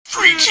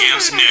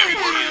Gems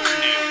Network.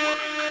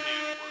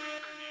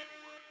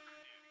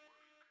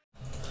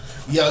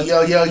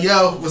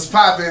 Yo, what's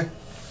poppin'?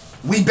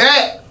 We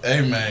back!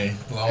 Hey man,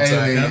 long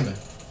time coming.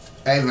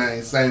 Hey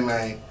man, say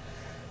man.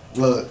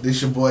 Look,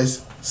 this your boy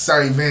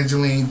Sir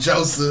Evangeline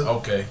Joseph.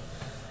 Okay.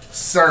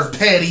 Sir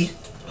Petty.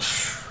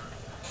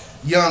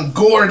 Young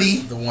Gordy.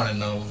 The one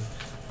and only.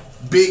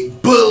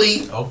 Big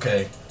Bully.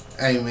 Okay.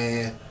 Hey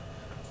man.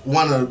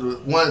 One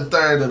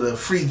third of the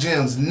Free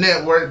Gems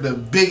Network, the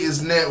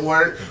biggest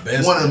network. The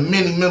best one of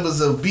many members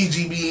of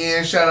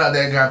BGBN. Shout out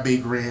that guy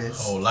Big Reds.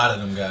 A whole lot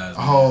of them guys.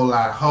 A whole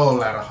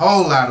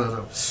lot of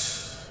them.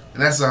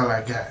 And that's all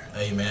I got.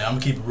 Hey man, I'm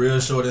gonna keep it real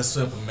short and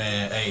simple,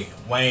 man. Hey,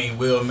 Wayne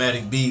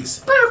Willmatic Beats,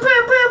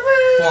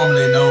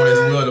 formerly known as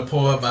Will the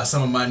Poet by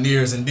some of my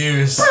nears and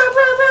dears.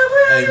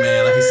 Hey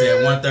man, like he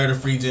said, 1/3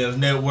 of Free Gems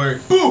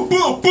Network. Boo,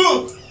 boo,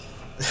 boo.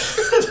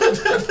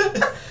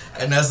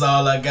 And that's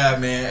all I got,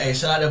 man. Hey,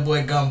 shout out that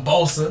boy Gun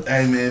Bosa.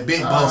 Hey man,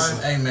 Big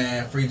Bosa. Hey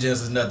man, Free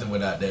Gems is nothing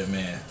without that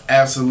man.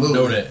 Absolutely.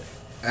 Know that.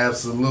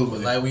 Absolutely.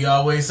 But like we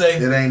always say,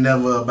 it ain't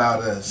never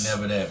about us.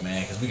 Never that,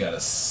 man, because we got a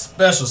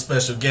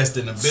special guest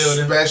in the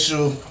building.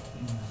 Special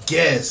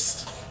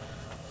guest.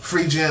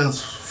 Free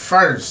Gems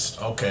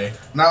first. Okay.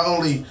 Not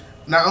only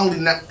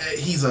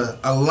he's a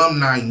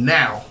alumni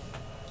now.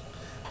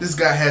 This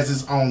guy has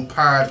his own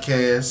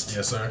podcast.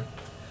 Yes, sir.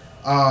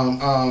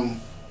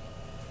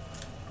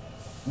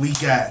 We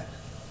got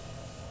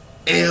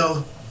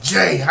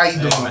LJ. How you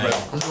doing, man? bro?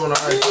 I'm doing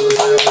alright.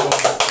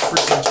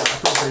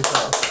 Appreciate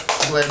y'all.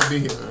 Glad to be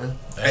here, man.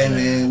 Hey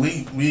man,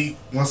 we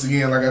once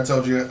again, like I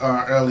told you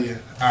earlier,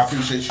 I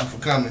appreciate you for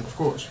coming. Of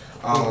course.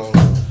 Oh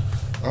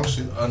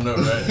shit! I know,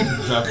 right?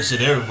 Dropping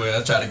shit everywhere.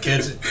 I try to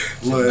catch it.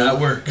 Look, not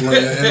work. Look,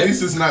 at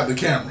least it's not the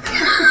camera.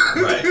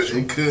 Right.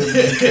 It could be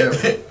the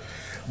camera.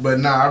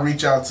 But I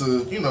reach out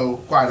to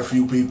quite a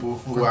few people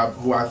who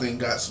I think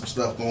got some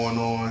stuff going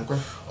on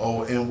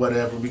and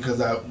whatever, because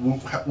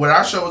what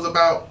our show is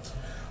about.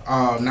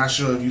 Not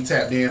sure if you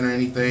tapped in or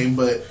anything,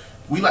 but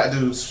we like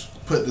to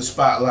put the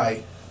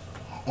spotlight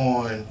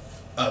on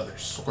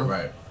others.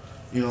 Right.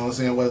 You know what I'm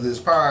saying? Whether it's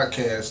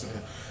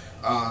podcasting,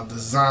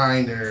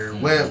 designer,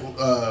 web,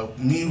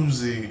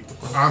 music,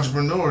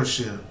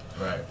 entrepreneurship.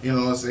 Right. You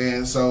know what I'm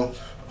saying? So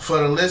for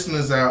the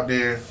listeners out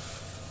there,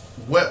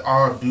 what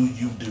all do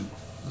you do?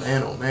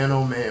 Man,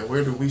 oh man,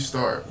 where do we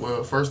start?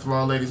 Well, first of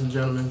all, ladies and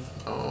gentlemen,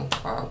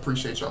 I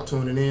appreciate y'all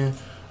tuning in.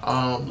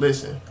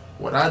 Listen,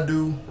 what I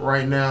do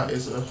right now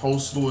is a whole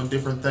slew of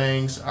different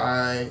things.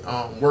 I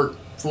work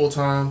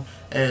full-time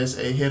as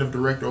a head of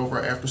director over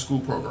our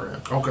after-school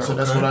program. Okay. So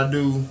that's what I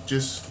do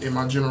just in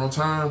my general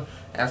time.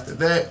 After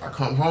that, I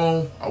come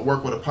home. I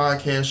work with a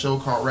podcast show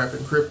called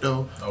Rapping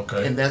Crypto.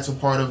 Okay. And that's a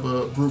part of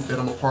a group that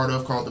I'm a part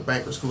of called the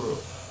Bankers Club.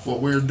 What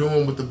we're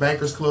doing with the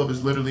Bankers Club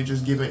is literally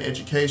just giving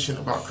education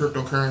about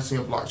cryptocurrency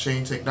and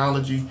blockchain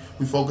technology.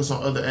 We focus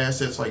on other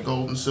assets like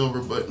gold and silver,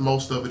 but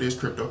most of it is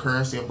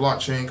cryptocurrency and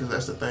blockchain because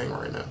that's the thing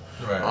right now.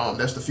 Right.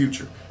 That's the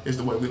future, is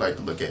the way we like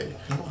to look at it.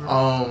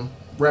 Okay.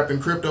 Rapping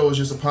Crypto is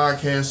just a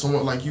podcast,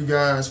 somewhat like you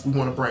guys. We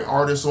want to bring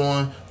artists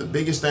on. The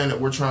biggest thing that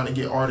we're trying to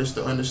get artists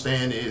to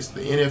understand is the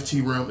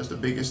NFT realm is the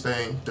biggest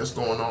thing that's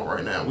going on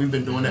right now. We've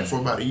been doing that for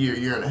about a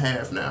year and a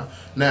half now.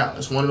 Now,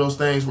 it's one of those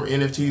things where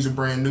NFTs are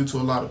brand new to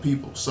a lot of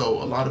people.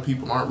 So a lot of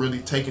people aren't really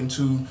taking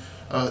too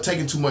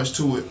much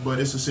to it, but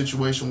it's a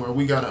situation where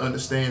we got to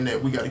understand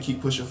that we got to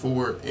keep pushing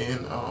forward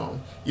and,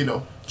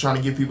 trying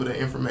to give people that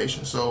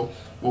information. So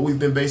what we've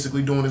been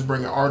basically doing is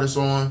bringing artists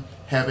on,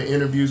 having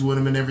interviews with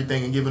them and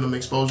everything, and giving them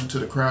exposure to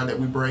the crowd that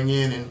we bring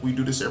in, and we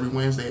do this every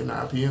Wednesday at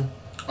 9 p.m.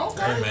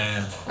 Okay. Hey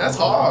man, that's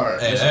hard.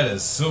 Hey, that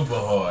is super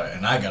hard,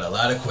 and I got a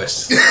lot of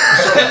questions.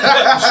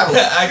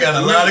 I got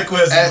a lot of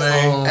questions,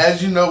 man.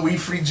 As you know, we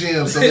Free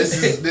Gems, so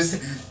this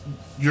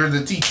you're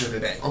the teacher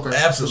today. Okay.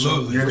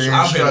 Absolutely. You're the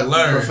I'm here to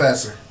learn.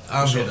 Professor.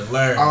 I'm here to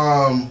learn.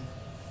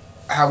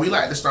 How we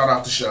like to start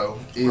off the show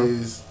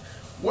is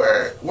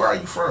where are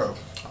you from?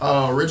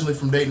 Originally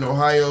from Dayton,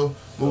 Ohio.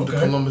 Moved to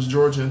Okay. Columbus,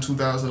 Georgia in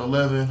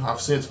 2011.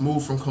 I've since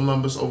moved from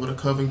Columbus over to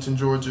Covington,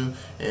 Georgia,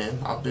 and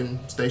I've been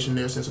stationed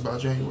there since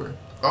about January.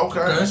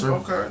 Okay.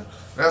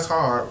 That's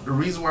hard. The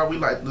reason why we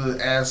like to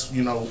ask,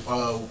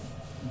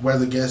 where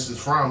the guest is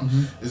from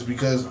is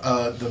because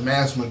the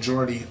mass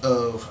majority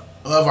of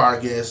our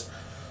guests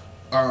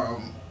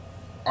are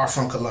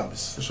from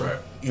Columbus. For sure.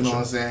 You know what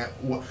I'm saying?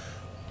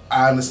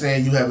 I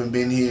understand you haven't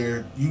been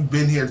here. You've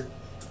been here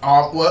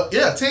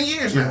 10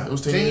 years now. It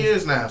was 10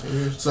 years now. 10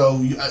 years.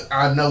 So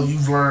I know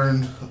you've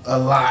learned a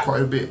lot.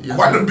 Quite a bit. Yes,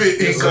 Quite a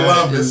bit in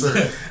Columbus.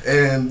 Yes,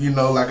 And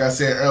like I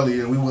said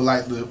earlier, we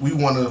want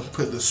to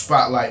put the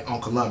spotlight on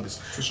Columbus.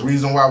 For sure. The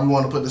reason why we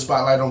want to put the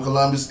spotlight on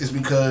Columbus is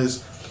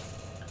because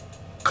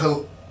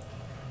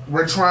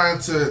we're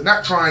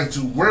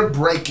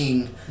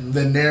breaking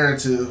the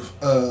narrative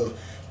of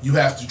you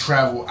have to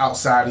travel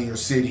outside of your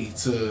city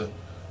to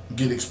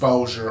get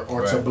exposure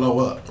or to blow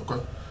up. Okay.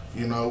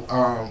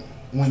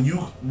 When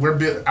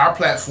our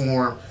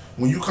platform,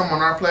 when you come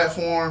on our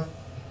platform,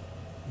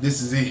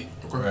 this is it.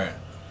 Right.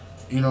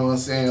 You know what I'm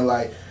saying?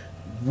 Like,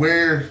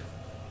 we're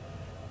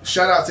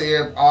shout out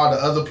to all the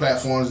other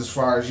platforms as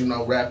far as, you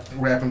know,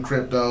 rapping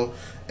crypto,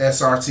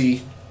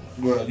 SRT.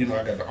 Well, you know,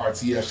 I got the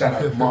RTL. Shout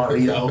out to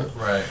Mario.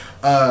 Right.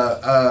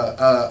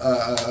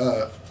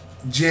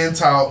 Gen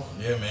Talk.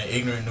 Yeah, man.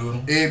 Ignorant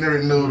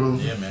Noodle.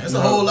 Yeah, man. It's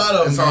a whole lot of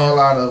them. It's a whole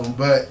lot of them,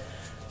 but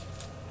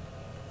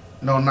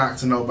no knock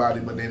to nobody,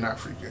 but they're not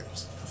free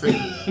games.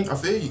 I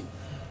feel you.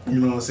 You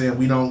know what I'm saying?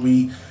 We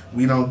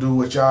don't do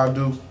what y'all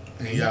do,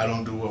 and y'all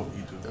don't do what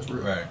we do. That's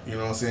real. Right. You know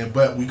what I'm saying?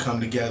 But we come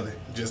together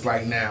just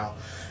like now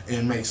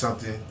and make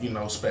something, you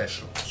know,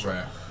 special.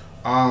 Right.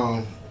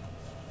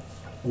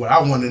 What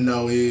I want to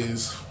know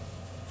is,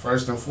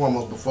 first and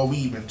foremost, before we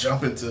even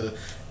jump into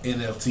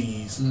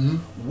NFTs,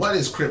 what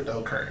is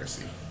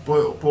cryptocurrency?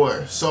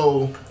 Boy.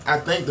 So I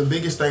think the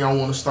biggest thing I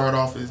want to start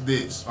off is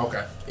this.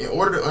 Okay. In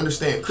order to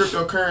understand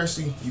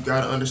cryptocurrency, you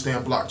got to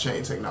understand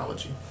blockchain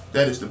technology.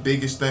 That is the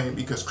biggest thing,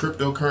 because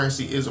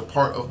cryptocurrency is a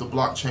part of the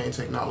blockchain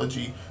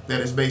technology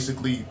that is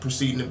basically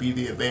proceeding to be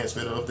the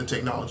advancement of the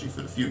technology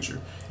for the future.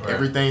 Right.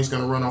 Everything's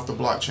going to run off the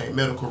blockchain.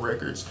 Medical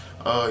records.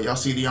 Y'all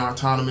see the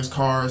autonomous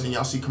cars, and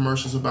y'all see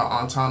commercials about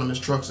autonomous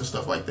trucks and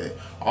stuff like that.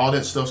 All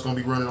that stuff's going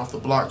to be running off the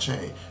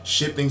blockchain.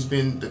 Shipping's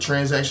been, the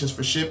transactions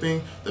for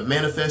shipping, the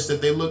manifest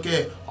that they look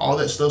at, all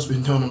that stuff's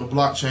been done on the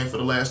blockchain for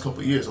the last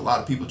couple of years. A lot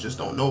of people just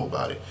don't know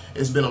about it.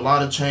 It's been a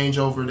lot of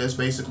changeover that's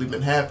basically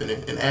been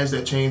happening, and as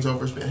that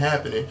changeover has been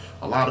happening,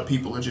 a lot of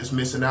people are just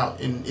missing out.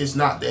 And it's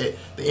not that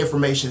the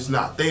information is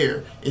not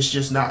there, it's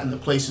just not in the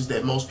places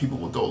that most people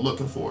would go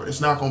looking for it. It's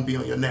not going to be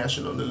on your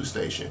national news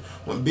station.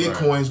 When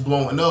Bitcoin's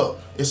blowing up,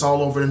 it's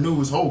all over the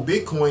news. Oh,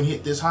 Bitcoin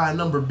hit this high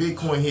number,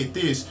 Bitcoin hit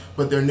this,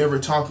 but they're never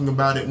talking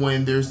about it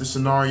when there's the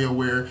scenario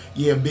where,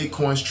 yeah,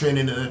 Bitcoin's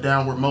trending in a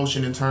downward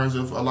motion in terms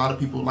of a lot of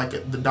people like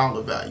the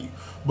dollar value.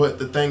 But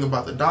the thing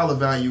about the dollar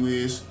value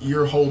is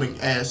you're holding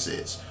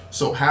assets.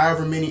 So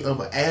however many of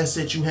an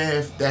asset you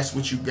have, that's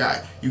what you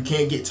got. You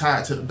can't get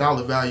tied to the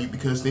dollar value,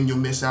 because then you'll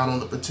miss out on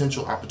the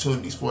potential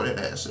opportunities for that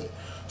asset.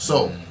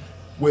 So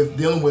with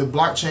dealing with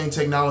blockchain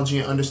technology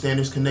and understanding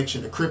its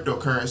connection to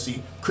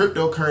cryptocurrency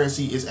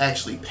is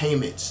actually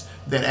payments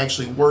that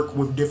actually work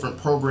with different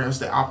programs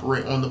that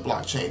operate on the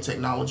blockchain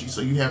technology.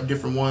 So you have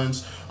different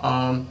ones.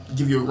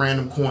 Give you a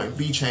random coin,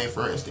 VeChain,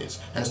 for instance,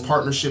 has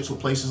partnerships with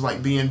places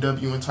like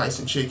BMW and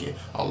Tyson Chicken.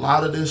 A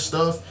lot of this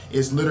stuff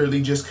is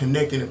literally just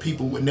connecting, and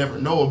people would never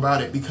know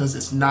about it because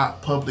it's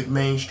not public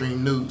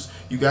mainstream news.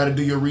 You got to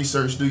do your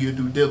research, do your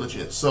due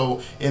diligence.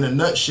 So in a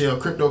nutshell,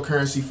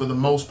 cryptocurrency for the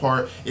most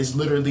part is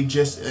literally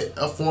just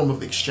a form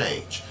of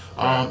exchange.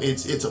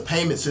 It's a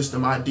payment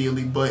system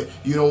ideally, but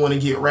you don't want to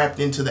get wrapped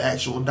into the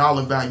actual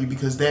dollar value,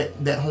 because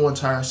that whole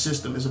entire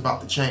system is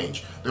about to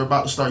change. They're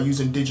about to start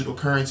using digital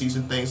currencies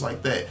and things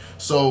like that.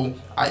 So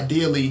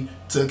ideally,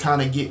 to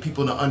kind of get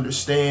people to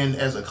understand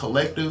as a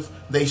collective,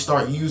 they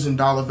start using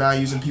dollar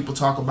values, and people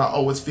talk about,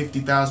 oh, it's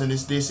 50,000,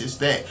 it's this, it's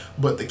that.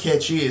 But the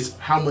catch is,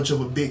 how much of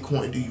a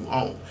Bitcoin do you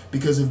own?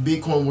 Because if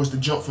Bitcoin was to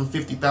jump from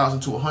 50,000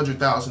 to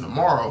 100,000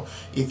 tomorrow,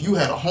 if you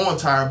had a whole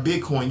entire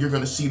Bitcoin, you're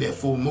going to see that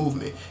full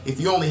movement. If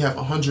you only have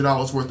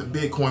 $100 worth of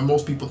Bitcoin,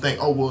 most people think,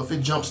 oh, well, if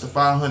it jumps to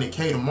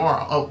 500K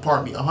tomorrow,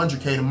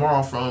 100K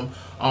tomorrow from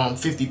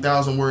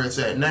 50,000 where it's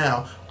at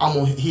now, I'm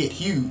gonna hit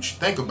huge.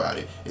 Think about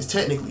it. It's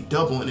technically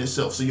doubling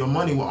itself. So your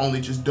money will only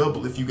just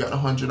double if you got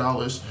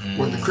 $100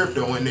 worth of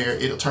crypto in there.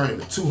 It'll turn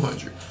into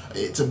 200.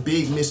 It's a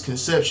big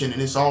misconception, and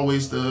it's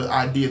always the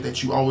idea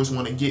that you always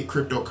want to get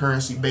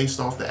cryptocurrency based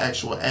off the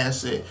actual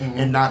asset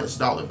and not its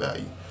dollar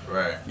value.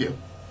 Right. Yeah.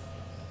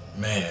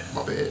 Man.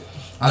 My bad.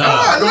 I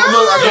got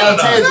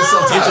a tangent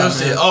sometimes. Get your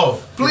shit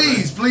off.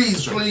 Please.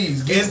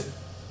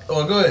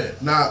 Go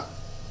ahead. Nah,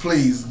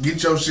 please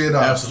get your shit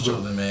off.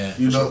 Absolutely, man.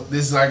 You know,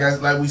 this is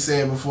like we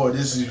said before.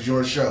 This is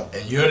your show,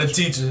 and you're the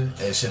teacher.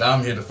 And shit,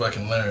 I'm here to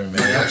fucking learn,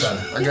 man.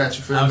 I got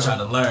you. I'm trying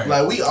to learn.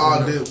 Like we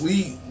all did.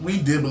 We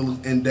dibble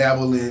and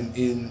dabble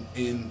in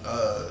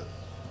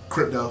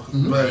crypto,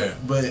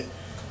 but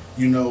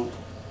you know,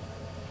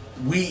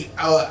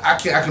 I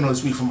can only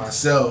speak for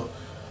myself.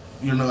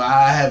 You know,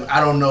 I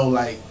don't know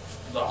like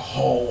the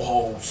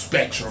whole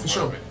spectrum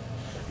of it.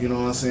 You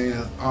know what I'm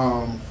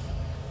saying?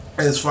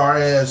 As far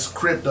as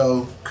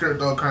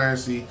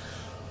cryptocurrency,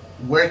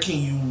 where can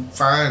you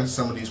find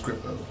some of these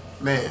crypto?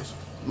 Man,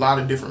 a lot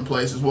of different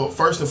places. Well,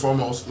 first and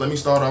foremost, let me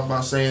start off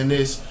by saying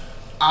this.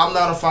 I'm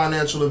not a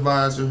financial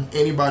advisor.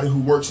 Anybody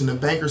who works in the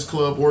Bankers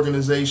Club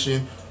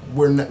organization,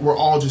 we're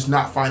all just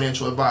not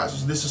financial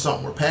advisors. This is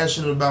something we're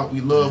passionate about, we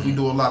love, we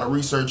do a lot of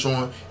research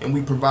on, and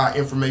we provide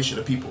information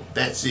to people.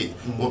 That's it.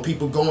 What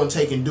people go and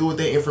take and do with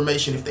their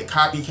information, if they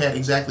copycat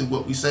exactly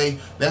what we say,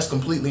 that's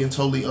completely and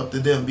totally up to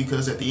them,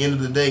 because at the end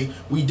of the day,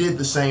 we did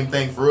the same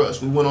thing for us.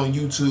 We went on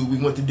YouTube, we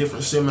went to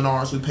different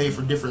seminars, we paid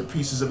for different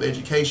pieces of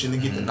education to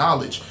get the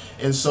knowledge.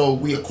 And so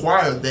we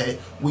acquired that.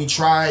 We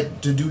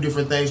tried to do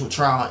different things with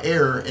trial and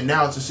error, and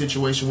now it's a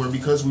situation where,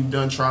 because we've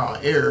done trial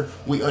and error,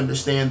 we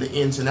understand the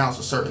ins and outs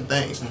of certain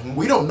different things.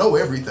 We don't know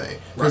everything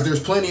because there's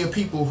plenty of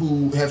people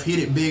who have hit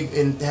it big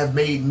and have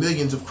made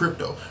millions of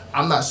crypto.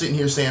 I'm not sitting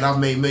here saying I've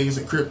made millions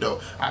in crypto.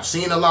 I've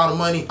seen a lot of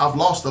money. I've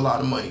lost a lot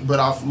of money, but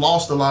I've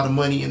lost a lot of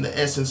money in the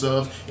essence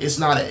of it's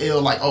not an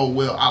L like, oh,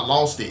 well, I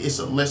lost it. It's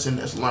a lesson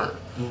that's learned.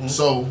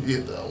 So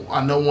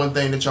I know one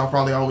thing that y'all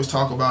probably always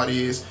talk about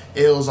is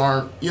L's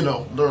aren't,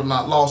 they're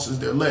not losses,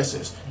 they're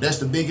lessons. That's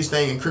the biggest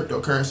thing in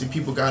cryptocurrency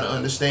people got to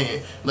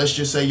understand. Let's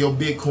just say your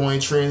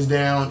Bitcoin trends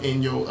down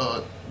and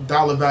your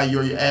dollar value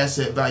or your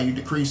asset value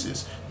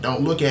decreases.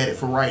 Don't look at it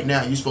for right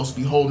now. You're supposed to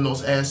be holding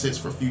those assets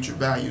for future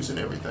values and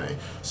everything.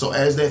 So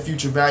as that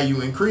future value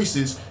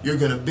increases, you're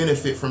going to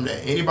benefit from that.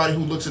 Anybody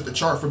who looks at the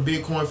chart for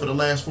Bitcoin for the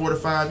last 4 to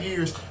 5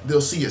 years,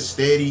 they'll see a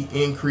steady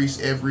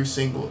increase every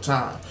single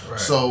time. Right.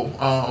 So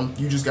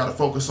you just got to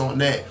focus on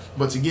that.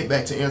 But to get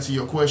back to answer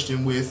your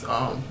question with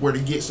where to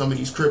get some of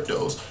these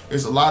cryptos,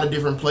 there's a lot of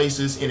different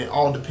places, and it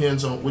all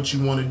depends on what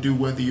you want to do,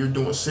 whether you're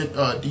doing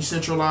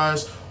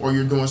decentralized or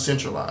you're doing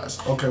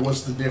centralized. Okay,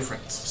 what's the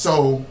difference?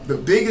 So the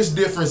biggest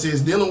difference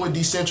is dealing with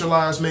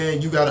decentralized, man.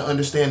 You got to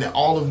understand that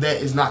all of that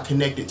is not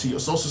connected to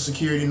your social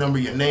security number,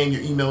 your name,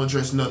 your email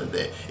address, none of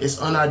that. It's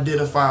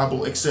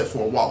unidentifiable except for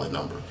a wallet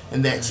number,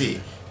 and that's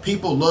it.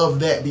 People love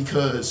that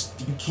because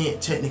you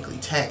can't technically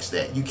tax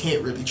that. You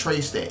can't really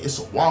trace that. It's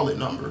a wallet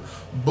number.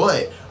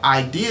 But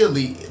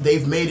ideally,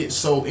 they've made it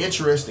so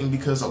interesting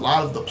because a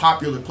lot of the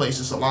popular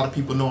places, a lot of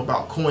people know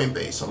about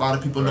Coinbase. A lot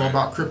of people know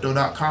about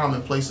Crypto.com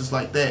and places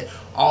like that.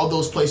 All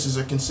those places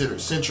are considered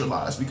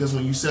centralized because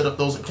when you set up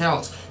those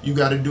accounts, you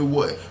got to do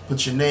what?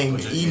 Put your name,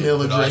 your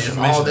email address, and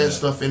all that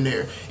stuff in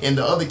there. And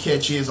the other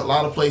catch is a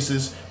lot of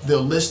places,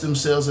 they'll list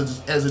themselves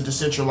as a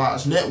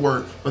decentralized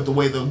network, but the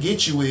way they'll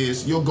get you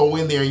is you'll go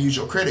in there and use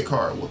your credit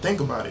card. Well,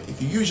 think about it.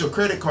 If you use your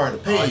credit card to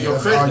pay, your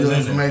credit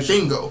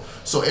information, bingo.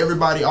 So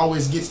everybody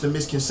always gets the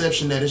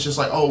misconception that it's just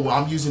like, oh,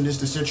 well, I'm using this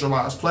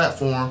decentralized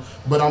platform,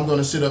 but I'm going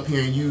to sit up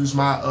here and use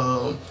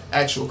my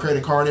actual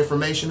credit card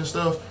information and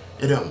stuff.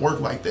 It doesn't work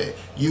like that.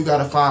 You got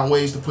to find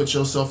ways to put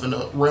yourself in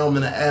a realm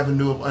and an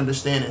avenue of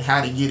understanding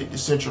how to get it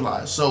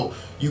decentralized. So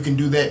you can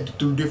do that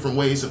through different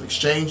ways of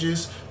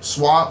exchanges,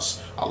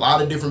 swaps. A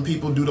lot of different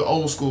people do the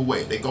old school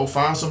way. They go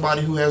find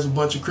somebody who has a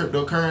bunch of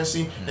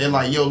cryptocurrency. They're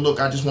like, yo, look,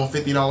 I just want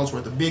 $50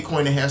 worth of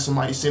Bitcoin. They have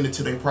somebody send it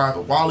to their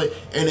private wallet,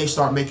 and they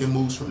start making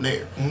moves from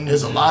there.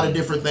 There's a lot of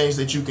different things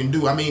that you can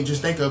do. I mean,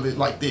 just think of it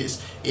like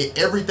this.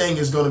 Everything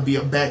is going to be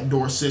a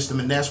backdoor system,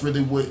 and that's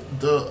really what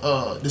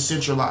the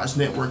decentralized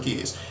network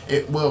is.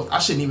 Well, I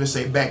shouldn't even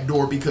say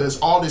backdoor because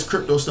all this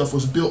crypto stuff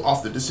was built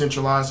off the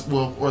decentralized,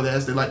 well, or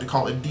as they like to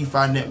call it,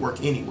 DeFi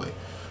network anyway.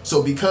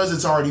 So because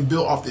it's already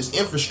built off this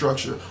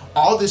infrastructure,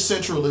 all this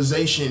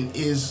centralization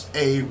is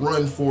a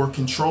run for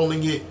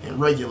controlling it and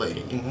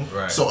regulating it.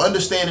 Right. So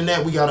understanding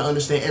that, we got to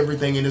understand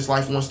everything in this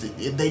life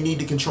they need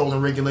to control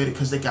and regulate it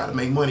because they got to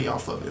make money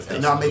off of it. If they're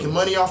not making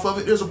money off of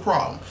it, there's a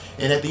problem.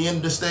 And at the end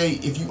of the day,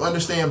 if you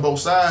understand both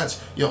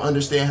sides, you'll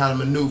understand how to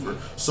maneuver.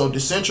 So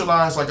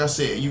decentralized, like I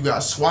said, you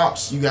got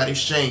swaps, you got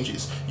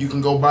exchanges. You can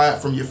go buy it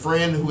from your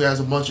friend who has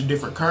a bunch of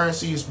different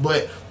currencies,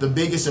 but the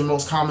biggest and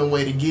most common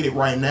way to get it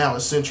right now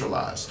is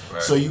centralized.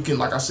 Right. So you can,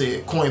 like I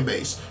said,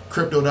 Coinbase,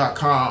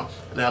 Crypto.com.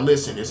 Now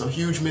listen, there's a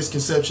huge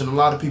misconception. A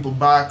lot of people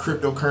buy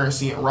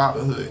cryptocurrency in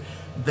Robinhood.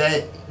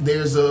 That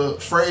there's a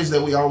phrase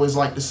that we always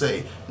like to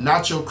say,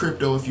 not your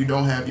crypto if you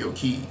don't have your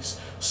keys.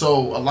 So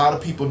a lot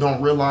of people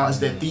don't realize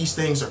that these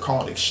things are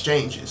called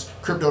exchanges.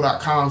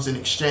 Crypto.com is an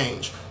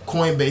exchange.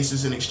 Coinbase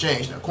is an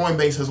exchange. Now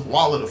Coinbase has a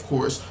wallet, of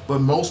course, but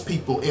most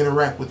people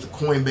interact with the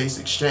Coinbase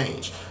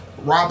exchange.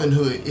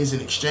 Robinhood is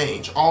an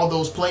exchange. All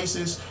those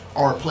places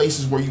are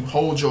places where you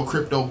hold your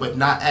crypto but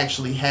not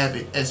actually have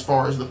it as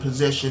far as the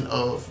possession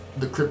of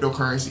the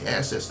cryptocurrency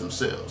assets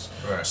themselves.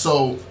 Right.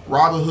 So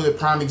Robinhood,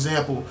 prime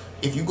example,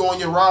 if you go on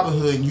your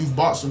Robinhood and you've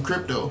bought some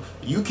crypto,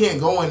 you can't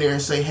go in there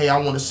and say, hey, I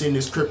want to send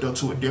this crypto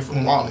to a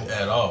different wallet.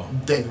 At all.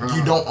 That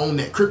you don't own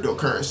that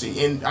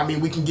cryptocurrency. And I mean,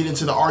 we can get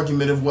into the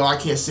argument of, well, I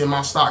can't send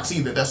my stocks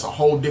either. That's a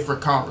whole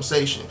different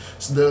conversation.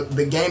 So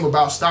the game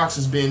about stocks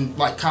has been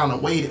like kind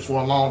of weighted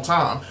for a long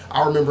time.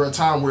 I remember a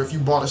time where if you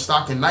bought a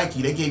stock in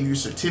Nike, they gave you a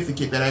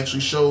certificate that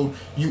actually showed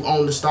you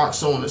own the stock,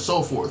 so on and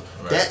so forth.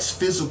 Right. That's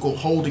physical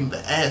holding the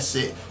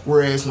asset.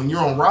 Whereas when you're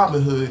on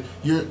Robinhood,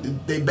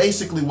 they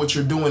basically what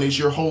you're doing is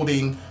you're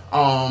holding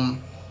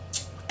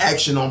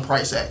action on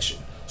price action.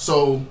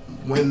 So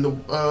when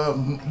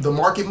the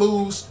market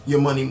moves,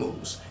 your money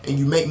moves, and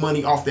you make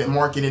money off that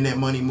market and that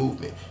money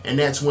movement. And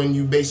that's when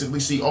you basically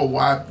see, oh,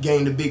 well, I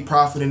gained a big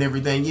profit and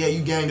everything. Yeah,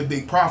 you gained a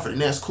big profit,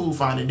 and that's cool,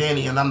 fine and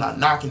dandy, and I'm not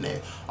knocking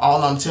that.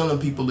 All I'm telling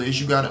people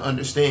is you got to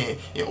understand,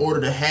 in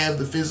order to have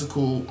the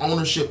physical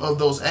ownership of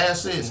those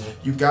assets,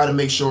 you got to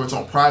make sure it's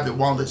on private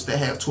wallets that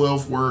have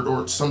 12-word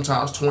or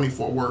sometimes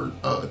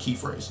 24-word key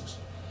phrases.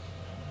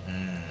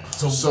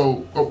 So,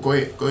 go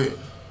ahead.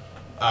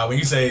 When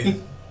you say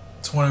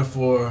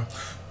 24,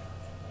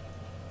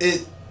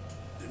 it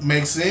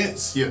makes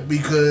sense. Yeah,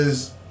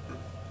 because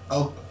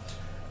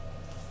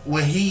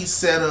when he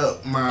set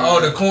up my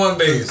the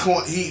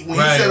Coinbase, he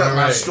set up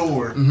my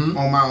store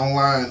on my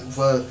online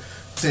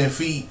 10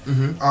 feet.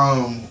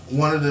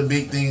 One of the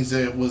big things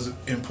that was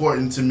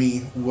important to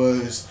me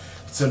was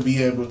to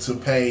be able to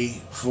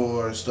pay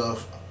for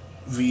stuff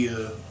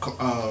via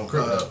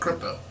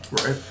crypto.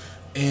 Right.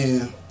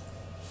 And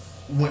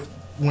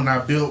when I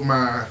built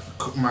my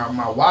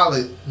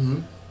wallet,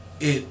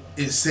 it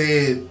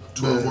said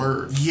 12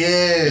 words.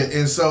 Yeah,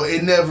 and so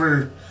it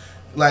never,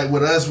 like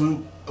with us,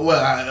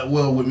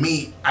 with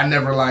me, I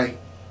never like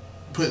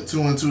put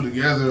 2 and 2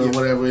 together or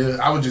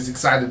whatever. I was just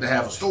excited to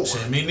have a store.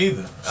 Shit, me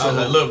neither. I was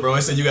like, look, bro,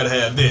 it said you gotta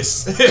have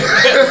this. And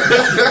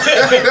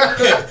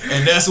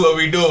that's what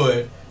we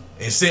doing.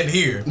 It's sitting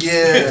here.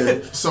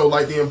 Yeah. So,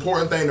 like, the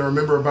important thing to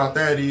remember about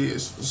that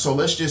is, so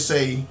let's just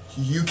say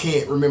you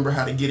can't remember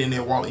how to get in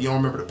that wallet. You don't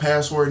remember the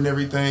password and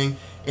everything.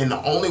 And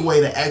the only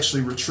way to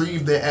actually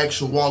retrieve that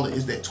actual wallet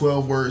is that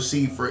 12-word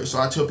seed phrase. So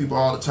I tell people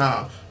all the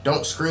time,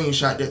 don't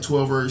screenshot that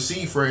 12-word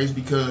seed phrase,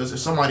 because if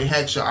somebody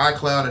hacks your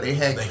iCloud or they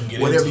hack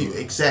whatever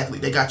exactly,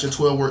 they got your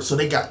 12 words, so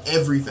they got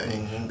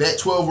everything. That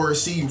 12-word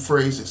seed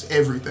phrase is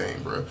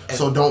everything, bro.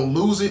 So don't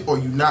lose it, or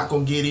you're not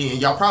gonna get in.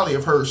 Y'all probably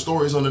have heard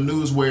stories on the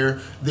news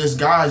where this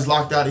guy's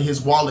locked out of his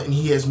wallet and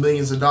he has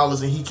millions of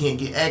dollars and he can't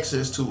get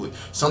access to it.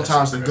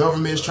 Sometimes the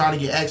government is trying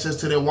to get access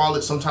to their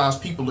wallet. Sometimes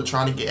people are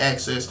trying to get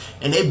access,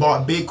 and they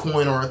bought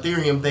Bitcoin or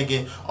Ethereum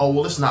thinking, oh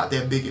well, it's not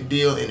that big a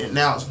deal, and then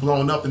now it's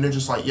blown up, and they're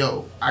just like,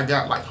 yo, I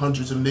got like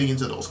hundreds of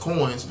millions of those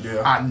coins.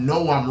 I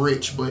know I'm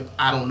rich, but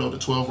I don't know the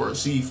 12-word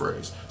seed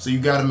phrase. So you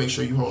got to make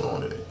sure you hold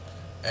on to that.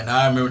 And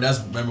I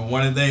remember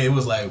one of the things, it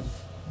was like,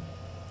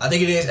 I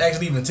think it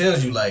actually even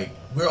tells you, like,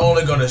 we're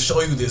only going to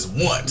show you this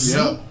once.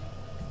 Yep.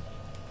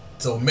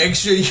 So make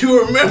sure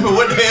you remember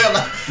what the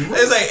hell.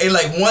 It's like, and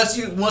like once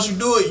you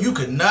do it, you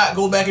could not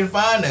go back and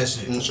find that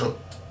shit. For sure.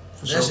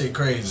 That shit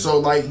crazy. So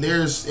like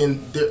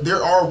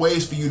there are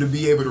ways for you to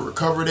be able to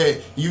recover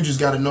that. You just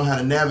got to know how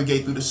to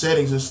navigate through the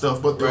settings and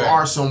stuff. But there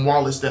are some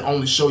wallets that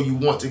only show you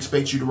once,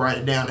 expect you to write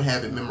it down and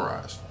have it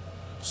memorized.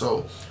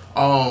 So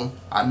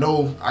I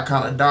know I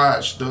kind of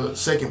dodged the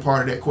second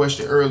part of that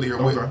question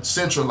earlier with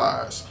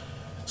centralized.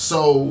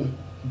 So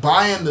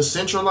buying the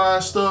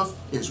centralized stuff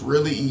is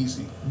really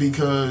easy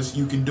because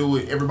you can do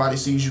it. Everybody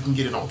sees you can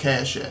get it on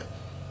Cash App.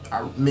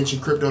 I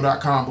mentioned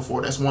Crypto.com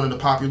before. That's one of the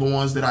popular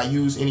ones that I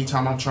use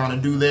anytime I'm trying to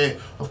do that.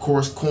 Of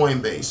course,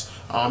 Coinbase.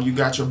 You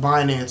got your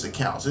Binance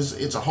accounts.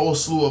 It's a whole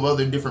slew of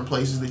other different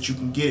places that you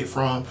can get it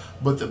from.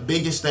 But the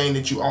biggest thing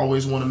that you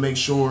always want to make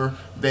sure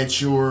that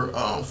you're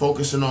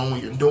focusing on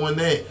when you're doing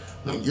that,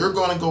 when you're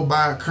going to go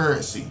buy a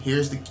currency,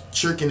 here's the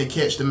trick and the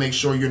catch to make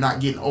sure you're not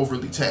getting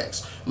overly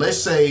taxed. Let's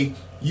say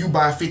you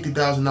buy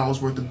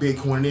 $50,000 worth of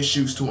Bitcoin and it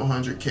shoots to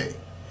 100K.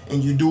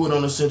 And you do it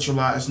on a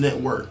centralized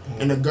network,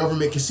 and the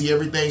government can see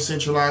everything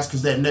centralized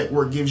because that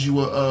network gives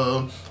you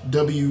a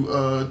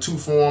W-2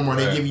 form, or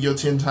they give you your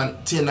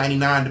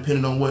 1099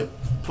 depending on what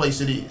place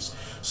it is.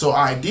 So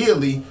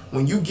ideally,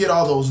 when you get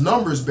all those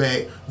numbers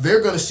back,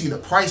 they're going to see the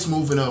price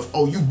moving of,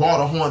 oh, you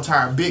bought a whole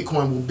entire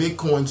Bitcoin. Well,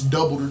 Bitcoin's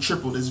doubled or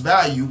tripled its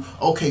value.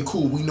 Okay,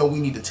 cool. We know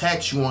we need to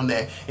tax you on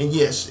that. And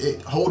yes,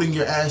 holding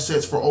your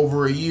assets for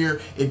over a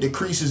year, it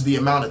decreases the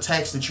amount of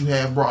tax that you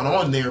have brought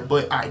on there.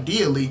 But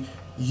ideally,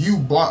 you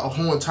bought a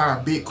whole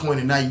entire Bitcoin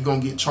and now you're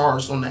going to get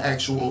charged on the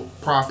actual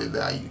profit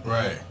value.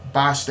 Right.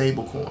 Buy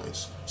stable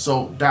coins.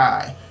 So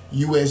DAI,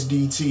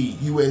 USDT,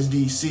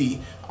 USDC,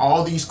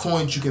 all these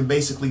coins you can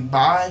basically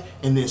buy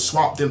and then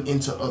swap them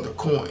into other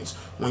coins.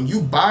 When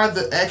you buy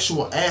the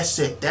actual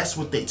asset, that's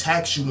what they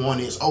tax you on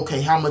is,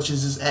 okay, how much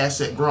is this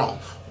asset grown?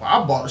 Well,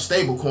 I bought a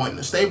stable coin.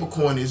 The stable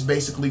coin is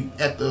basically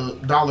at the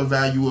dollar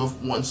value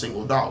of one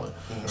single dollar.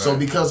 Right. So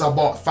because I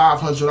bought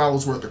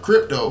 $500 worth of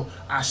crypto,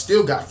 I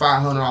still got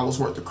 $500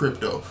 worth of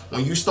crypto.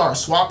 When you start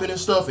swapping and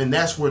stuff, and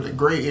that's where the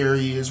gray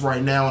area is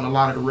right now in a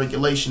lot of the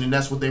regulation, and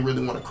that's what they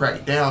really want to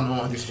crack down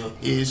on,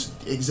 is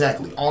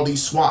exactly all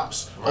these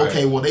swaps. Right.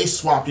 Okay, well, they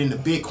swapped into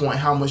Bitcoin.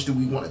 How much do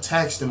we want to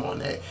tax them on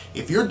that?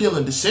 If you're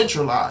dealing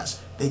decentralized,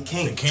 they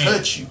can't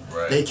touch you.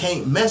 Right. They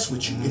can't mess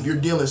with you. If you're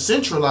dealing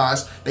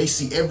centralized, they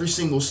see every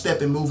single step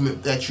and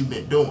movement that you've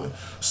been doing.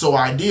 So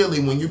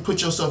ideally, when you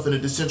put yourself in a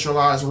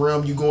decentralized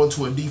realm, you go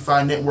into a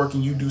DeFi network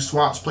and you do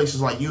swaps,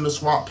 places like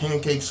Uniswap,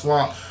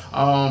 PancakeSwap,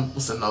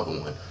 what's another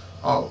one?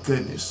 Oh,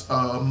 goodness.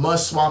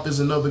 MustSwap is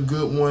another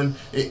good one.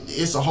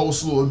 It's a whole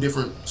slew of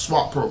different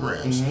swap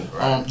programs.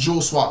 Right.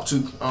 JewelSwap,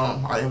 too.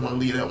 I didn't want to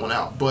leave that one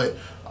out. But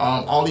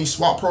all these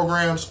swap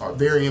programs are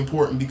very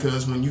important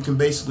because when you can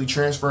basically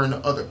transfer into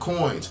other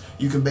coins,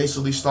 you can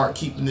basically start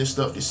keeping this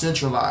stuff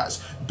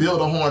decentralized,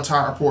 build a whole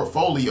entire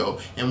portfolio,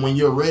 and when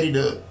you're ready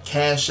to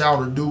cash out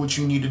or do what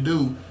you need to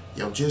do,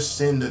 just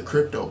send the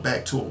crypto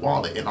back to a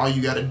wallet, and all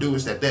you got to do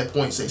is at that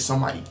point say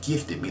somebody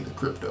gifted me the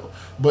crypto.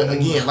 But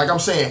again, like I'm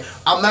saying,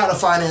 I'm not a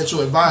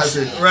financial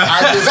advisor. Right.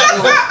 I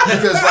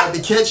just because like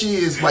the catch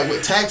is like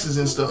with taxes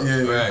and stuff.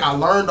 Yeah, right. I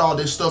learned all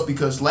this stuff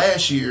because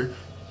last year,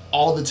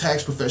 all the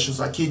tax professionals,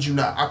 I kid you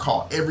not, I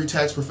called every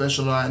tax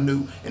professional I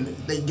knew, and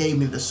they gave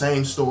me the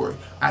same story.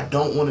 I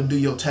don't want to do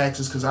your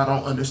taxes because I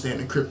don't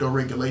understand the crypto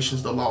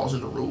regulations, the laws,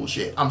 and the rules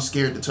yet. I'm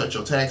scared to touch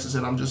your taxes,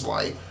 and I'm just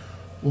like,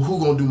 well, who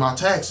gonna do my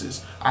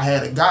taxes? I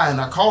had a guy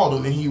and I called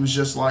him and he was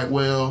just like,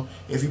 well,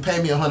 if you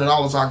pay me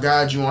 $100, I'll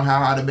guide you on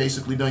how I'd have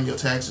basically done your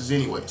taxes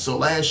anyway. So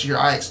last year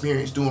I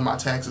experienced doing my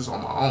taxes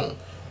on my own.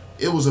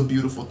 It was a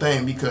beautiful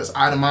thing because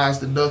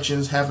itemized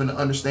deductions, having to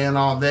understand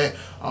all that.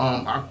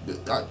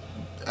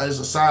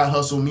 As a side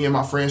hustle, me and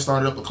my friend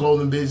started up a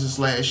clothing business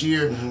last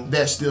year.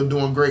 That's still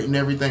doing great and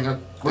everything.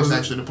 That's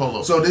actually the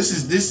polo. So this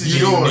is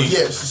yours.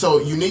 Yes. So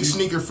Unique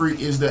Sneaker Freak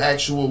is the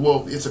actual.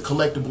 Well, it's a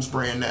collectibles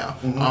brand now.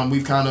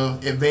 We've kind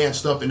of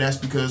advanced up, and that's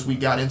because we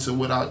got into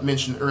what I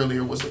mentioned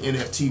earlier was the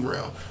NFT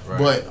realm.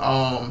 Right.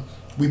 But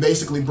we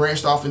basically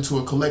branched off into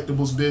a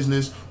collectibles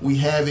business. We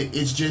have it.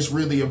 It's just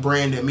really a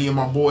brand that me and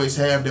my boys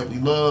have that we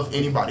love.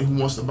 Anybody who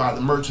wants to buy the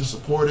merch and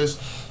support us,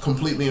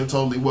 completely and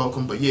totally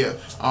welcome. But yeah,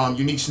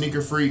 Unique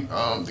Sneaker Freak.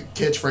 The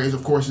catchphrase,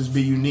 of course, is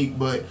be unique.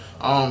 But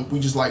we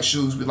just like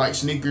shoes. We like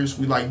sneakers.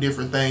 We like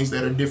different things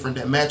that are different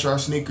that match our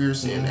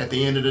sneakers. And at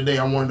the end of the day,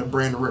 I wanted a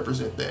brand to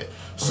represent that.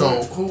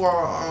 So who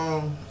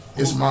are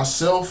it's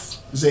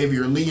myself,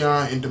 Xavier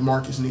Leon, and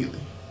DeMarcus Neely.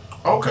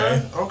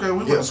 Okay, we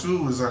went to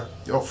school with that.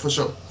 Oh, for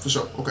sure.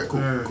 Okay,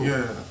 cool. Cool.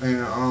 Yeah,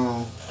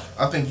 and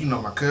I think you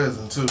know my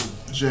cousin too.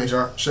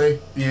 Shay?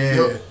 Yeah.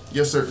 Yep.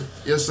 Yes, sir.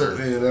 Yeah,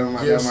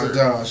 that's my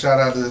dog.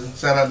 Shout out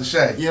to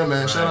Shay. Yeah,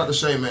 man. Right. Shout out to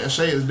Shay, man.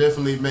 Shay is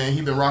definitely, man,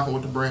 he been rocking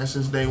with the brand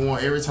since day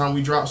one. Every time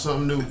we drop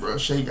something new, bro,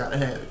 Shay gotta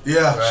have it.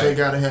 Yeah. Right. Shay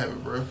gotta have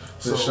it, bro.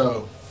 For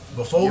sure.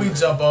 Before we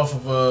jump off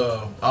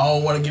of, I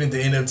don't want to get into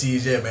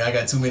NFTs yet, man. I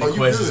got too many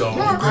questions on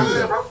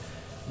bro.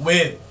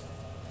 With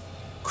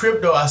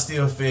crypto, I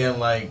still feel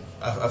like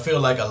I feel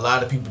like a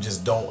lot of people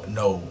just don't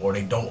know or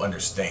they don't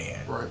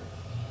understand. Right.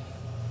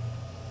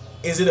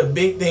 Is it a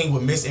big thing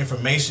with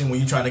misinformation when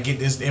you're trying to get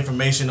this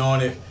information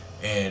on it?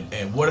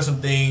 And what are some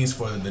things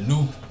for the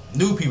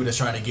new people that's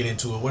trying to get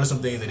into it? What are some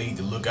things that they need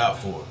to look out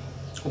for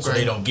so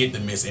they don't get the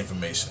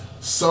misinformation?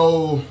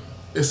 So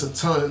it's a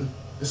ton.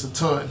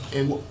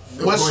 And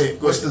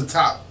what's the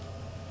top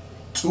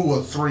 2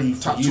 or 3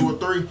 for top you? 2 or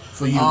 3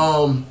 for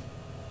you?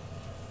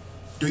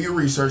 Do your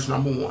research,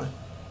 number one.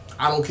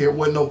 I don't care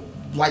what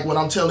what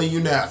I'm telling you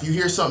now. If you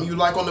hear something you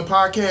like on the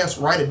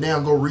podcast, write it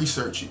down, go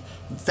research it.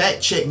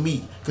 Fact check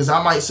me, because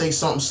I might say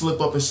something,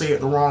 slip up and say it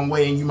the wrong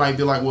way, and you might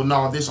be like, well,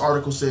 no, this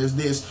article says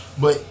this.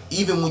 But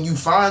even when you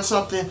find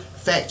something,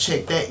 fact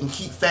check that and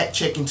keep fact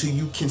checking till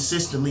you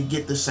consistently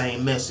get the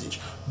same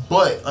message.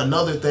 But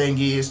another thing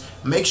is,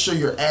 make sure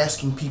you're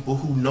asking people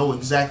who know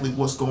exactly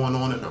what's going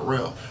on in the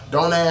realm.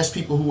 Don't ask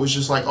people who is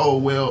just like, oh,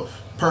 well,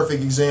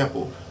 perfect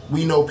example.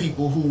 We know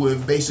people who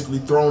have basically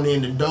thrown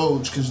into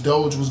Doge because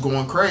Doge was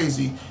going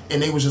crazy, and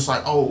they was just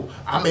like, oh,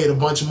 I made a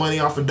bunch of money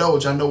off of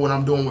Doge. I know what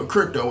I'm doing with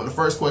crypto. And the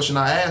first question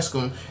I ask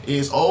them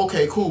is, oh,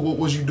 okay, cool. What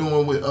was you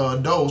doing with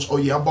Doge? Oh,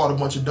 yeah, I bought a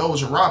bunch of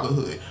Doge in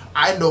Robinhood.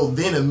 I know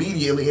then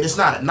immediately, and it's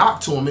not a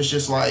knock to them. It's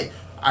just like,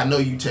 I know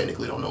you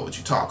technically don't know what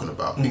you're talking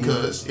about,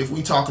 because if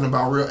we talking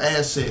about real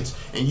assets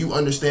and you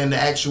understand the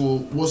actual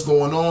what's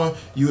going on,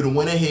 you would have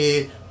went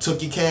ahead,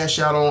 took your cash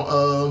out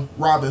on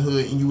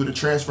Robinhood, and you would have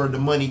transferred the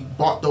money,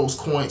 bought those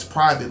coins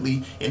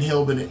privately, and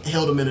held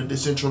them in a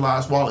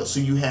decentralized wallet, so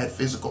you had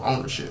physical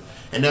ownership.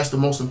 And that's the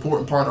most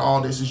important part of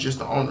all this, is just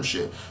the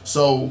ownership.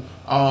 So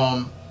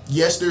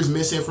yes, there's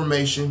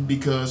misinformation,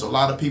 because a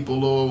lot of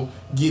people will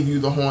give you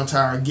the whole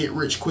entire get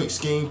rich quick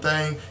scheme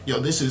thing. Yo,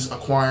 this is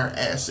acquiring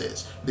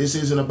assets. This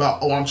isn't about,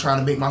 oh, I'm trying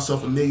to make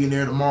myself a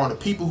millionaire tomorrow. The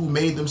people who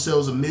made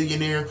themselves a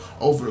millionaire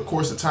over the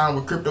course of time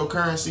with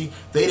cryptocurrency,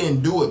 they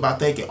didn't do it by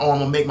thinking, oh, I'm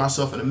going to make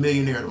myself a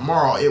millionaire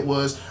tomorrow. It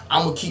was,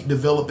 I'm going to keep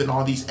developing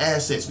all these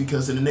assets,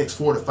 because in the next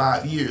 4 to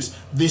 5 years,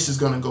 this is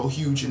going to go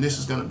huge and this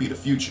is going to be the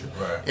future.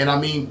 Right. And I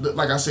mean,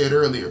 like I said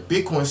earlier,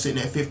 Bitcoin's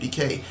sitting at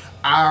 50K.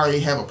 I already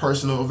have a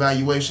personal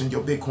evaluation.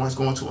 Your Bitcoin's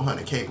going to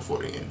 100K before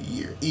the end of the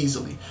year,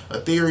 easily.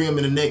 Ethereum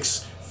in the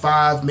next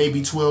 5,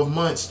 maybe 12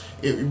 months,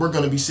 we're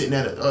going to be sitting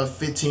at a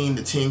 15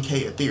 to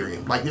 10K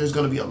Ethereum. Like, there's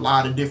going to be a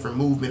lot of different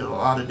movement and a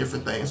lot of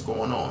different things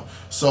going on.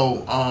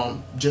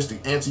 So, just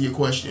to answer your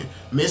question,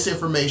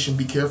 misinformation,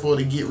 be careful of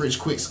the get rich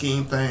quick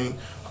scheme thing.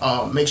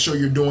 Make sure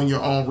you're doing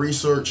your own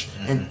research,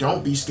 and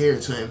don't be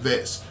scared to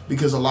invest,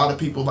 because a lot of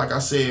people, like I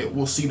said,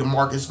 will see the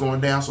markets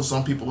going down. So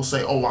some people will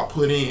say, oh, I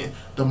put in,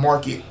 the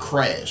market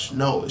crashed.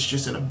 No, it's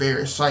just in a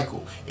bearish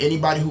cycle.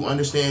 Anybody who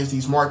understands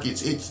these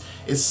markets, it's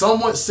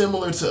somewhat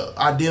similar to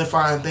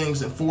identifying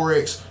things in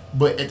Forex,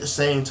 but at the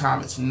same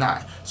time, it's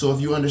not. So if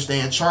you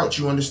understand charts,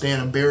 you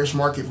understand a bearish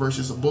market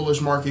versus a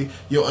bullish market,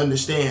 you'll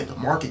understand the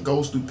market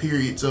goes through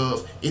periods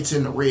of it's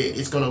in the red.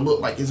 It's going to look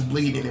like it's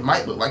bleeding. It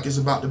might look like it's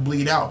about to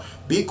bleed out.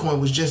 Bitcoin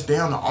was just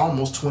down to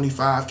almost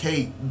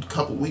 25K a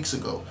couple weeks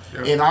ago.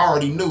 Yep. And I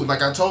already knew,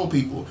 like I told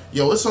people,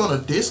 yo, it's on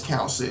a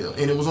discount sale.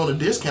 And it was on a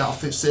discount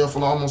sale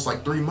for almost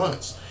like 3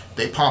 months.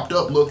 They popped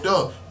up, looked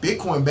up,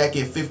 Bitcoin back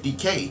at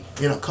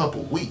 50K in a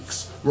couple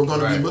weeks. We're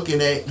going to be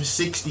looking at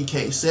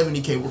 60K,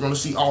 70K. We're going to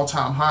see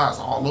all-time highs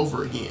all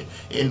over again.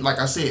 And like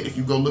I said, if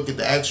you go look at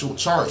the actual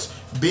charts,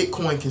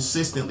 Bitcoin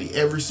consistently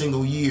every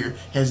single year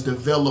has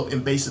developed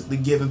and basically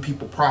given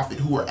people profit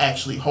who are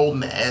actually holding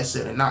the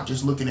asset and not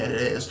just looking at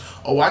it as,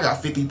 oh, I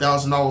got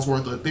 $50,000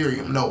 worth of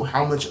Ethereum. No,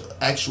 how much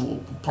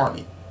actual,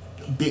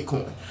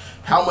 Bitcoin.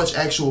 How much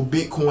actual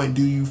Bitcoin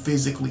do you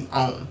physically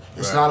own?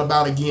 It's not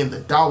about, again, the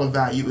dollar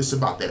value. It's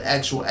about that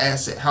actual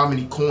asset. How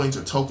many coins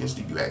or tokens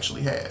do you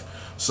actually have?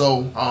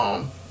 So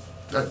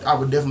I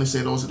would definitely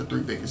say those are the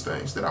three biggest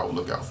things that I would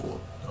look out for.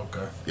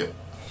 Okay. Yep.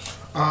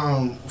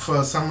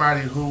 For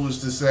somebody who was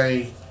to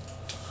say,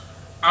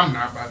 I'm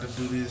not about to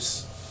do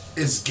this,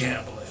 it's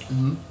gambling.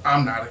 Mm-hmm.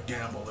 I'm not a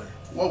gambler.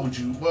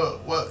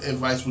 What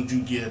advice would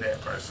you give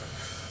that person?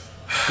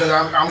 Because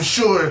I'm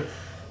sure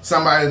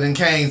somebody then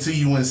came to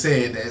you and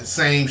said that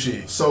same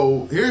shit.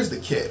 So here's the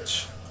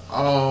catch.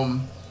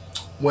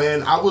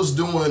 When I was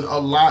doing a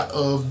lot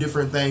of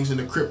different things in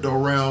the crypto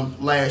realm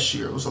last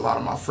year, it was a lot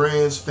of my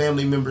friends,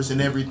 family members,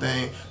 and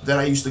everything that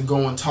I used to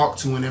go and talk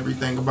to and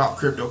everything about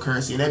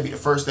cryptocurrency. And that'd be the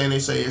first thing they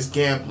say is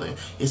gambling.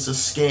 It's a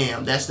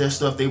scam. That's that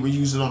stuff they were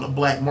using on the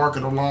black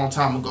market a long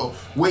time ago,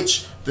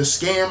 which the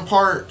scam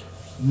part,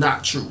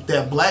 not true.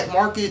 That black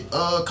market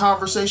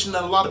conversation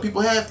that a lot of people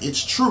have,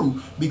 it's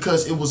true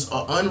because it was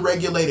an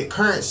unregulated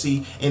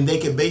currency and they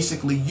could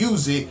basically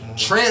use it,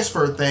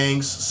 transfer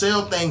things,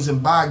 sell things,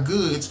 and buy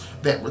goods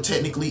that were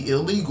technically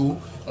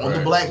illegal on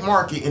the black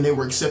market, and they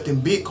were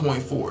accepting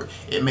Bitcoin for it.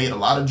 It made a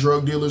lot of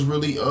drug dealers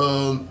really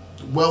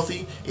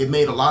wealthy. It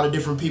made a lot of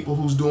different people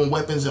who's doing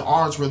weapons and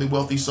arms really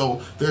wealthy.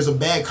 So there's a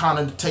bad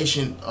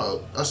connotation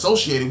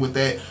associated with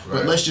that.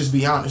 But let's just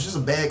be honest, there's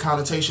a bad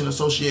connotation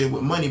associated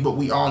with money, but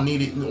we all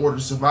need it in order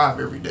to survive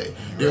every day.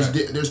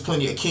 There's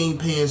plenty of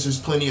kingpins. There's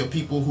plenty of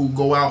people who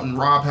go out and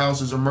rob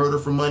houses or murder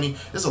for money.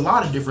 There's a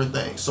lot of different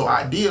things. So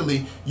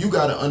ideally, you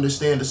got to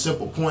understand the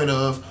simple point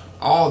of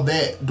all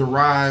that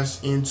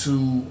derives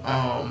into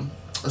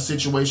a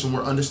situation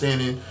where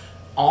understanding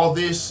all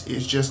this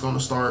is just going to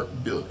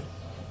start building.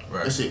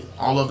 Right. That's it.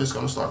 All of it's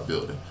going to start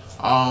building.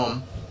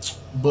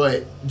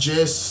 But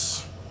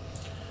just,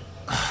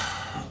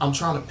 I'm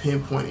trying to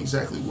pinpoint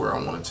exactly where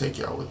I want to take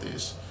y'all with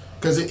this.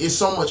 Because it's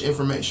so much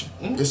information.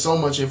 It's so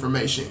much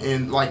information.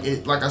 And like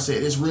I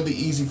said, it's really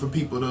easy for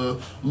people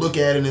to look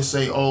at it and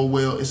say, oh,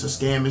 well, it's a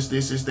scam, it's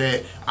this, it's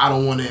that. I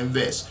don't want to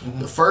invest.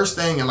 The first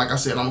thing, and like I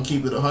said, I'm going to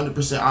keep it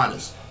 100%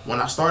 honest. When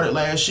I started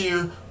last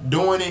year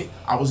doing it,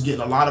 I was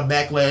getting a lot of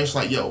backlash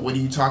like, yo, what are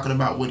you talking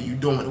about? What are you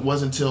doing? It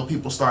wasn't until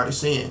people started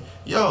saying,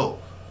 yo,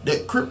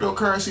 that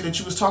cryptocurrency that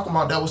you was talking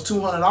about that was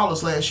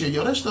 $200 last year,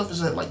 yo, that stuff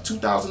is at like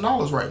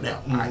 $2,000 right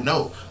now. I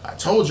know. I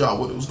told y'all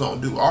what it was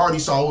going to do. I already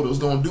saw what it was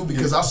going to do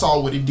because I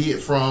saw what it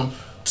did from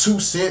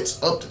 2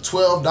 cents up to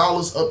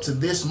 $12 up to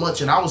this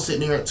much, and I was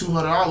sitting there at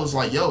 $200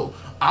 like, yo,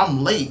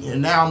 I'm late.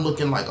 And now I'm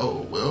looking like,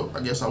 oh, well,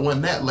 I guess I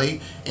wasn't that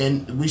late.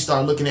 And we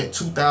start looking at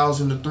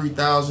 2,000 to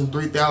 3,000,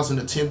 3,000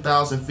 to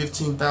 10,000,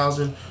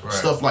 15,000,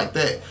 stuff like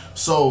that.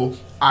 So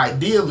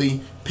ideally,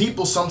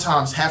 people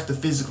sometimes have to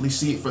physically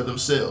see it for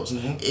themselves.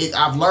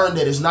 I've learned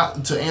that it's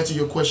not, to answer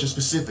your question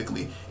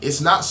specifically, it's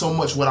not so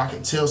much what I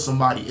can tell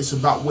somebody, it's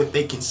about what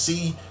they can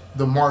see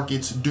the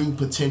markets do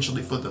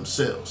potentially for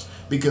themselves.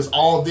 Because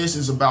all this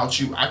is about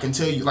you. I can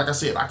tell you, like I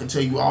said, I can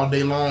tell you all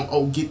day long,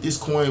 oh, get this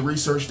coin,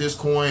 research this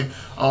coin,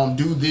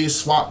 do this,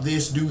 swap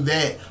this, do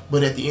that.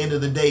 But at the end of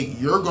the day,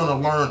 you're going to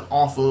learn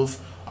off of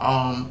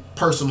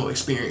personal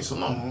experience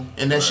alone.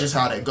 And that's just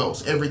how that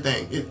goes.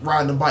 Everything.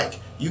 Riding a bike.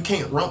 You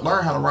can't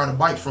learn how to ride a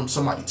bike from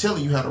somebody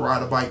telling you how to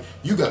ride a bike.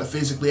 You got to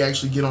physically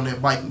actually get on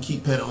that bike and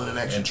keep pedaling and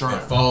actually trying.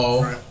 And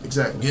fall.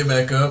 Exactly. Get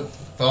back up.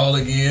 Fall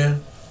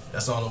again.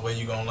 That's the only way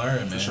you're going to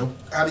learn, man. Sure.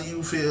 How do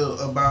you feel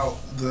about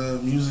the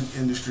music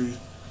industry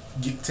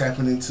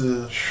tapping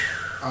into,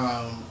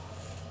 I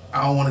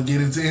don't want to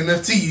get into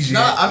NFTs yet.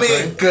 No, I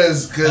mean,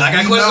 because I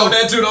got questions on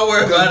that too, don't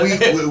worry about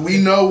it. We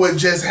know what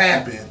just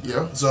happened.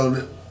 Yeah.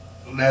 So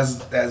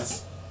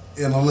that's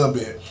in a little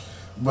bit.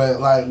 But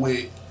like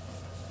with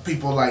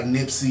people like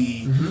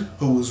Nipsey,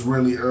 who was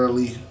really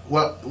early,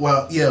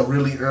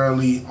 really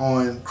early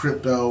on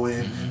crypto,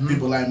 and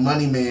people like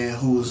Money Man,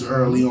 who was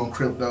early on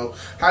crypto.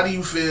 How do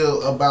you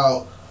feel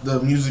about the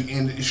music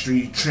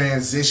industry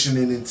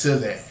transitioning into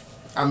that?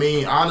 I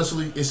mean,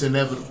 honestly, it's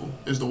inevitable,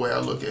 is the way I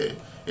look at it.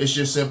 It's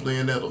just simply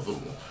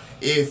inevitable.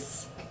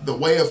 If the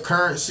way of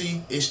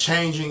currency is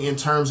changing in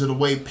terms of the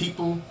way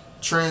people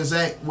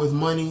transact with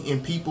money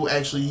and people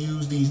actually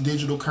use these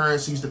digital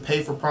currencies to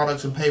pay for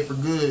products and pay for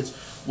goods,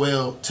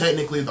 well,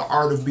 technically the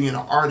art of being an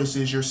artist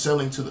is you're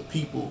selling to the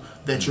people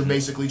that you're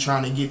basically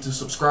trying to get to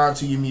subscribe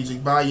to your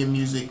music, buy your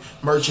music,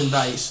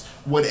 merchandise,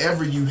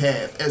 whatever you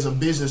have as a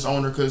business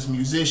owner, because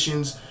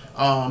musicians,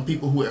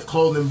 people who have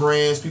clothing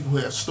brands, people who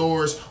have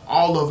stores,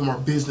 all of them are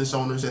business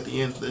owners at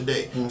the end of the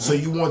day. So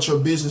you want your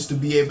business to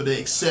be able to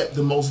accept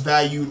the most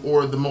valued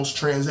or the most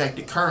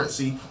transacted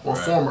currency or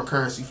form of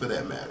currency for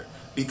that matter.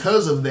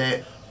 Because of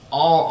that,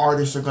 all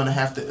artists are going to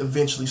have to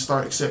eventually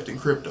start accepting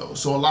crypto.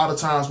 So a lot of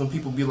times when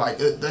people be like,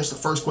 that's the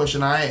first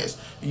question I ask,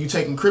 are you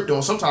taking crypto?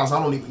 And sometimes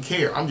I don't even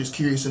care. I'm just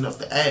curious enough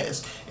to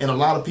ask. And a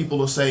lot of people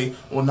will say,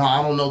 well, no,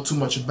 I don't know too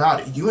much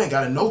about it. You ain't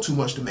got to know too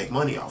much to make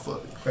money off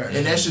of it. Right.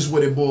 And that's just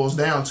what it boils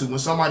down to. When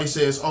somebody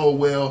says, oh,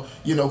 well,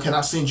 you know, can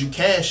I send you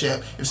Cash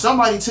App? If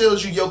somebody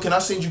tells you, yo, can I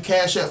send you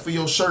Cash App for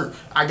your shirt?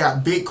 I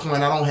got Bitcoin,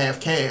 I don't have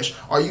cash.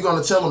 Are you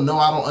going to tell them, no,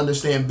 I don't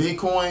understand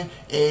Bitcoin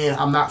and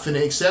I'm not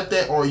finna accept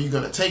that? Or are you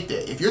going to take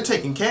that? If you're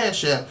taking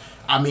Cash App,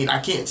 I mean, I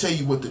can't tell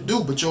you what to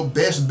do, but your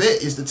best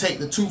bet is to take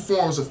the two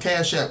forms of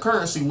Cash App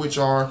currency, which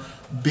are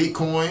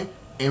Bitcoin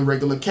and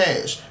regular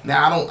cash.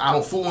 Now, I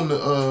don't fool in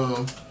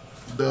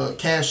the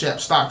Cash App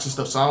stocks and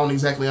stuff, so I don't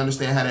exactly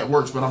understand how that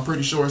works, but I'm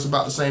pretty sure it's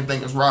about the same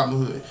thing as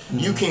Robinhood.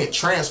 You can't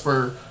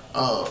transfer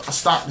a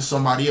stock to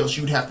somebody else.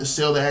 You'd have to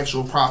sell the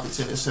actual profits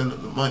and then send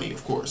them the money,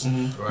 of course.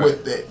 Right.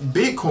 With that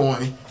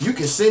Bitcoin, you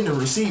can send and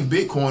receive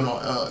Bitcoin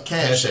on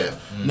Cash App.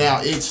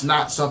 Now, it's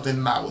not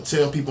something I would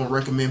tell people and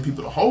recommend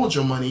people to hold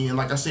your money in.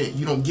 Like I said,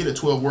 you don't get a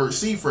 12-word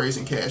seed phrase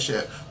in Cash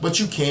App, but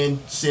you can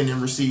send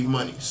and receive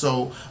money.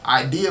 So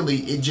ideally,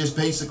 it just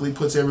basically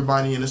puts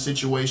everybody in a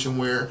situation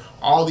where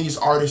all these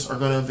artists are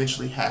going to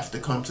eventually have to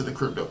come to the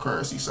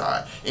cryptocurrency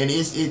side. And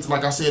it's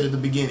like I said at the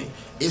beginning,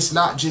 it's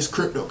not just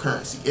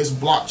cryptocurrency, it's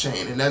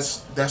blockchain, and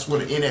that's where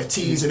the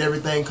NFTs and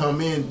everything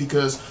come in,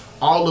 because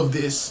all of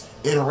this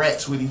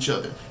interacts with each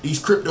other.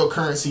 These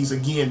cryptocurrencies,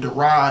 again,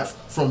 derive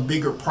from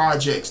bigger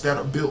projects that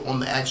are built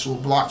on the actual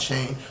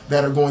blockchain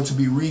that are going to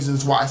be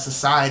reasons why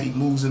society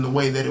moves in the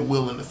way that it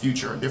will in the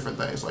future and different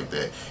things like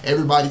that.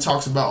 Everybody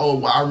talks about, oh,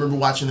 well, I remember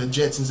watching the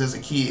Jetsons as a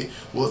kid.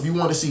 Well, if you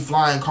want to see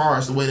flying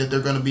cars, the way that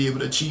they're going to be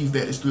able to achieve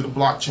that is through the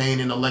blockchain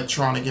and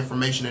electronic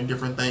information and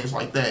different things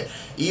like that.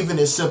 Even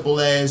as simple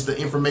as the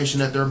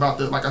information that they're about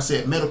to, like I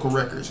said, medical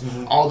records,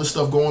 all the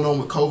stuff going on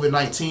with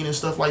COVID-19 and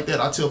stuff like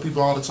that. I tell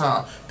people all the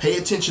time, pay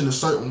attention to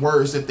certain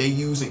words that they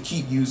use and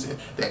keep using.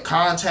 That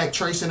contact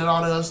tracing and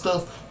all that other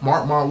stuff,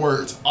 mark my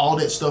words, all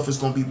that stuff is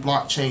going to be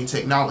blockchain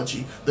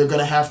technology. They're going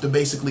to have to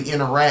basically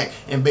interact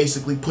and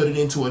basically put it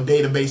into a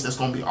database that's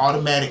going to be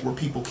automatic, where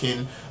people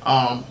can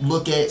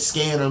look at,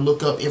 scan, or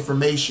look up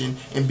information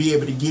and be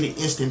able to get it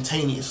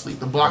instantaneously.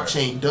 The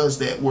blockchain does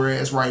that,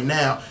 whereas right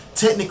now,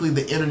 technically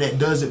the internet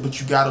does it, but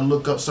you got to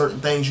look up certain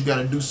things, you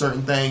got to do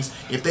certain things.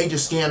 If they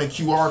just scan a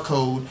QR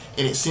code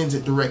and it sends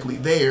it directly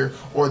there,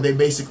 or they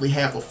basically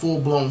have a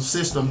full-blown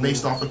system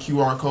based off a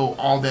QR code,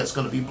 all that's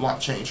going to be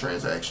blockchain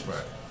transaction.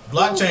 Right.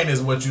 Blockchain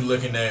is what you're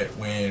looking at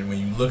when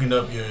you're looking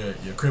up your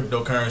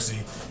cryptocurrency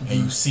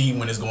and you see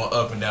when it's going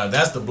up and down.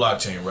 That's the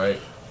blockchain, right?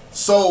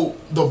 So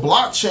the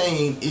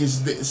blockchain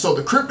is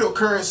the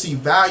cryptocurrency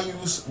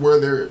values where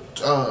they're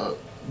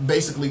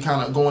basically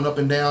kind of going up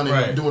and down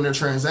and doing their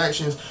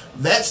transactions.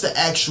 That's the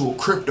actual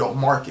crypto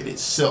market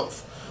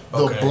itself.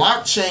 The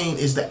blockchain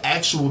is the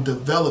actual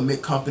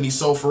development company.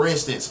 So for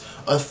instance,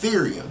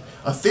 Ethereum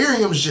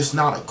is just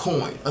not a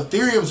coin.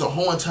 Ethereum is a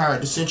whole entire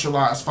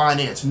decentralized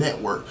finance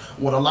network.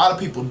 What a lot of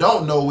people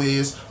don't know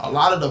is a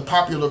lot of the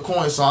popular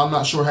coins, so I'm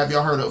not sure, have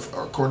y'all heard of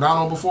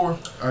Cardano before?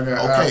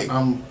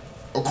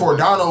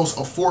 Cardano's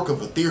a fork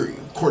of Ethereum.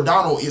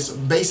 Cardano is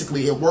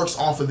basically, it works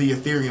off of the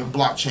Ethereum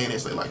blockchain,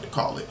 as they like to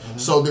call it.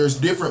 So there's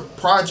different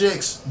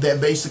projects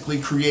that basically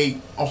create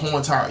a whole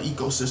entire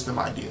ecosystem,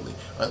 ideally.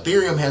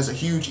 Ethereum has a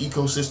huge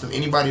ecosystem.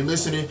 Anybody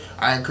listening,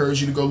 I encourage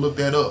you to go look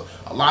that up.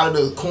 A lot of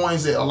the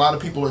coins that a lot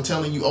of people are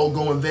telling you, oh,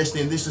 go invest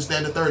in this,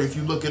 and the third, if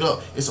you look it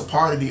up, it's a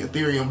part of the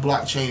Ethereum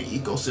blockchain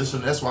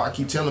ecosystem. That's why I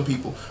keep telling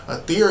people,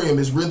 Ethereum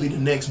is really the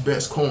next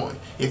best coin.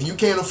 If you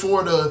can't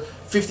afford a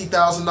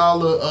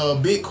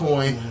 $50,000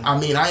 Bitcoin, I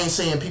mean, I ain't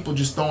saying people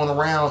just throwing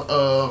around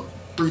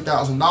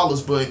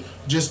 $3,000, but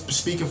just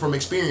speaking from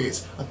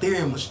experience,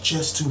 Ethereum was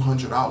just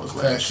 $200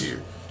 last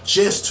year.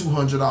 Just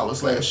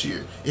 $200 last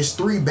year. It's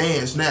 3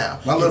 bands now.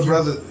 My little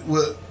brother,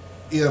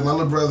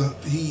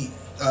 he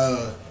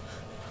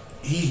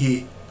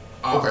hit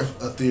off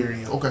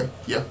Ethereum. Okay,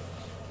 yeah.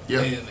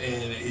 And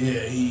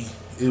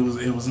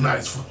it was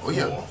nice for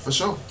him. For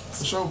sure,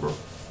 bro.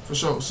 For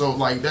sure. So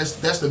like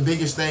that's the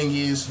biggest thing,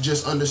 is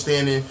just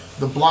understanding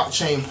the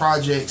blockchain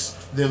projects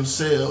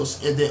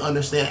themselves, and then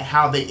understanding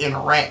how they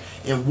interact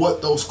and what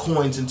those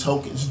coins and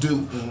tokens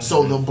do.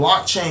 So the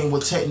blockchain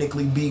would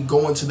technically be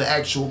going to the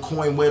actual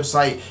coin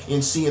website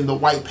and seeing the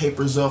white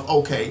papers of,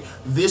 okay,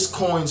 this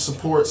coin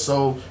supports,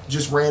 so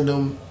just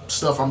random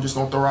stuff I'm just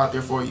gonna throw out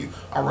there for you.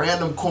 A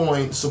random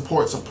coin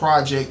supports a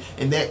project,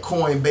 and that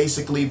coin,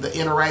 basically the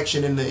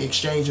interaction and the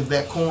exchange of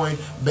that coin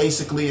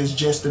basically is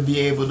just to be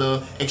able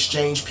to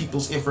exchange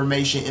people's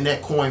information, and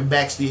that coin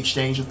backs the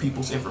exchange of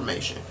people's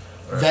information.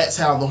 That's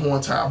how the whole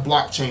entire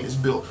blockchain is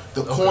built.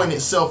 The coin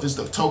itself is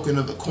the token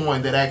of the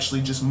coin that actually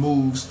just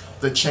moves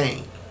the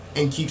chain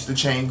and keeps the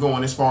chain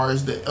going as far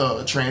as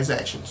the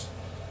transactions.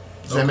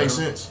 Does that make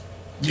sense?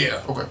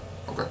 Yeah. Okay.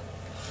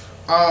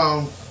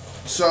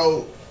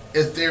 So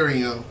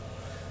Ethereum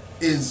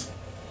is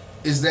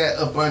that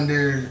up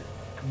under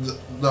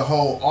the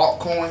whole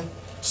altcoin?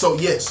 So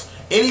yes,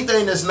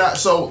 anything that's not,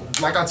 so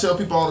like I tell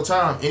people all the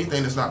time,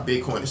 anything that's not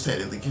Bitcoin is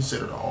technically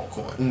considered an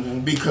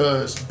altcoin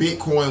because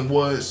Bitcoin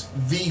was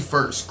the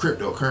first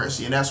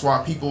cryptocurrency, and that's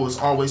why people is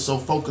always so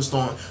focused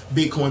on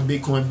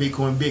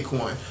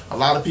Bitcoin. A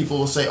lot of people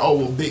will say, oh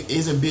well,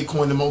 isn't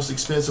Bitcoin the most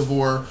expensive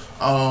or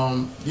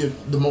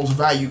the most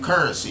valued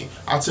currency?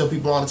 I tell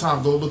people all the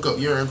time, go look up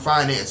Yearn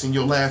Finance and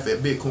you'll laugh at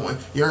Bitcoin.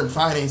 Yearn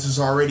Finance is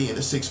already in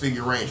the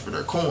 6-figure range for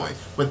their coin,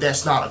 but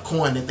that's not a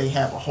coin that they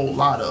have a whole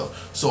lot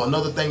of. So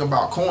another thing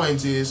about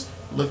coins is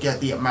look at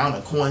the amount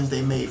of coins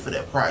they made for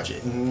that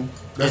project.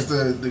 That's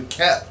the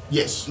cap.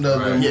 Yes, The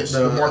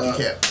the market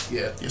cap.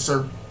 Yeah.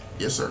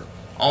 Yes, sir.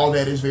 All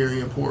that is very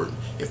important.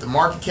 If the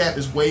market cap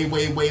is way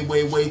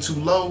too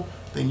low,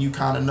 then you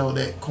kind of know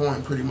that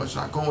coin pretty much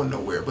not going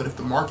nowhere. But if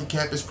the market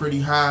cap is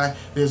pretty high,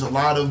 there's a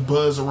lot of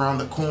buzz around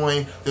the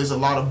coin, there's a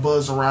lot of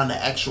buzz around the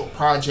actual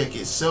project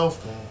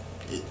itself,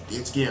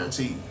 it's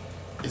guaranteed.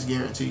 It's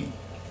guaranteed.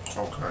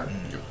 Okay.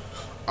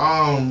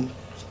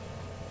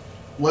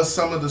 What's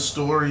some of the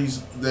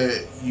stories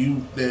that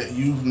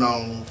you've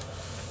known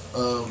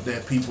of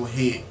that people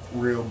hit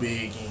real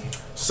big in?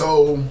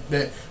 So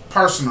That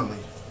personally.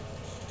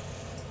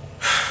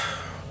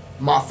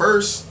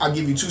 I'll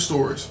give you two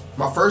stories.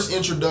 My first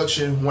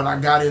introduction when I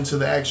got into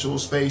the actual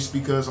space,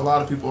 because a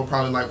lot of people are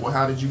probably like, well,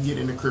 how did you get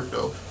into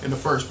crypto in the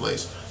first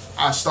place?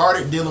 I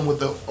started dealing with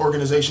the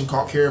organization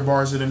called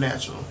Karatbars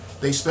International.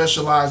 They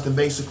specialized in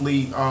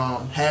basically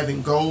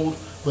having gold,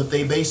 but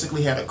they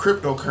basically had a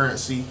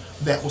cryptocurrency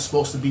that was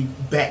supposed to be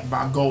backed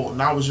by gold.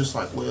 And I was just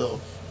like, well,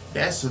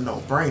 that's a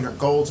no-brainer.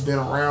 Gold's been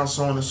around,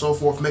 so on and so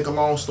forth. Make a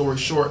long story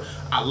short,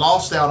 I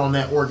lost out on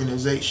that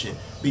organization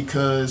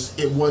because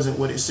it wasn't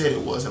what it said it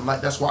was. And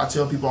like that's why I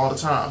tell people all the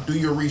time, do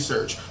your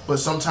research. But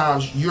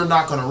sometimes you're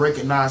not going to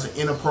recognize an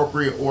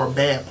inappropriate or a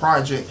bad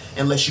project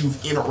unless you've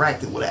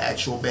interacted with an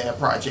actual bad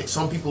project.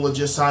 Some people will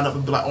just sign up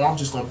and be like, oh, I'm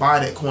just going to buy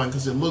that coin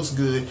because it looks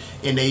good.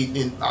 And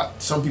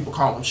some people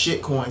call them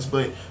shit coins.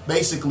 But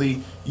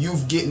basically, you've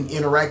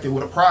interacted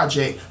with a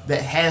project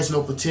that has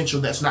no potential,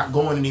 that's not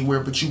going anywhere,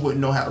 but you wouldn't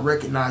know how to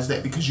recognize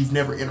that because you've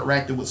never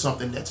interacted with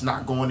something that's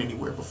not going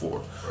anywhere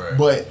before. Right.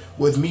 But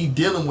with me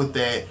dealing with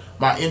that,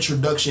 my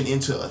introduction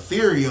into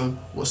Ethereum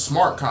was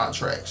smart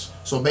contracts.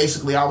 So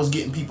basically I was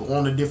getting people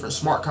on the different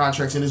smart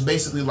contracts, and it's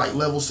basically like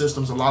level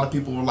systems. A lot of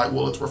people were like,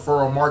 well, it's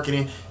referral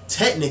marketing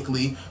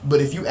technically,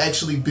 but if you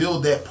actually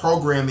build that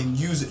program and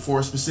use it for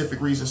a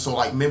specific reason, so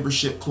like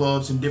membership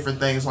clubs and different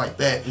things like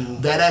that,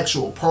 that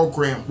actual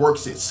program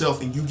works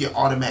itself and you get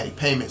automatic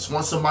payments.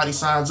 Once somebody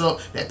signs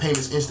up, that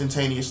payment's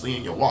instantaneously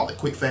in your wallet,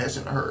 quick, fast,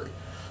 in a hurry.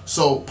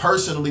 So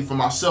personally for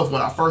myself,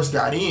 when I first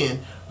got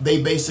in,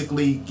 they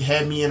basically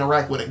had me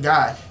interact with a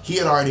guy. He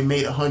had already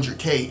made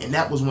 $100K, and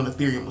that was when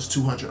Ethereum was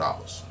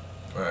 $200.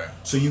 Right.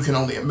 So you can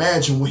only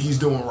imagine what he's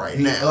doing right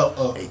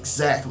now.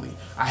 Exactly.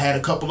 I had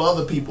a couple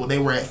other people, they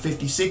were at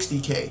 50,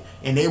 60K,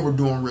 and they were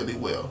doing really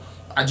well.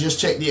 I just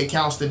checked the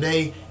accounts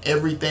today.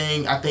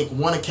 Everything, I think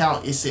one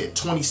account it said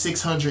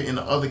 2,600 and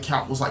the other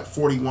account was like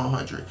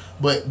 4,100.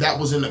 But that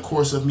was in the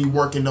course of me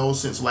working those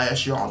since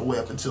last year all the way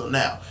up until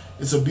now.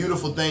 It's a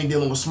beautiful thing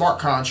dealing with smart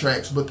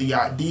contracts, but the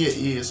idea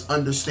is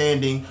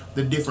understanding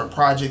the different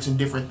projects and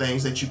different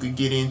things that you could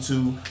get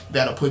into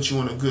that'll put you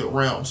in a good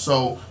realm.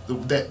 So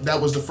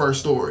that was the first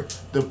story.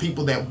 The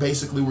people that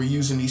basically were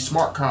using these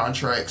smart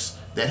contracts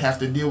that have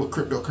to deal with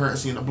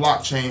cryptocurrency and the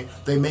blockchain,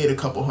 they made a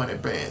couple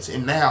 $100 bands.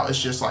 And now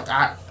it's just like,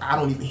 I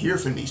don't even hear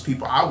from these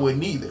people. I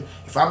wouldn't either.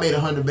 If I made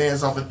 100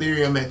 bands off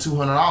Ethereum at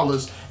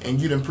 $200 and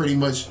you done pretty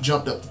much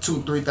jumped up to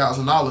 $2,000,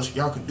 $3,000,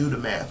 y'all can do the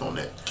math on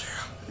that.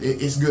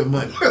 It's good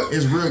money.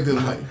 It's real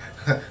good money.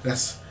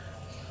 That's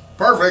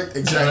perfect.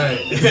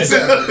 Exactly.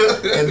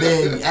 Exactly. And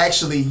then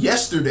actually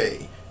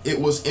yesterday, it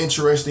was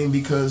interesting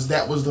because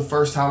that was the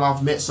first time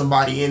I've met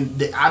somebody,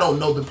 and I don't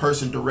know the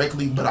person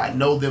directly, but I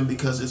know them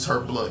because it's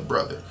her blood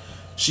brother.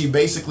 She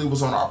basically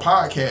was on our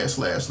podcast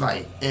last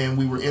night, and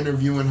we were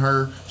interviewing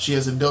her. She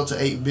has a Delta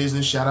 8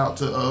 business. Shout out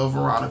to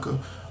Veronica.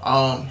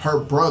 Her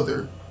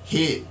brother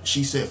hit,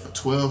 she said, for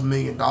 $12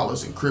 million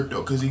in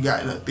crypto because he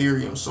got in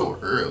Ethereum so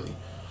early.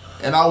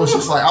 And I was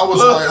just like, oh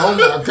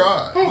my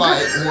God,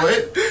 like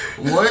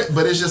what?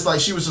 But it's just like,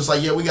 she was just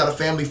like, yeah, we got a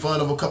family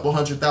fund of a couple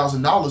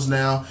 $100,000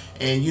 now.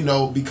 And, you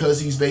know, because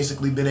he's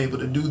basically been able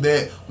to do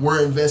that,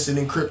 we're investing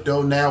in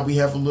crypto now. We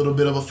have a little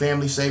bit of a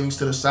family savings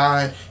to the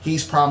side.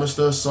 He's promised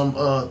us some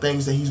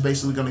things that he's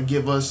basically going to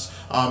give us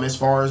as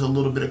far as a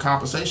little bit of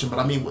compensation. But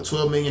I mean, with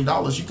 $12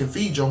 million, you can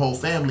feed your whole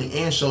family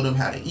and show them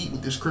how to eat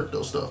with this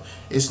crypto stuff.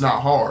 It's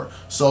not hard.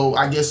 So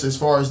I guess as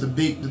far as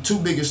the two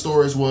biggest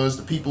stories was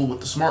the people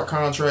with the smart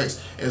contracts,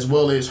 as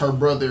well as her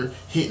brother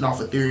hitting off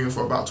Ethereum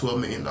for about $12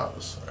 million.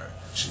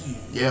 Jeez,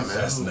 yeah, man.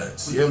 That's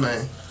nuts. Yeah,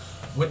 man.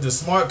 With the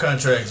smart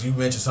contracts, you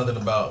mentioned something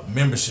about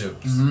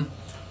memberships.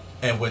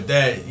 And with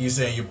that, you're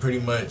saying you're pretty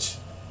much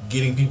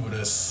getting people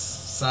to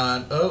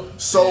sign up.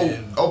 So,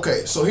 and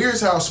okay, so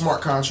here's how a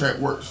smart contract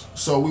works.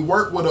 So we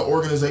work with an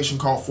organization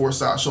called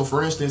Foresight. So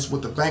for instance,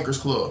 with the Bankers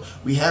Club,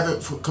 we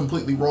haven't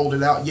completely rolled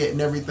it out yet and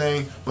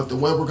everything, but the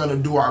way we're going to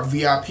do our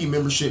VIP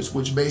memberships,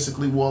 which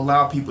basically will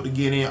allow people to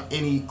get in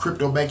any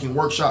crypto banking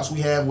workshops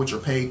we have, which are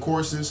paid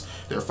courses.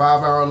 They're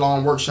 5-hour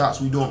long workshops.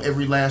 We do them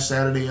every last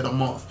Saturday of the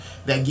month.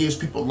 That gives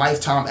people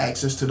lifetime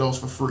access to those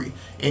for free.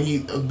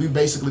 And we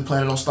basically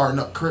planning on starting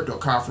up crypto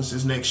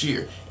conferences next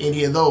year.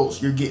 Any of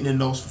those, you're getting in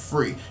those for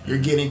free. You're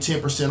getting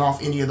 10%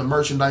 off any of the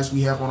merchandise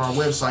we have on our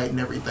website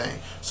and everything.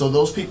 So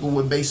those people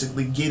would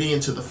basically get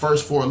into the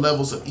first 4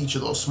 levels of each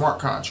of those smart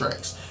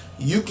contracts.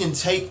 You can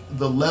take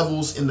the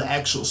levels in the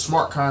actual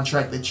smart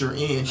contract that you're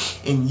in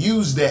and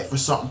use that for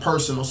something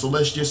personal. So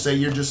let's just say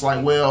you're just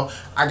like, well,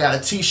 I got a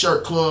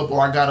t-shirt club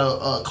or I got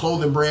a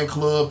clothing brand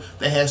club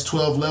that has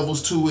 12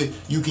 levels to it.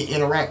 You can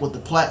interact with the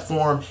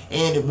platform,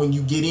 and when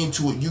you get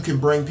into it, you can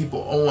bring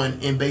people on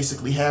and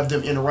basically have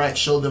them interact,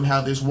 show them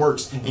how this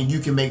works, and you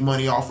can make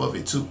money off of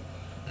it too.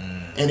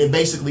 And it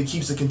basically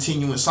keeps a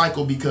continuing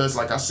cycle because,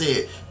 like I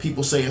said,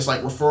 people say it's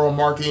like referral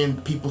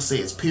marketing, people say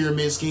it's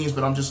pyramid schemes,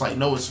 but I'm just like,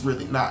 no, it's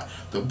really not.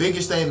 The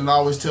biggest thing that I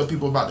always tell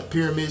people about the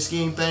pyramid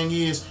scheme thing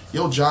is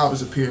your job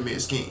is a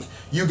pyramid scheme.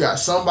 You got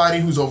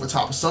somebody who's over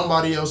top of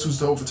somebody else,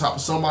 who's over top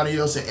of somebody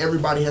else, and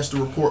everybody has to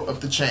report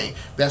up the chain.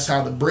 That's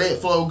how the bread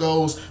flow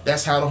goes.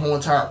 That's how the whole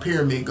entire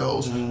pyramid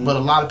goes. But a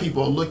lot of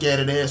people look at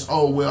it as,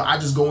 oh, well, I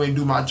just go in and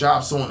do my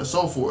job, so on and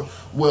so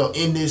forth. Well,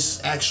 in this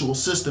actual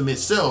system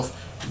itself,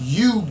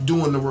 you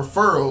doing the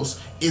referrals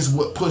is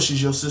what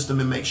pushes your system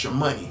and makes your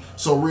money.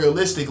 So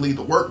realistically,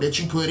 the work that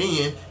you put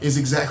in is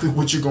exactly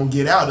what you're going to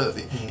get out of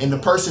it. And the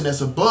person that's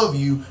above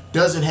you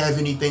doesn't have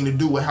anything to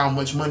do with how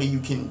much money you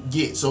can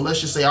get. So let's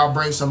just say I'll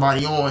bring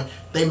somebody on,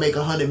 they make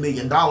 $100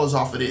 million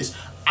off of this.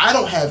 I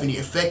don't have any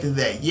effect of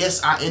that.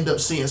 Yes, I end up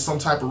seeing some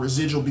type of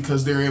residual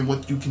because they're in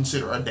what you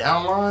consider a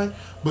downline,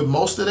 but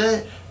most of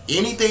that,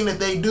 anything that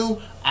they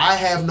do, I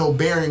have no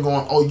bearing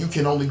on, oh, you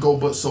can only go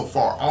but so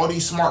far. All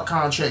these smart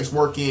contracts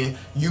work in,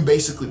 you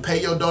basically pay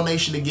your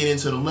donation to get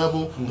into the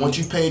level. Once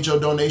you've paid your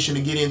donation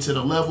to get into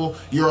the level,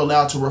 you're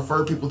allowed to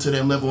refer people to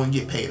that level and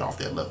get paid off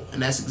that level.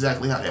 And that's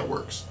exactly how that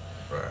works.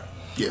 right.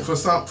 Yeah.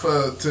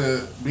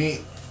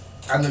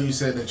 I know you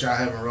said that y'all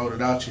haven't rolled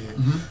it out yet,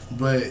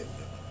 but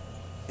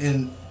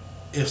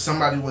if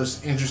somebody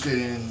was interested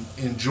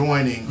in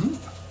joining,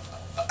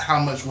 how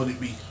much would it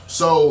be?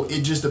 So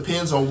it just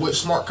depends on which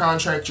smart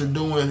contract you're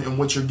doing and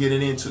what you're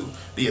getting into.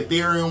 The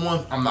Ethereum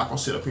one, I'm not going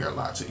to sit up here and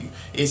lie to you.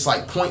 It's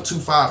like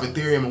 0.25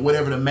 Ethereum, and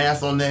whatever the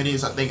math on that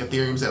is, I think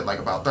Ethereum's at like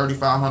about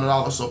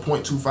 $3,500, so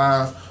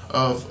 0.25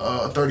 of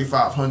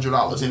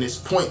 $3,500, and it's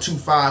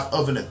 0.25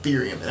 of an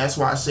Ethereum. And that's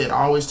why I said,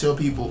 I always tell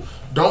people,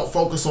 don't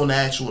focus on the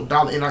actual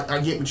dollar. And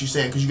I get what you're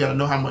saying because you got to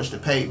know how much to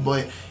pay,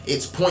 but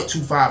it's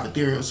 0.25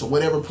 Ethereum. So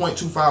whatever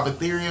 0.25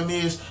 Ethereum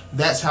is,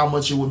 that's how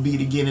much it would be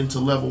to get into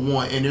level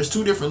 1. And there's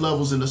 2 different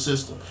levels in the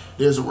system.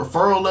 There's a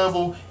referral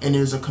level and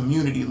there's a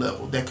community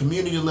level. That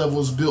community level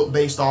is built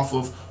based off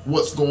of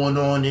what's going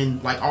on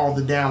in like all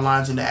the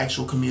downlines in the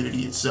actual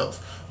community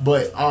itself.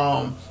 But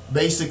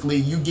basically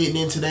you getting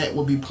into that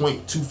would be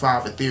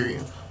 0.25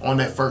 Ethereum on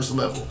that first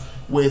level.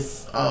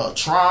 With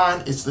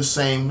Tron, it's the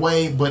same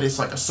way, but it's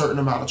like a certain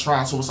amount of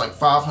Tron. So it's like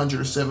 500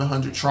 or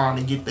 700 Tron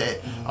to get that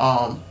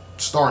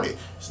started.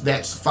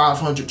 That's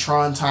 500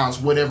 Tron times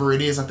whatever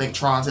it is. I think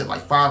Tron's at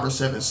like 5 or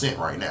 7 cents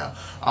right now.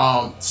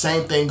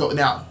 Same thing go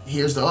now.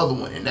 Here's the other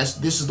one, and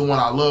this is the one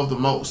I love the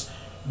most.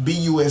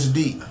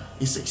 BUSD.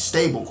 It's a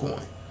stable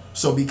coin.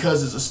 So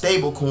because it's a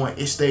stable coin,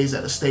 it stays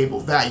at a stable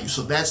value.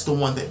 So that's the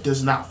one that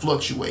does not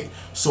fluctuate.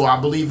 So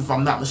I believe, if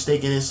I'm not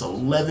mistaken, it's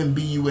 11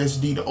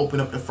 BUSD to open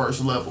up the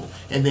first level.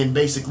 And then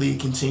basically it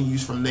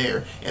continues from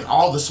there. And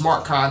all the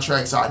smart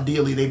contracts,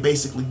 ideally, they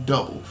basically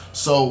double.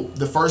 So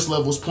the first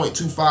level is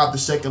 0.25. The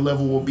second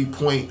level will be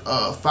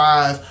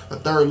 0.5. The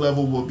third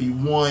level will be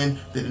 1.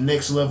 Then the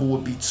next level will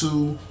be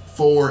 2,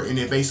 4. And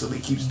it basically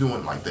keeps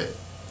doing like that.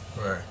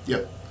 Right.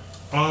 Yep.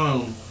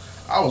 I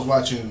was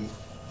watching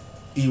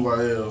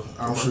EYL.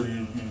 I'm sure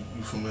you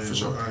familiar with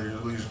sure. Andre the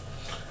Legion.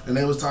 And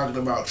they was talking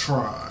about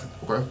Tron.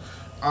 Okay.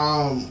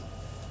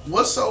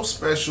 What's so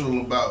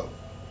special about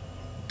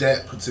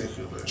that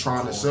particular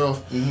Tron coin?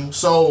 itself.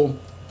 So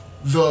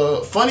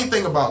the funny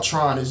thing about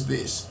Tron is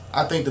this.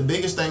 I think the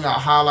biggest thing I'll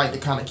highlight to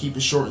kind of keep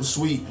it short and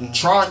sweet,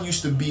 Tron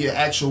used to be an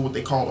actual, what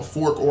they call a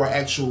fork or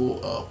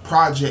actual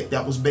project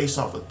that was based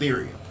off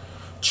Ethereum.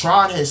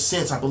 Tron has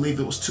since, I believe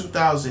it was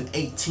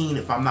 2018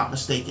 if I'm not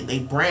mistaken, they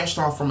branched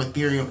off from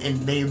Ethereum and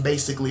they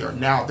basically are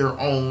now their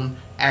own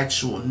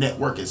actual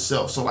network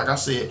itself. So like I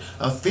said,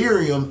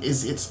 Ethereum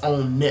is its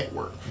own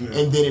network,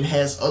 and then it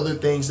has other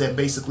things that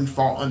basically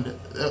fall in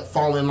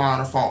line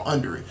or fall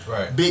under it.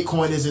 Right.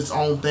 Bitcoin is its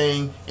own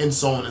thing, and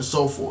so on and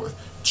so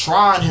forth.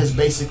 Tron has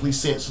basically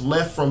since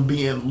left from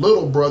being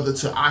little brother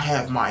to I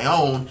have my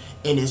own,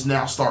 and is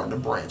now starting to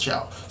branch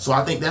out. So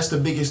I think that's the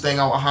biggest thing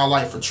I will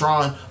highlight for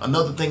Tron.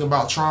 Another thing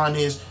about Tron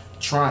is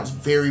Tron's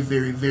very,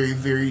 very, very,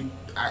 very,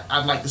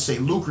 I'd like to say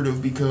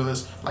lucrative,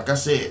 because like I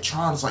said,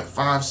 Tron's like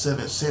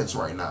 5-7 cents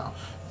right now.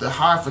 The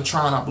high for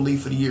Tron, I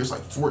believe, for the year is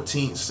like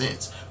 14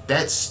 cents.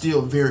 That's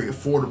still very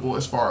affordable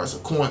as far as a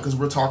coin, because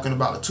we're talking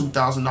about a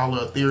 $2,000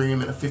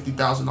 Ethereum and a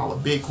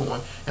 $50,000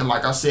 Bitcoin. And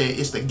like I said,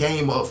 it's the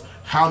game of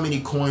how many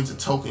coins and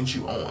tokens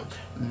you own,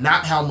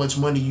 not how much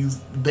money you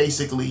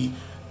basically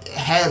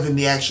have in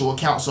the actual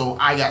account. So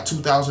I got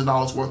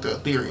 $2,000 worth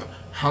of Ethereum.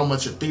 How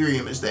much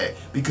Ethereum is that?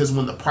 Because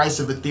when the price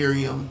of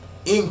Ethereum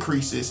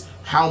increases,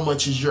 how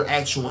much is your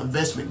actual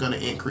investment going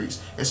to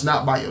increase? It's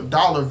not by your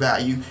dollar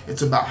value,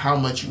 it's about how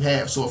much you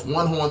have. So if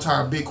one whole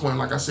entire Bitcoin,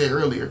 like I said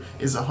earlier,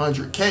 is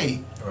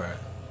 100K, right,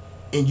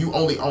 and you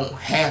only own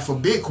half a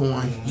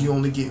Bitcoin, you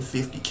only get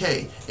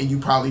 50K, and you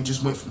probably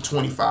just went from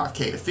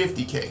 25K to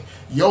 50K.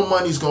 Your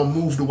money's gonna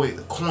move the way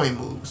the coin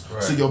moves.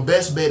 Right. So your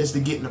best bet is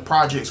to get into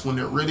projects when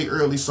they're really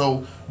early.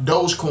 So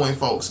Dogecoin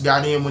folks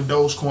got in when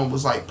Dogecoin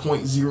was like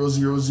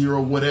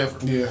 0.000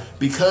 whatever. Yeah.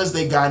 Because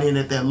they got in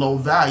at that low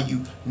value,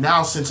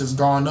 now since it's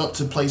gone up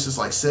to places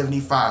like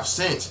 75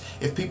 cents,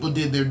 if people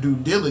did their due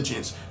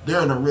diligence,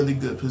 they're in a really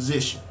good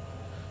position.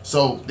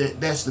 So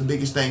that's the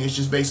biggest thing. It's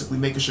just basically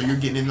making sure you're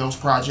getting in those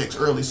projects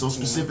early. So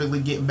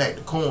specifically getting back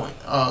to Tron.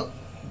 Right.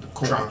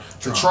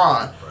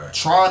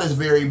 Tron is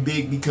very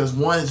big because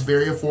one, it's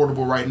very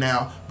affordable right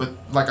now. But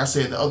like I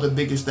said, the other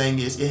biggest thing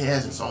is it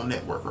has its own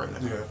network right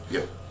now.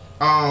 Yeah.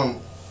 Yep.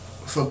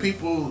 For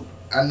people,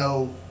 I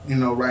know,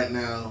 right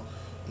now,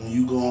 when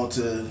you go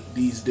onto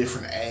these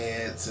different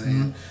ads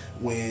and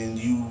when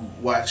you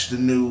watch the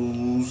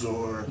news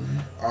or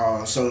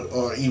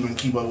or even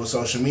keep up with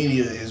social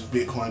media, is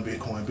Bitcoin,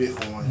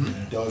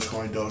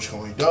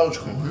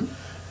 Dogecoin.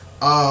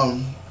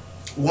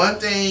 One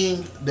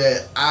thing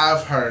that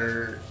I've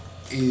heard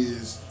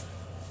is,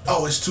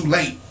 it's too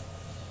late.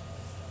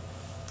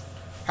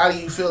 How do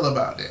you feel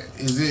about that?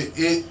 Is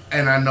it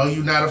and I know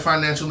you're not a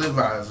financial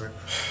advisor,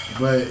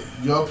 but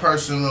your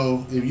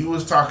personal, if you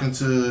was talking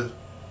to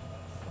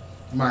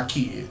my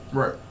kids,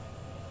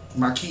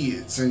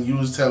 and you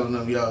was telling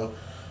them, yo,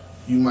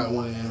 you might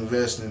want to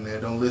invest in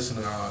that, don't listen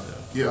to all that.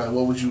 Yeah. Like,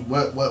 what would you,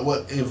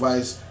 what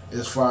advice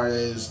as far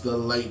as the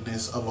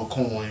lateness of a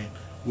coin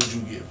would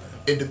you give them?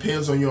 It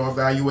depends on your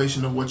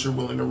evaluation of what you're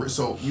willing to risk.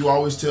 So you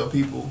always tell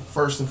people,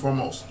 first and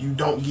foremost, you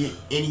don't get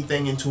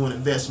anything into an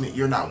investment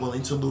you're not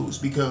willing to lose,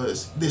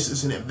 because this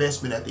is an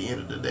investment at the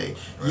end of the day.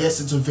 Right. Yes,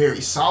 it's a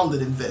very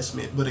solid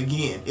investment, but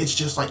again, it's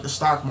just like the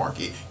stock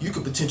market. You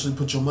could potentially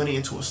put your money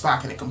into a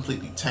stock and it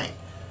completely tank.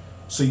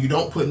 So you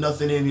don't put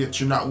nothing in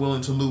that you're not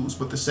willing to lose.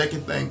 But the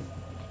second thing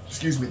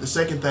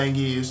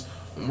is,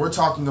 when we're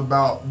talking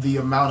about the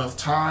amount of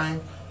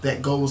time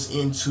that goes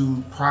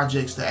into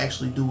projects to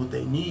actually do what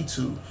they need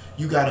to,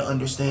 you got to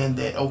understand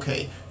that,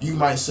 okay, you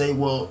might say,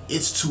 well,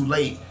 it's too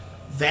late.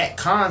 That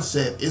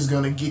concept is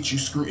going to get you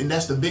screwed. And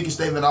that's the biggest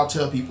thing that I'll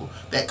tell people.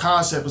 That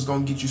concept is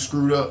going to get you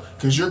screwed up,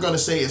 because you're going to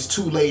say it's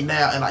too late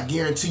now, and I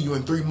guarantee you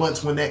in 3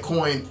 months when that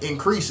coin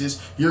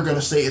increases, you're going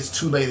to say it's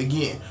too late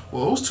again.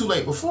 Well, it was too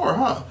late before,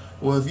 huh?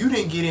 Well, if you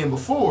didn't get in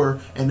before,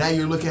 and now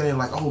you're looking at it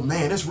like, oh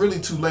man, it's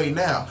really too late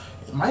now.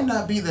 It might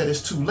not be that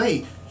it's too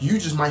late. You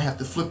just might have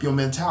to flip your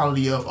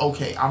mentality of,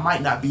 okay, I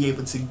might not be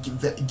able to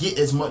get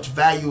as much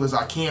value as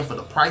I can for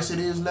the price it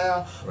is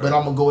now, but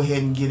I'm going to go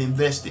ahead and get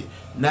invested.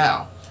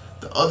 Now,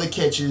 the other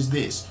catch is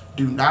this.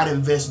 Do not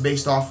invest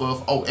based off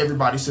of,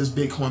 everybody says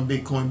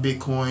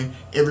Bitcoin.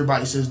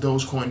 Everybody says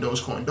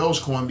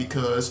Dogecoin,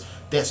 because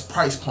that's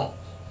price pump.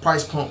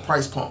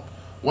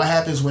 What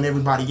happens when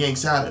everybody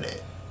yanks out of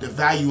that? The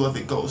value of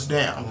it goes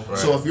down. Right.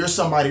 So if you're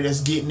somebody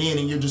that's getting in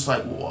and you're just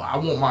like, well, I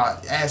want my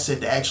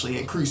asset to actually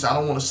increase. I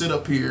don't want to sit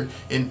up here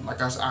and, like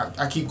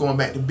I keep going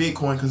back to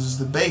Bitcoin because it's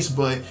the base,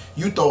 but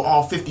you throw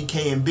all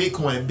 50K in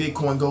Bitcoin and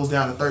Bitcoin goes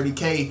down to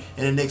 30K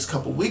in the next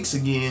couple weeks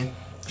again,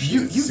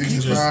 you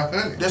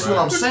that's what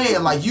I'm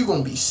saying. Like, you're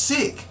going to be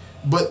sick.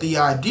 But the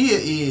idea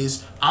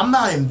is, I'm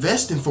not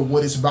investing for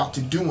what it's about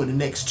to do in the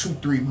next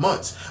 2-3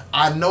 months.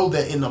 I know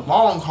that in the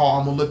long haul,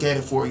 I'm going to look at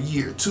it for a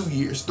year, 2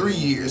 years, 3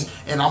 years,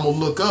 and I'm going to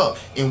look up.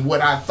 And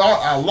what I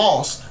thought I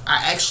lost,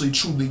 I actually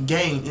truly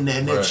gain in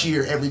that next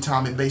year every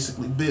time it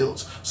basically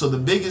builds. So the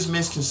biggest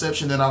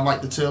misconception that I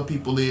like to tell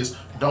people is,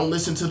 don't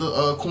listen to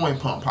the coin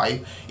pump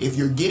hype. If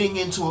you're getting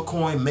into a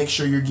coin, make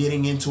sure you're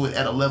getting into it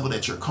at a level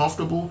that you're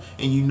comfortable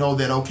and you know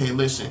that, okay,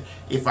 listen,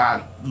 if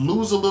I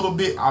lose a little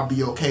bit, I'll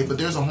be okay. But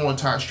there's a whole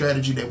entire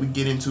strategy that we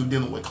get into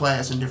dealing with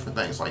class and different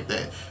things like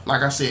that.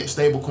 Like I said,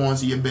 stable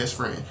coins are your best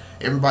friend.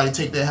 Everybody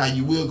take that how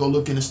you will. Go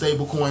look into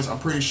stable coins. I'm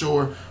pretty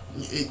sure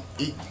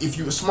if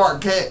you're a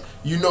smart cat,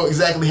 you know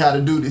exactly how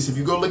to do this. If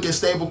you go look at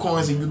stable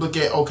coins and you look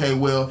at, okay,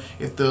 well,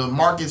 if the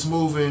market's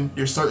moving,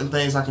 there's certain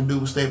things I can do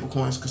with stable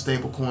coins because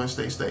stable coins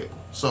stay stable.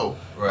 So,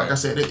 like I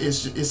said,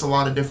 it's a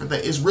lot of different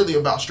things. It's really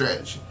about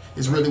strategy.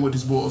 It's really what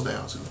this boils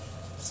down to.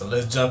 So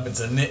let's jump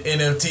into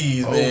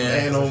NFTs,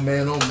 man. Oh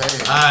man. All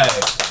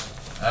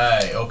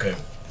right, okay.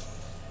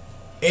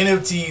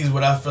 NFTs,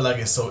 what I feel like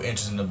is so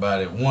interesting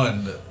about it,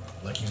 one,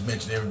 like you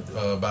mentioned,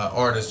 about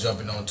artists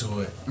jumping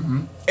onto it.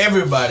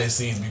 Everybody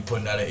seems to be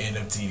putting out an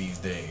NFT these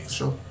days.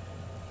 Sure.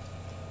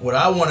 What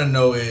I want to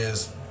know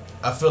is,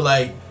 I feel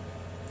like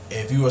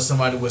if you are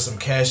somebody with some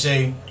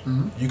cachet,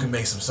 you can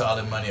make some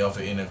solid money off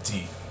of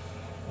NFT.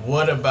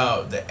 What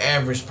about the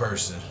average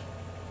person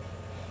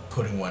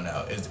putting one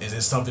out? Is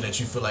it something that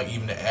you feel like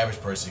even the average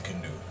person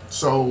can do?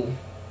 So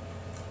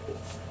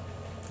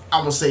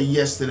I'm gonna say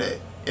yes to that.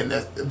 And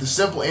the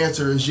simple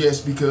answer is yes,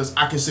 because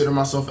I consider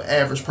myself an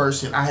average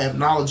person. I have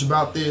knowledge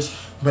about this,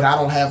 but I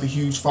don't have a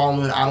huge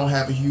following. I don't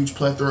have a huge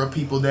plethora of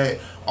people that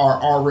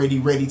are already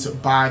ready to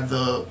buy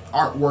the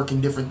artwork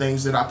and different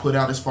things that I put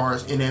out as far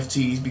as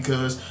NFTs,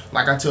 because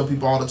like I tell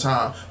people all the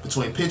time,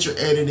 between picture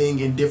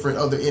editing and different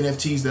other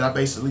NFTs that I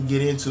basically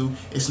get into,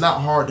 it's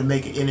not hard to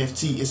make an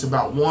NFT. It's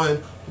about, one,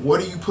 what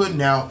are you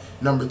putting out?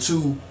 Number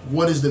two,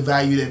 what is the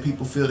value that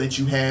people feel that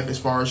you have as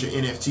far as your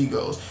NFT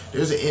goes?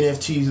 There's an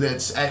NFT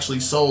that's actually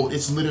sold.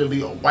 It's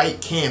literally a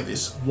white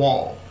canvas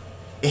wall.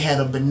 It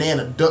had a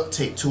banana duct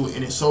tape to it,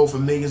 and it sold for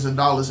millions of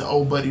dollars, and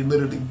old buddy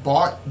literally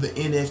bought the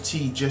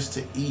NFT just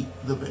to eat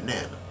the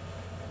banana.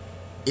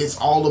 It's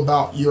all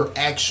about your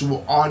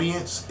actual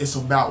audience. It's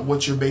about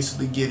what you're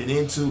basically getting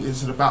into.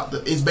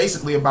 It's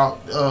basically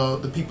about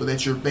the people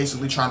that you're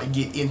basically trying to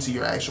get into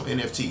your actual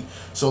NFT.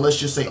 So let's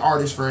just say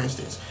artists, for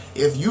instance.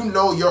 If you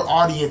know your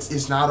audience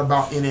is not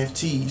about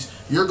NFTs,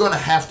 you're going to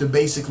have to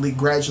basically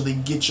gradually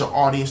get your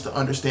audience to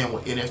understand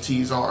what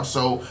NFTs are.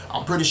 So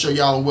I'm pretty sure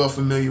y'all are well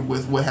familiar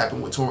with what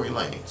happened with Tory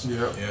Lanez.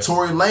 Yeah.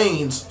 Tory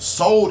Lanez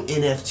sold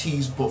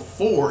NFTs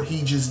before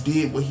he just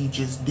did what he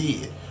just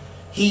did.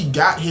 He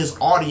got his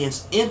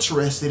audience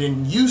interested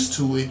and used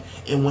to it,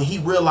 and when he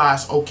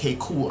realized, okay,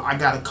 cool, I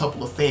got a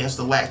couple of fans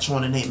to latch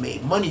on and they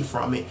made money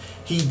from it,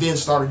 he then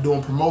started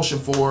doing promotion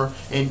for her,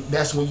 and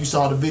that's when you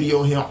saw the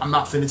video of him, I'm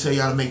not finna tell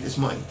y'all to make this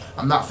money.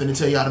 I'm not finna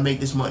tell y'all to make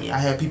this money. I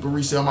had people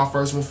resell my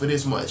first one for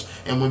this much.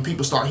 And when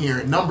people start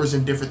hearing numbers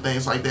and different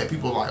things like that,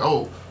 people are like,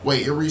 oh,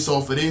 wait, it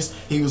resold for this?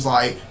 He was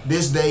like,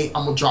 this day,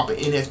 I'm gonna drop an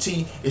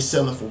NFT, it's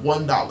selling for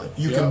 $1.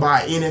 You can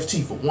buy an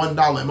NFT for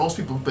 $1, and most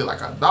people pay like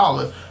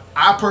 $1.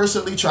 I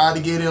personally tried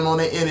to get in on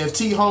that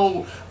NFT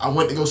hold. I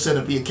went to go set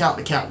up the account.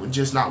 The account would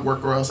just not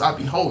work, or else I'd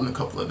be holding a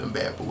couple of them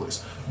bad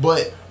boys.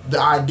 But the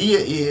idea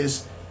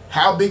is,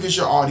 how big is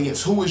your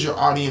audience? Who is your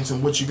audience,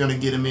 and what you're gonna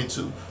get them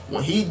into?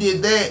 When he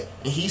did that,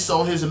 and he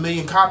sold his 1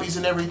 million copies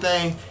and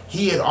everything,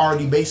 he had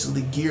already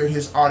basically geared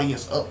his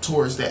audience up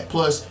towards that.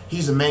 Plus,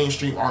 he's a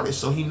mainstream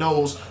artist, so he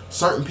knows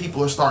certain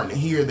people are starting to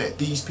hear that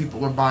these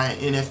people are buying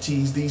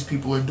NFTs, these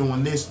people are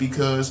doing this,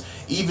 because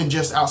even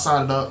just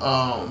outside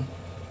of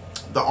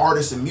the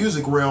artist and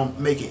music realm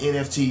making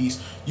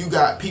NFTs, you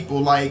got people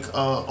like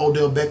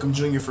Odell Beckham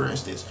Jr., for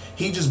instance.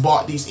 He just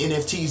bought these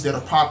NFTs that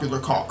are popular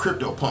called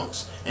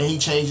CryptoPunks, and he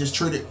changed his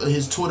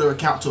Twitter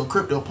account to a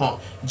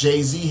CryptoPunk.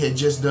 Jay-Z had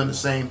just done the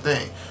same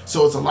thing.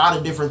 So it's a lot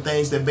of different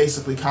things that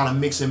basically kind of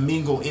mix and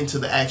mingle into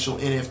the actual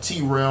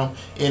NFT realm,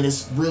 and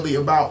it's really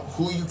about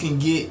who you can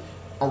get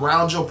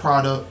around your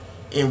product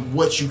and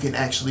what you can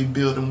actually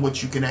build and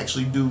what you can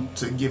actually do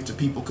to give to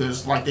people.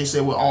 Because like they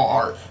said with all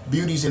art,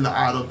 beauty's in the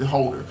eye of the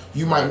beholder.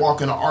 You might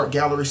walk in an art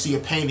gallery, see a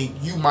painting,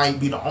 you might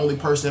be the only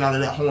person out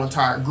of that whole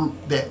entire group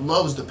that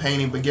loves the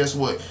painting, but guess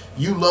what?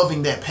 You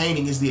loving that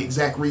painting is the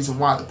exact reason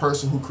why the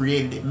person who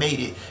created it made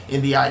it.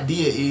 And the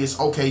idea is,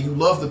 okay, you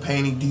love the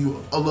painting, do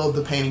you love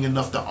the painting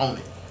enough to own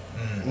it?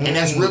 And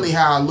that's really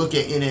how I look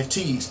at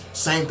NFTs.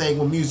 Same thing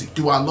with music.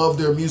 Do I love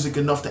their music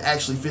enough to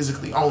actually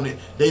physically own it?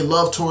 They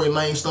love Tory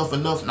Lanez stuff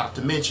enough, not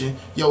to mention,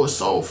 yo, it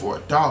sold for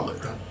 $1.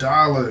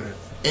 $1.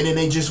 And then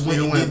they just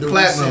went and did the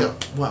platinum.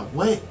 resale.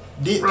 What?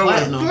 Did Bro,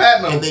 platinum.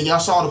 platinum. And then y'all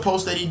saw the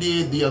post that he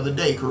did the other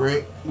day,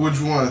 correct?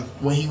 Which one?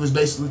 When he was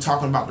basically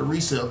talking about the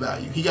resale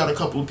value. He got a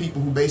couple of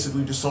people who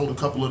basically just sold a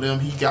couple of them.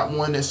 He got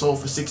one that sold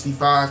for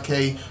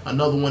 $65K,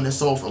 another one that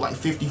sold for like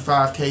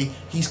 $55K.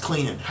 He's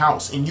cleaning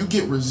house, and you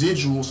get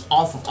residuals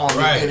off of all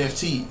your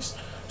NFTs.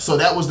 So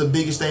that was the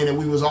biggest thing that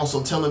we was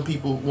also telling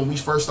people when we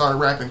first started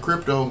rapping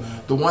crypto.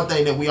 The one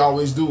thing that we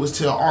always do is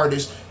tell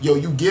artists, yo,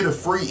 you get a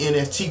free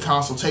NFT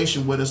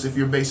consultation with us if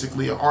you're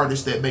basically an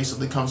artist that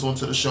basically comes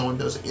onto the show and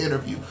does an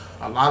interview.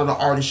 A lot of the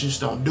artists just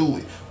don't do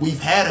it.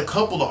 We've had a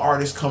couple of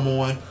artists come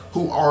on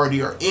who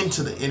already are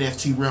into the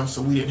NFT realm,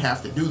 so we didn't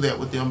have to do that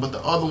with them. But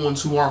the other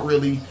ones who aren't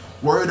really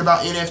worried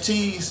about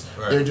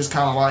NFTs, they're just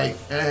kind of like,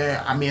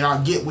 I mean,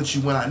 I'll get with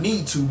you when I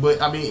need to,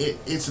 but I mean,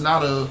 it's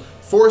not a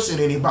forcing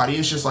anybody.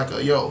 It's just like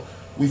yo,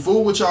 we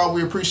fool with y'all.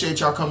 We appreciate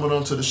y'all coming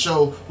on to the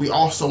show. We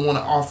also want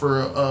to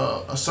offer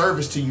a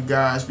service to you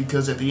guys,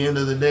 because at the end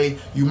of the day,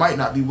 you might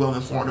not be well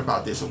informed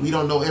about this, and we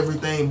don't know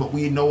everything, but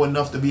we know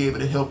enough to be able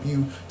to help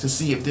you to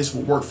see if this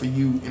will work for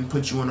you and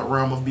put you in the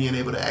realm of being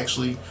able to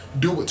actually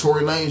do what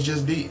Tory Lanez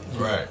just did.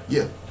 Right.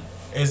 Yeah.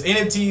 Is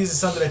NFTs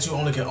something that you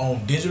only can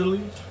own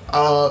digitally?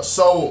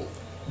 So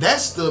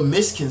that's the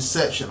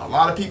misconception. A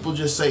lot of people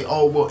just say,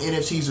 oh, well,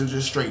 NFTs are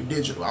just straight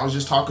digital. I was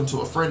just talking to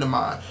a friend of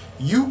mine.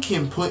 You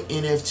can put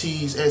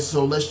NFTs as,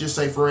 so let's just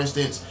say, for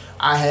instance,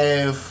 I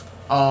have,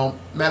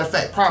 matter of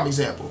fact, prime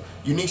example,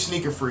 Unique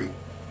Sneaker Freak,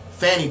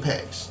 fanny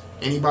packs.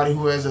 Anybody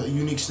who has a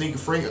Unique Sneaker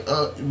Freak,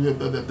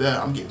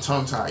 I'm getting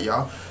tongue-tied,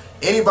 y'all.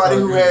 Anybody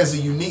who has a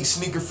Unique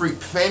Sneaker Freak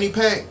fanny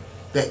pack,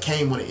 that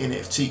came with an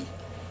NFT.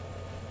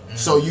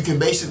 So you can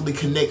basically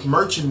connect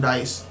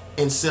merchandise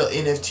and sell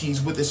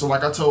NFTs with it. So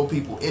like I told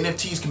people,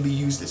 NFTs can be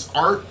used as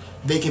art.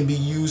 They can be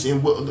used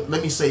in what,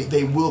 let me say,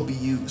 they will be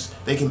used.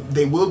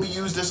 They will be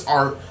used as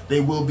art. They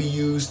will be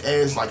used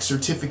as like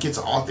certificates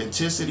of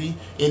authenticity.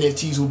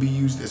 NFTs will be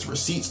used as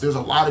receipts. There's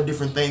a lot of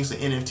different things that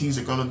NFTs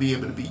are going to be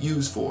able to be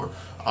used for.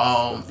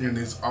 And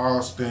this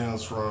all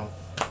stems from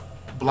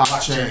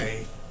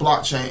Blockchain.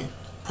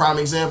 Prime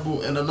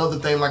example. And another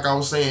thing, like I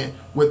was saying,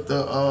 with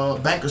the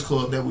Bankers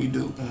Club that we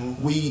do,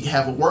 we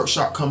have a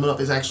workshop coming up.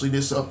 It's actually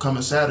this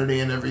upcoming Saturday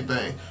and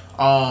everything.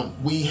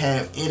 We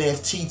have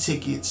NFT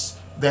tickets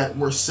that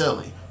we're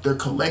selling. They're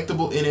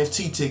collectible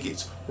NFT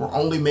tickets. We're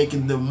only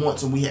making them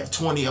once, and we have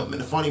 20 of them.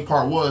 And the funny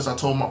part was, I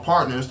told my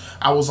partners,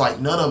 I was like,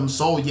 none of them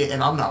sold yet,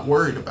 and I'm not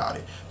worried about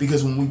it.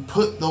 Because when we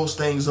put those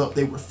things up,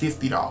 they were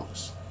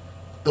 $50.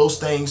 Those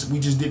things, we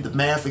just did the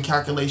math and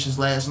calculations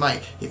last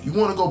night. If you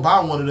want to go buy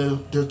one of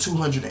them, they're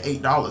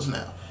 $208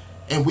 now.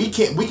 And we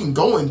can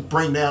go and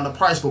bring down the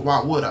price, but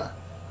why would I?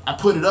 I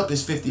put it up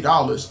as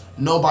 $50.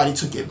 Nobody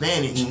took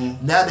advantage.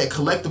 Now that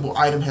collectible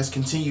item has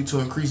continued to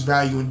increase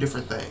value in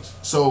different things.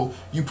 So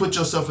you put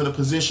yourself in a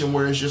position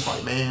where it's just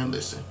like, man,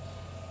 listen.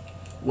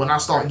 When I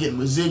start getting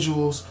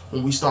residuals,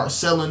 when we start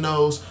selling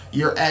those,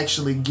 you're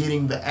actually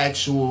getting the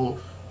actual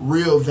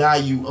real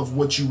value of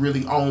what you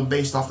really own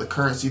based off the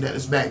currency that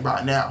is backed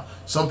by now.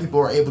 Some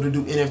people are able to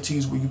do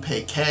NFTs where you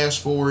pay cash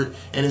for it,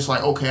 and it's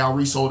like, okay, I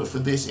resold it for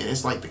this, and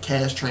it's like the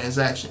cash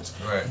transactions.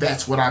 Right.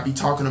 That's what I be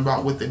talking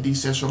about with the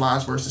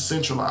decentralized versus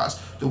centralized.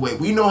 The way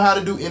we know how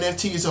to do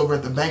NFTs over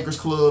at the Bankers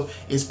Club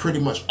is pretty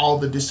much all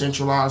the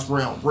decentralized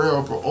realm,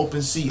 Railbro,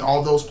 OpenSea,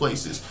 all those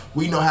places.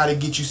 We know how to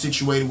get you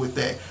situated with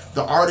that.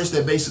 The artists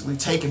that basically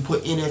take and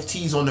put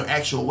NFTs on their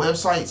actual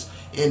websites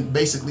and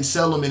basically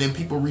sell them, and then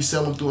people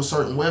resell them through a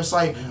certain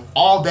website,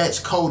 all that's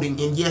coding.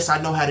 And yes,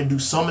 I know how to do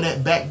some of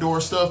that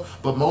backdoor stuff,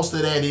 but most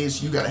of that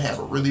is you got to have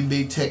a really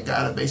big tech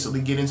guy to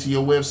basically get into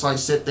your website,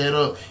 set that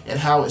up, and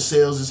how it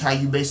sells is how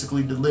you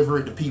basically deliver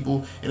it to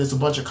people. And it's a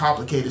bunch of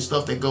complicated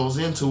stuff that goes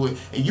into it,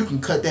 and you can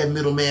cut that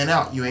middleman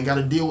out. You ain't got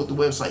to deal with the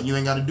website. You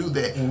ain't got to do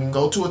that.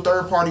 Go to a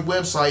third-party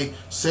website,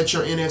 set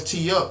your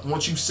NFT up.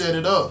 Once you set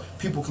it up,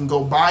 people can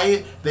go buy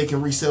it. They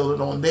can resell it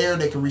on there.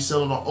 They can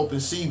resell it on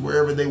OpenSea,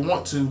 wherever they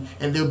want to.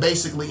 And they're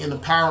basically in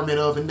empowerment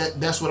of, and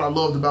that's what I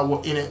loved about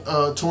what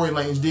Tory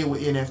Lanez did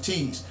with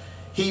NFTs.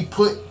 He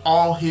put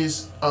all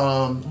his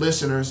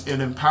listeners in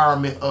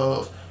empowerment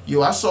of,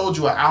 yo, I sold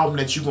you an album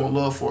that you're going to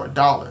love for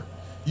 $1.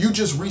 You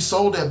just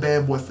resold that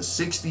bad boy for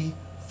 $65,000.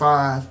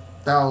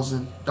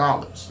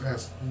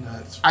 That's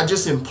nuts. I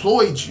just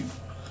employed you.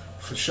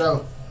 For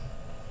sure.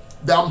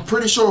 I'm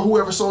pretty sure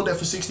whoever sold that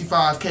for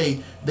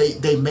 $65K,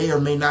 they may or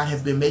may not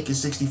have been making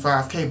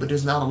 $65K, but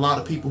there's not a lot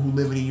of people who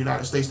live in the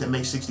United States that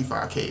make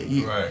 $65K a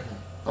year. Right.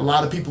 A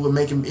lot of people are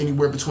making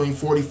anywhere between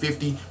 40,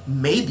 50,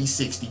 maybe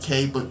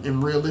 $60K, but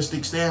in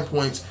realistic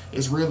standpoints,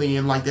 it's really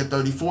in like that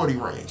 30, 40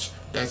 range.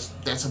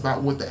 That's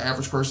about what the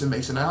average person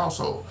makes in a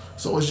household.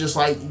 So it's just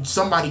like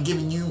somebody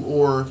giving you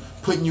or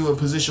putting you in a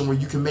position where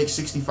you can make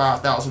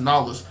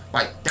 $65,000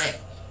 like that.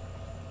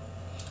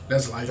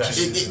 That's life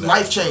changing.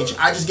 Life change.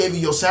 I just gave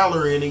you your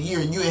salary in a year,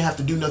 and you ain't have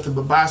to do nothing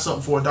but buy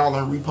something for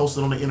 $1 and repost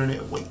it on the internet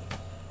and wait.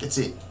 That's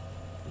it.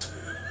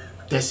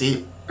 That's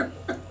it.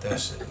 That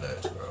shit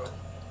nuts, bro.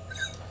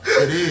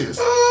 It is.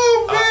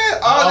 Oh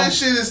man, all this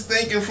shit is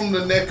thinking from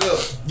the neck up.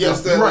 Yeah,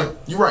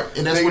 you're right,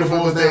 and that's what it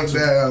boils down to.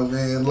 Down,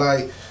 man.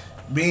 Like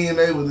being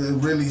able to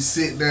really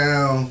sit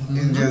down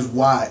and just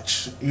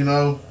watch, you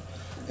know,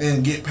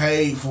 and get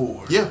paid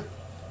for it.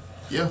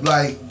 Yeah.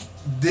 Like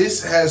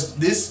this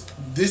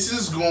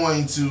is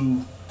going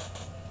to.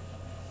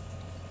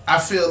 I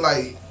feel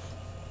like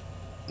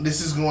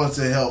this is going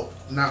to help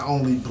not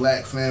only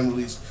black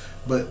families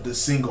but the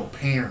single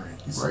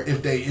parents. Right.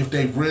 If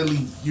they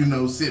really, you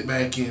know, sit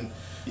back and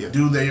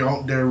do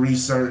their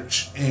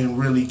research and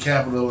really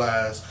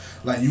capitalize,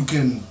 like you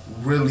can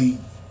really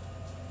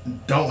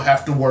don't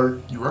have to work.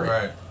 You're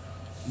right.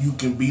 You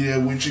can be there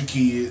with your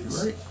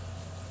kids. You're right.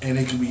 And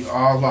it can be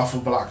all off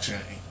of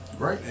blockchain.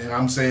 Right. And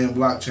I'm saying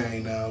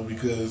blockchain now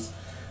because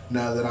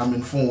now that I'm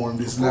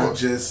informed, it's not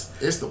just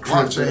it's the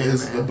blockchain.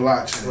 It's the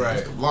blockchain. Right.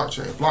 It's the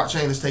blockchain.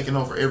 Blockchain is taking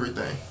over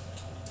everything.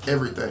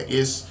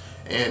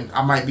 And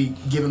I might be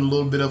giving a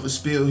little bit of a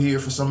spiel here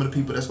for some of the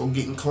people that's going to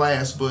get in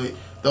class, but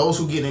those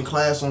who get in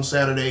class on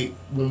Saturday,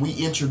 when we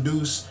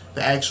introduce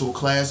the actual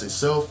class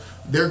itself,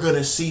 they're going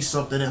to see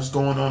something that's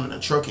going on in the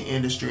trucking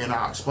industry, and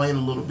I'll explain a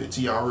little bit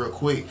to y'all real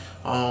quick,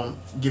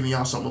 giving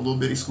y'all something a little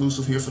bit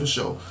exclusive here for the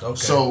show. Okay.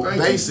 So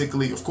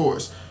basically, of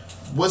course,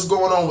 what's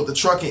going on with the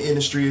trucking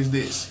industry is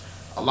this.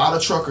 A lot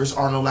of truckers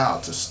aren't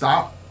allowed to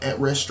stop at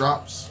rest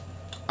stops.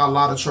 A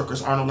lot of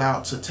truckers aren't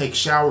allowed to take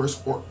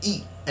showers or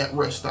eat at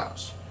rest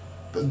stops.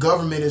 The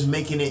government is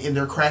making it, and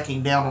they're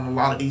cracking down on a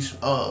lot of these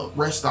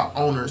rest stop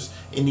owners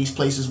in these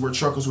places where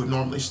truckers would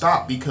normally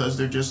stop, because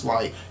they're just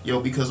like,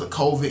 because of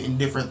COVID and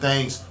different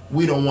things,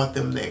 we don't want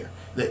them there.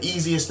 The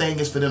easiest thing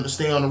is for them to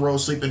stay on the road,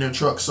 sleep in their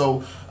truck.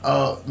 So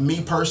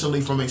me personally,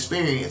 from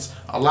experience,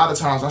 a lot of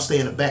times I stay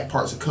in the back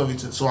parts of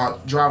Covington, so I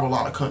drive a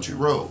lot of country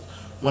road.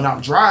 when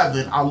I'm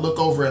driving, I look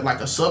over at like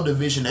a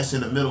subdivision that's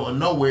in the middle of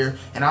nowhere,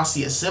 and I'll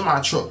see a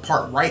semi truck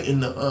parked right in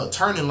the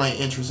turning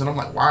lane entrance, and I'm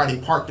like, why are they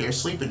parked there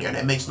sleeping there?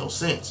 That makes no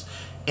sense.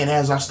 And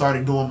as I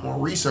started doing more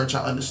research,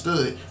 I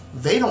understood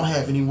they don't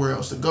have anywhere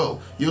else to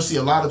go. You'll see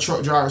a lot of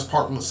truck drivers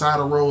parked on the side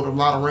of the road, a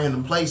lot of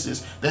random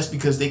places. That's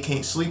because they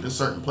can't sleep in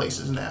certain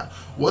places now.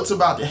 What's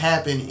about to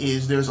happen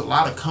is there's a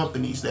lot of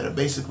companies that are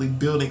basically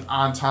building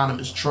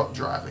autonomous truck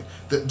driving.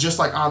 Just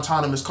like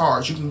autonomous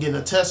cars. You can get in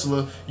a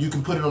Tesla, you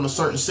can put it on a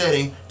certain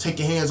setting, take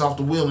your hands off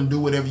the wheel and do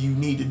whatever you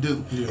need to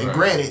do. Yeah, and right.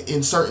 granted,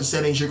 in certain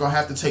settings, you're going to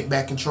have to take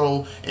back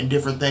control and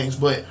different things.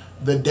 But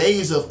the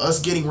days of us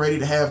getting ready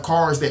to have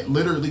cars that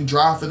literally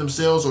drive for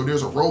themselves, or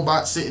there's a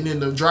robot sitting in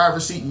the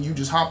driver's seat and you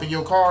just hop in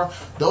your car,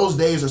 those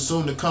days are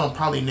soon to come,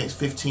 probably in the next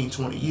 15,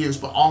 20 years.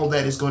 But all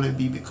that is going to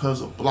be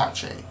because of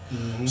blockchain.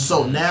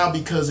 So now,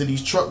 because of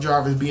these truck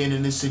drivers being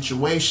in this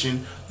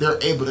situation,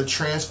 they're able to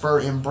transfer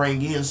and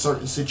bring in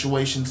certain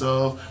situations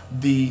of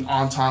the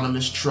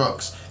autonomous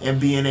trucks and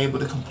being able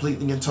to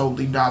completely and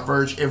totally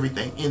diverge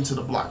everything into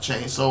the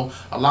blockchain. So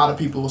a lot of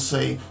people will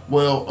say,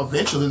 well,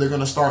 eventually they're going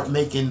to start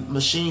making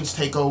machines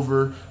take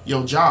over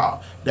your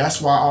job.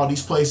 That's why all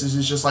these places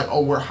is just like,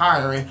 oh, we're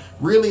hiring.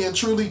 Really and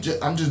truly,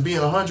 I'm just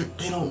being 100,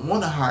 they don't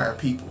want to hire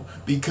people.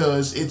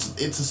 Because it's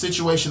a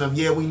situation of,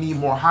 yeah, we need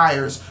more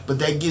hires, but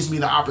that gives me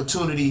the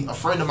opportunity. A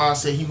friend of mine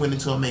said he went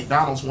into a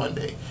McDonald's one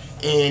day,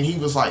 and he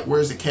was like,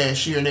 where's the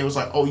cashier? And they was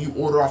like, oh, you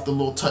order off the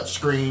little touch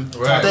screen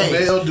thing.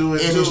 They'll do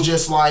it and too. it's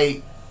just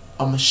like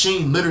a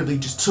machine literally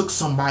just took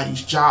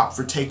somebody's job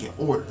for taking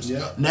orders.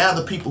 Yep. Now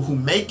the people who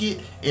make it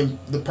and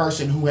the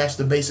person who has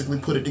to basically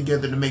put it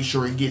together to make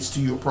sure it gets to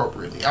you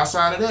appropriately.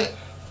 Outside of that,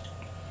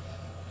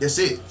 that's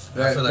it.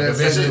 I feel like That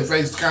eventually,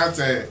 face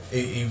contact.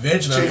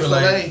 eventually, I feel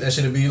Chick-fil-A. like that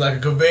should be like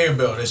a conveyor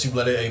belt. That should be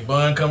like a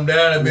bun come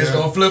down, that bitch Yeah.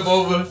 gonna flip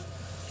over.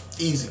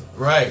 Easy.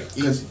 Right.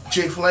 Because Easy.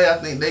 Chick-fil-A, I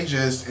think they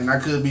just, and I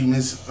could be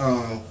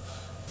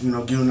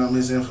giving up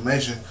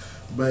misinformation,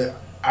 but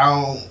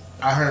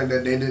I heard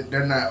that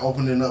they're not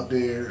opening up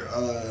their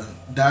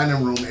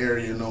dining room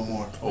area no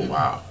more. Oh,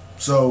 wow.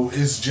 So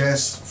it's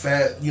just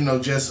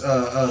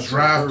a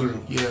drive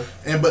through.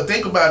 Yeah. But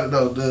think about it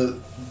though,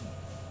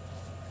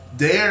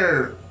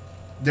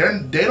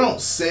 they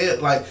don't sell,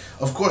 like,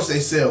 of course they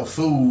sell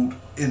food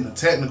in the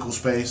technical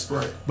space,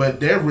 Right. but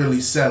they're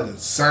really selling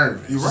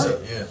service. You're right.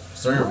 Yeah.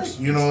 Service.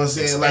 You know what I'm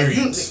saying? Like,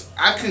 Experience.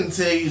 I couldn't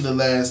tell you the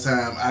last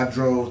time I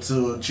drove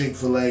to a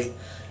Chick-fil-A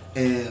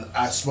and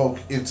I spoke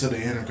into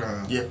the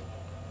intercom. Yeah.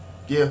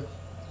 Yeah.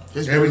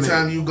 It's been Every a minute.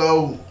 time you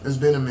go, It's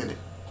been a minute.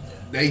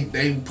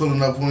 they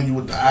pulling up on you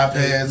with the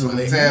iPads or the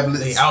They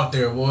tablets. out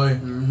there, boy.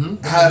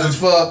 Mm-hmm. Hot as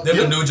fuck. Them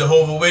the new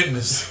Jehovah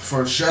Witness.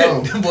 For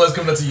sure. Them boys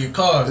coming up to your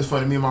car. It's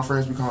funny, me and my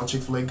friends be calling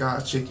Chick-fil-A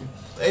God's chicken.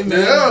 Hey man.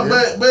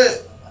 Yeah,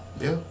 but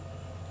Yeah.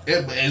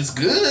 it's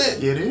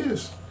good. It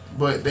is.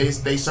 But they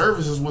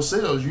service is what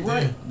sells. You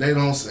right. They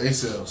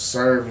sell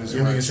service.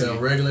 You can sell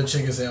regular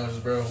chicken sandwiches,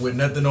 bro, with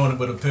nothing on it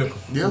but a pickle.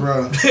 Yeah.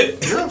 Bro.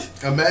 Yeah.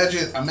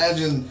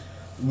 Imagine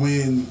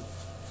when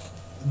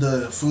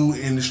the food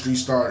industry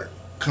start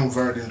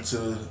converting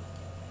to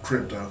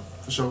crypto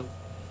For sure.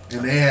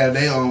 and they have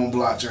their own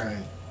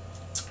blockchain.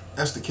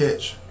 That's the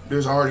catch.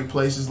 There's already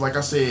places, like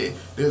I said,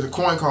 there's a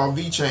coin called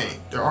VeChain.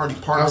 They're already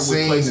partnered I've with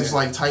seen places that.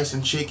 like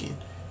Tyson Chicken,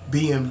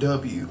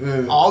 BMW.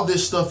 Yeah. All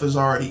this stuff is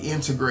already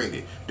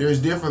integrated. There's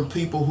different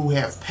people who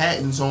have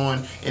patents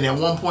on, and at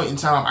one point in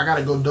time, I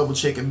gotta go double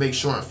check and make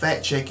sure and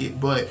fact check it,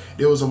 but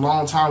there was a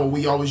long time where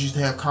we always used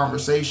to have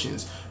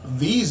conversations.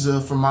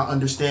 Visa, from my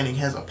understanding,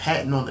 has a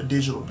patent on the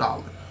digital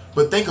dollar.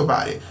 But think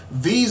about it.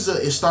 Visa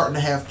is starting to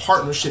have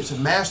partnerships,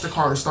 and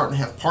MasterCard is starting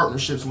to have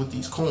partnerships with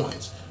these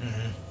coins.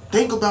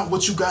 Think about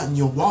what you got in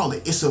your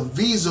wallet. It's a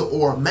Visa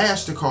or a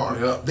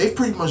MasterCard. Yep. They've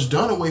pretty much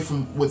done away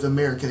with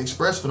American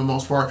Express for the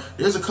most part.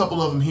 There's a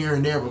couple of them here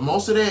and there, but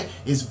most of that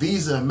is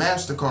Visa and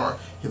MasterCard.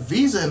 If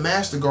Visa and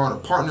MasterCard are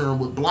partnering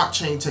with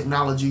blockchain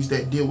technologies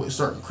that deal with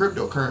certain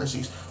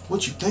cryptocurrencies,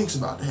 what you think's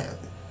about to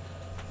happen?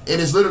 And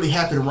it's literally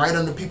happening right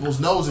under people's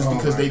noses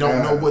because they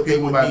don't know what they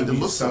would need to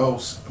look for.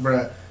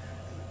 Bruh.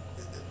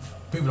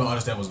 People don't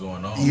understand what's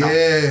going on.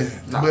 Yeah,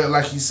 Nah. but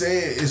like you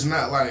said, it's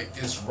not like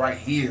it's right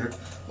here,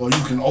 or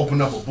you can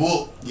open up a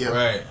book. Yeah.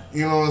 Right.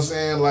 You know what I'm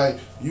saying? Like,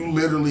 you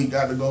literally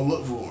got to go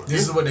look for it.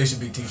 This is what they should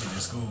be teaching in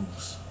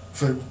schools.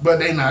 But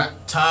they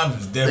not. Time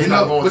is They definitely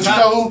not know, going- but you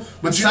know who?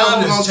 But you know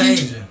time who is gonna teach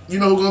it? changing. You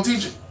know who gonna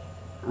teach it?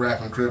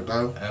 Rapping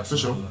crypto.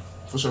 Absolutely.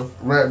 For sure.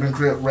 Rapping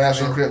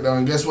Sure. crypto.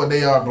 And guess what?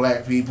 They are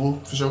black people.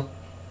 For sure.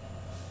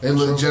 They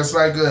look Sure. just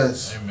like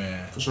us. Hey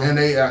man. For sure. And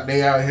they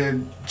out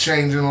here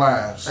changing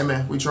lives. Hey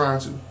man, we trying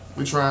to.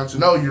 We trying to.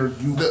 No, you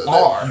The-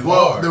 are. you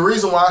Well, are. the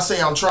reason why I say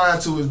I'm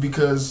trying to is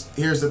because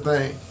here's the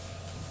thing.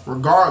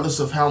 Regardless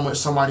of how much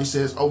somebody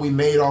says, oh, we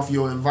made off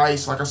your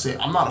advice, like I said,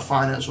 I'm not a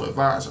financial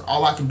advisor.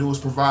 All I can do is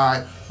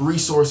provide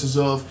resources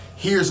of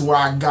here's where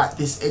I got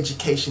this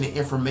education and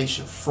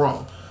information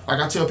from. Like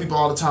I tell people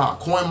all the time,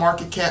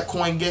 CoinMarketCap,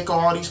 CoinGecko,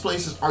 all these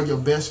places are your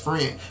best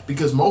friend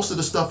because most of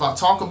the stuff I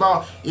talk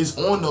about is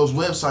on those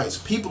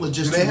websites. People are Do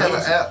just they too have an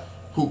lazy. app?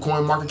 Who,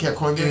 CoinMarketCap,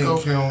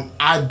 CoinGecko? Yeah,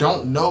 I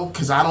don't know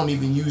because I don't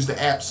even use the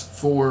apps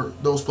for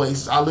those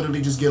places. I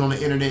literally just get on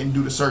the internet and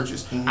do the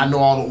searches. I know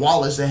all the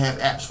wallets that have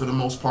apps for the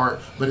most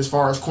part, but as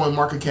far as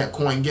CoinMarketCap,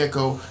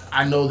 CoinGecko,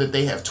 I know that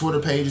they have Twitter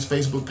pages,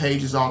 Facebook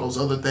pages, all those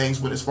other things,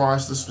 but as far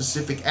as the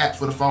specific app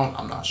for the phone,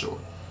 I'm not sure.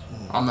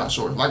 I'm not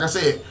sure. Like I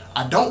said,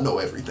 I don't know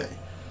everything.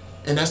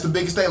 And that's the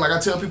biggest thing. Like I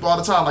tell people all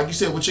the time, like you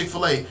said with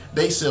Chick-fil-A,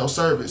 they sell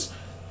service.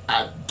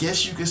 I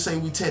guess you could say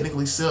we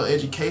technically sell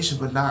education,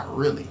 but not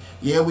really.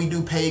 Yeah, we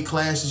do paid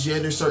classes. Yeah,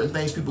 there's certain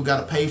things people got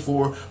to pay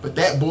for, but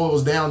that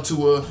boils down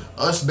to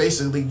us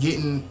basically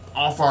getting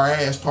off our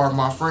ass, pardon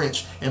my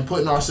French, and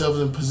putting ourselves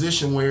in a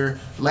position where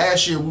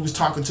last year we was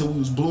talking to, we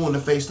was blue in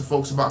the face to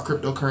folks about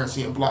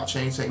cryptocurrency and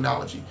blockchain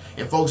technology,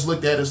 and folks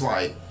looked at us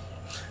like,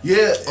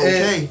 yeah,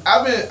 okay.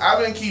 And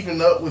I've been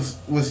keeping up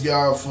with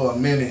y'all for a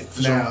minute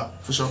now.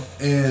 For sure.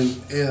 And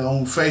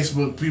on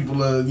Facebook,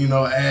 people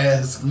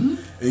ask, and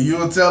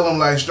you'll tell them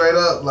like straight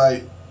up,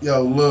 like,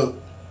 yo, look,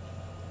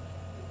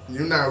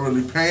 you're not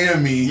really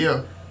paying me.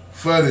 Yeah.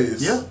 For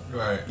this. Yeah.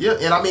 Right. Yeah,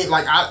 and I mean,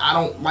 like, I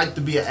don't like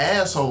to be an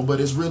asshole, but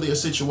it's really a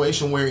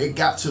situation where it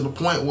got to the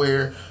point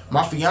where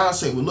my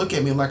fiance would look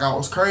at me like I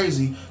was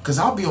crazy, because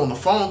I'll be on the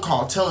phone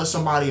call telling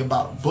somebody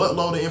about a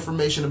buttload of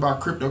information about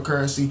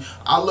cryptocurrency.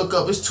 I look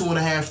up, it's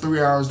 2.5,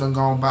 3 hours done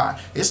gone by.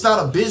 It's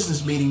not a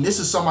business meeting. This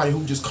is somebody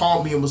who just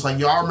called me and was like,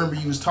 yo, I remember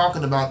you was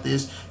talking about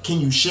this.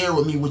 Can you share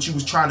with me what you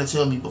was trying to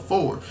tell me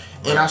before?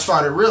 And I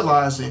started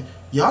realizing,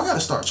 y'all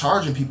gotta start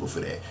charging people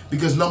for that.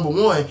 Because number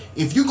one,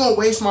 if you gonna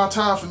waste my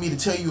time for me to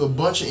tell you a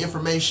bunch of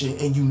information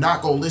and you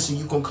not gonna listen,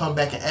 you gonna come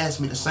back and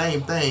ask me the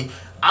same thing,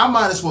 I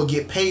might as well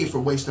get paid for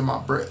wasting my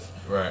breath.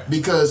 Right.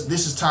 Because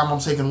this is time I'm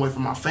taking away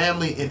from my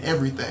family and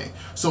everything.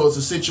 So it's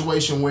a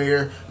situation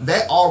where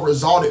that all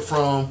resulted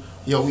from,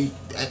 we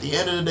at the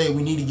end of the day,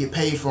 we need to get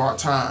paid for our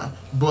time.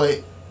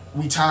 But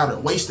we tired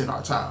of wasting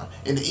our time.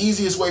 And the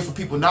easiest way for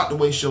people not to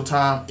waste your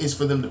time is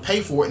for them to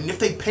pay for it. And if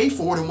they pay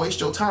for it and waste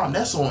your time,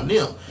 that's on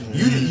them.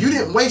 You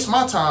didn't waste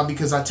my time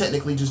because I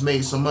technically just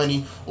made some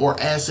money or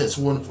assets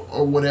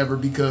or whatever,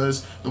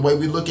 because the way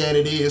we look at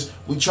it is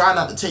we try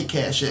not to take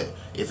cash out.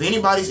 If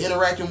anybody's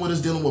interacting with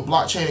us dealing with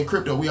blockchain and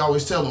crypto, we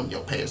always tell them,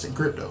 pay us in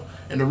crypto.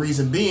 And the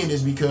reason being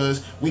is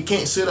because we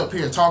can't sit up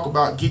here and talk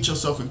about get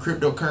yourself in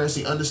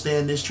cryptocurrency,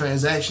 understand this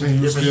transaction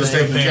and different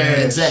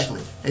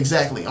things.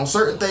 Exactly. On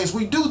certain things,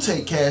 we do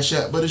take cash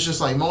out, but it's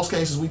just like most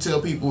cases we tell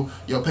people,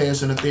 pay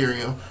us in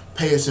Ethereum,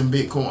 pay us in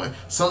Bitcoin.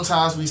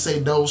 Sometimes we say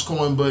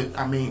Dogecoin, but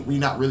I mean, we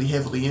not really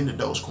heavily into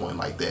Dogecoin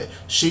like that.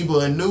 Shiba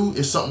Inu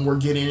is something we're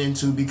getting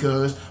into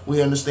because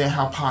we understand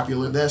how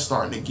popular that's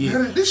starting to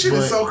get. This shit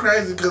is so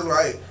crazy because,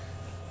 like,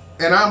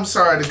 and I'm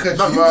sorry to cut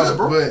you good, off,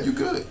 bro. but You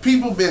good.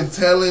 People been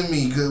telling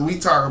me, because we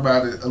talk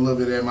about it a little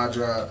bit at my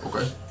job.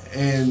 Okay.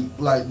 And,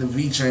 like, the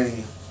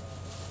V-Chain,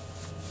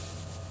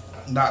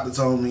 doctor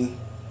told me,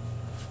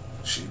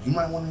 shit, you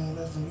might want to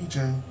invest in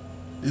V-Chain.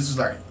 This was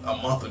like a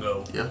month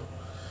ago. Yeah.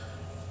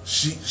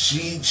 She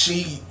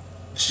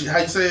how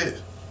you say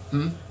it?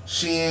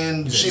 She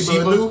and Shiba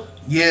Inu?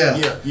 Yeah.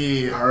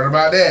 Yeah. I heard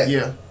about that.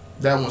 Yeah.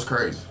 That one's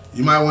crazy.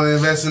 You might want to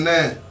invest in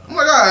that. I'm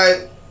like,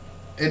 alright.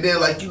 And then,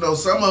 like,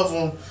 some of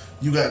them,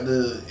 you got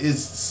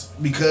it's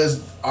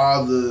because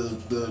all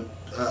the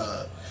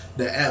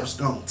apps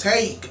don't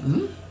take,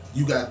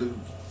 you got to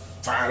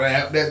find an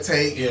app that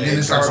take, and then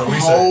it's like a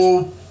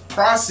whole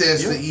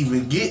process to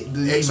even get the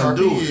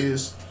XRP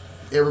is,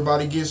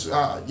 everybody gets,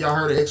 y'all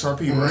heard of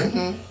XRP,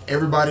 right?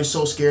 Everybody's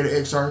so scared of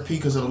XRP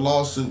because of the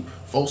lawsuit.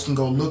 Folks can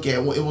go look at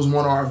it. It was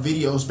one of our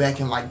videos back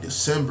in like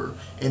December,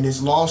 and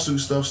this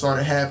lawsuit stuff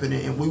started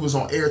happening, and we was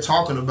on air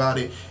talking about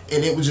it,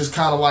 and it was just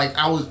kind of like,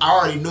 I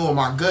already knew in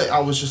my gut,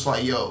 I was just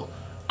like, yo,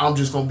 I'm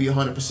just going to be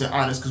 100%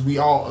 honest, because we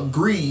all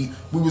agreed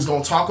we was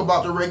going to talk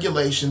about the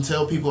regulation,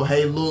 tell people,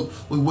 hey, look,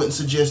 we wouldn't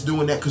suggest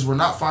doing that because we're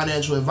not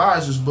financial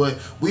advisors, but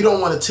we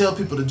don't want to tell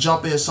people to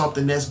jump in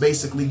something that's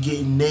basically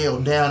getting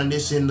nailed down and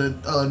it's in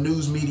the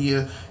news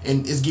media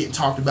and is getting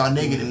talked about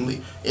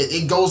negatively.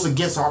 It goes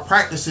against our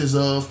practices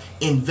of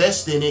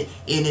invest in it,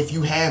 and if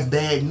you have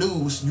bad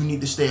news, you need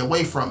to stay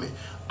away from it.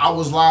 I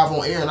was live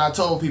on air and I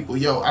told people,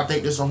 I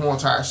think this is a whole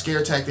entire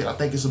scare tactic. I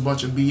think it's a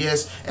bunch of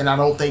BS, and I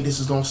don't think this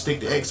is going to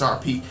stick to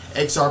XRP.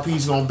 XRP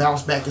is going to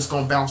bounce back. It's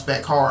going to bounce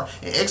back hard.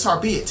 And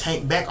XRP, it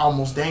tanked back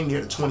almost dang near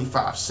to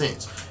 25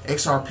 cents.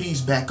 XRP's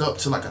back up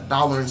to like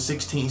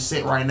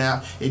 $1.16 right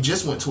now. It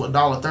just went to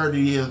 $1.30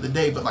 the other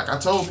day. But like I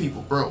told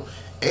people, bro,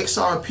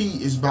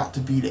 XRP is about to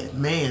be that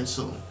man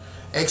soon.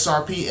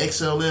 XRP,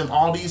 XLM,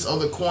 all these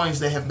other coins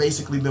that have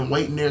basically been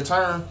waiting their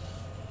turn,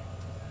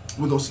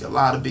 we're going to see a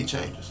lot of big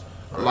changes.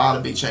 A lot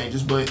of big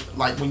changes, but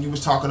like when you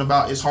was talking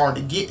about it's hard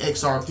to get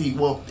XRP,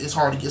 well, it's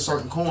hard to get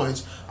certain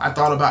coins. I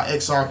thought about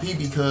XRP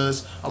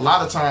because a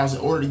lot of times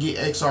in order to get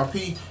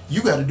XRP,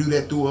 you got to do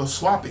that through a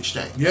swap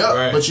exchange. Yep.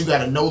 Right. But you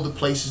got to know the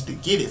places to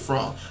get it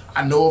from.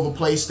 I know of a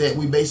place that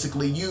we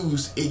basically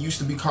use. It used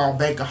to be called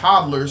Bank of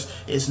Hodlers.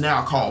 It's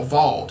now called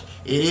Vault.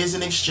 It is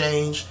an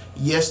exchange.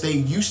 Yes, they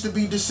used to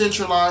be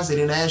decentralized. They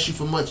didn't ask you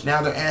for much.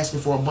 Now they're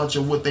asking for a bunch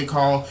of what they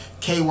call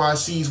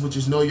KYCs, which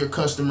is know your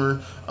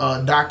customer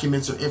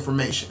documents or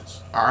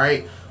informations. All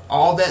right.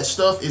 All that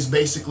stuff is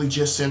basically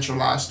just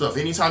centralized stuff.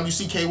 Anytime you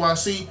see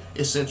KYC,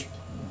 it's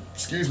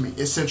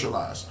it's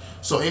centralized.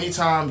 So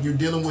anytime you're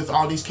dealing with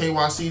all these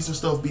KYCs and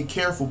stuff, be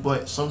careful.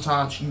 But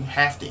sometimes you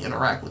have to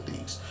interact with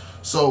these.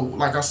 So,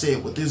 like I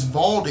said, with this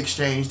Vault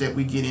exchange that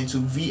we get into,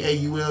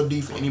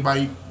 VAULD, for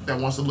anybody that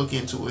wants to look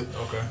into it,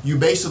 Okay. you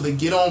basically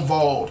get on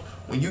Vault.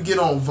 When you get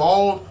on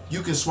Vault,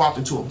 you can swap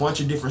into a bunch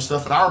of different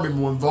stuff. And I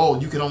remember when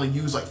Vault, you could only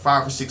use like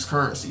 5 or 6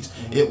 currencies.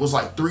 Mm-hmm. It was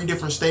like 3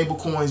 different stable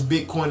coins,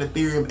 Bitcoin,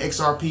 Ethereum,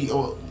 XRP,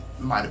 or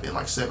it might have been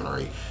like 7 or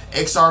 8.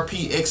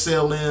 XRP,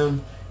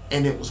 XLM,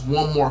 and it was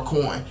one more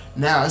coin.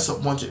 Now it's a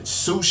bunch of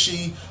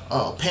Sushi,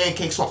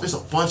 Pancake Swap. There's a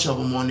bunch of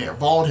them on there.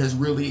 Vault has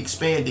really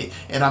expanded.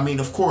 And I mean,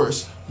 of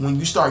course, when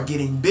you start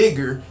getting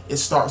bigger, it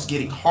starts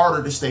getting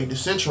harder to stay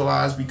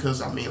decentralized because,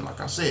 I mean,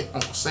 like I said,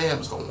 Uncle Sam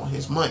is going to want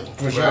his money.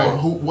 For sure. Or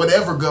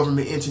whatever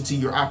government entity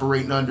you're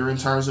operating under in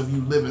terms of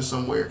you living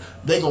somewhere,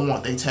 they going to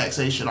want their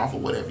taxation off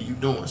of whatever you're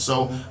doing.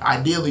 So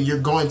ideally, you're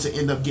going to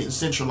end up getting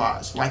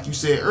centralized. Like you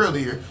said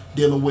earlier,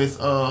 dealing with,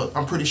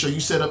 I'm pretty sure you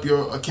set up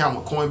your account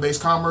with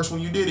Coinbase Commerce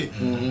when you did it.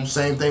 Mm-hmm.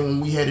 Same thing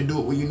when we had to do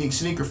it with Unique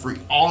Sneaker Free.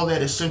 All of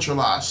that is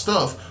centralized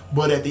stuff.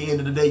 But at the end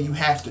of the day, you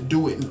have to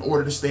do it in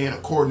order to stay in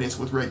accordance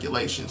with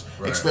regulations,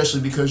 Right. especially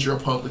because you're a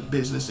public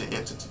business and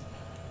entity.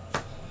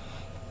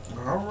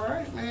 All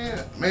right,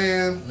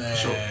 man.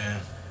 Sure.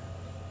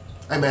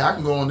 Hey man, I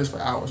can go on this for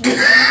hours. I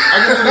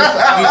can do this for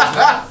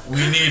hours.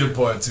 We need a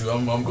part 2.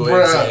 I'm going to go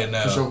ahead and say it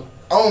now. For sure.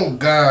 Oh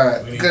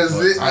God, We need because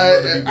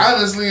to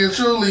honestly and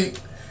truly,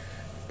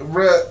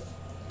 bruh,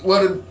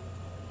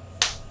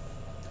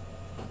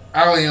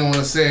 I don't even want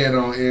to say it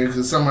on air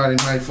because somebody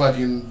might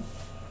fucking,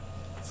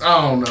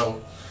 I don't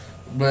know,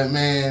 but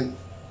man,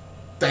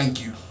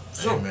 thank you,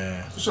 Hey,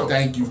 man. For sure.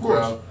 thank you, Of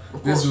course. bro.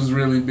 Of This course. was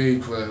really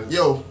big for us.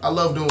 Yo, I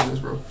love doing this,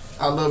 bro.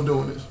 I love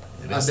doing this.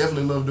 Yeah, I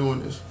definitely love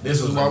doing this. This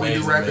This is was why we do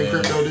amazing, Rapping man.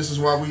 Crypto. This is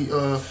why we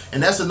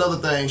and that's another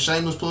thing.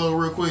 Shameless plug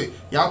real quick.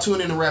 Y'all tune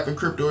in to Rapping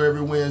Crypto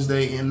every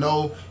Wednesday and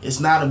no, it's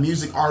not a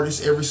music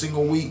artist every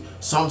single week.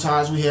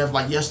 Sometimes we have,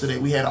 like yesterday,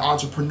 we had an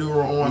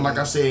entrepreneur on. Like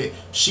I said,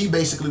 she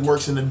basically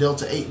works in the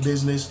Delta 8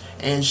 business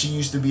and she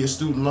used to be a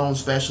student loan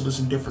specialist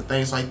and different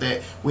things like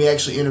that. We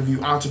actually interview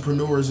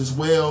entrepreneurs as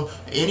well.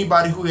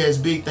 Anybody who has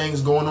big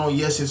things going on,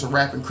 yes, it's a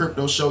Rapping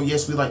Crypto show.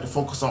 Yes, we like to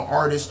focus on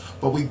artists,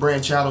 but we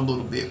branch out a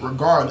little bit.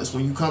 Regardless,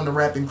 when you come to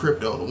Rapping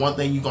Crypto, the one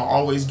thing you're going to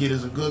always get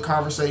is a good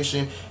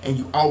conversation and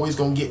you always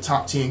going to get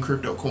top 10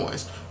 crypto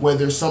coins.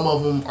 Whether some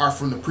of them are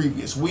from the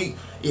previous week,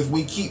 if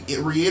we keep it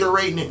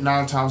reiterating it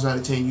 9 times out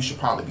of 10, you should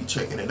probably be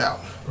checking it out.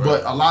 Right.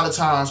 But a lot of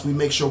times we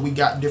make sure we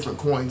got different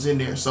coins in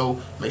there.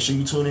 So make sure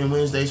you tune in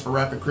Wednesdays for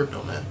Rapping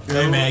Crypto, man.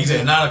 Hey, man, you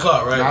said 9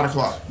 o'clock, right? 9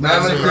 o'clock. 9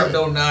 Rapping o'clock.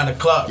 Crypto, 9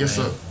 o'clock. Yes,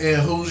 man. sir.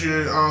 And who's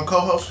your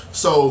co-host?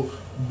 So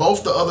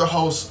both the other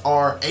hosts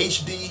are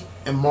HD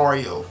and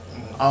Mario.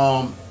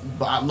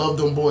 But I love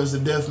them boys to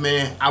death,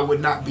 man. I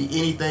would not be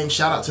anything.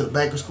 Shout out to the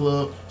Bankers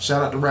Club.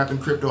 Shout out to Rapping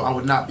Crypto. I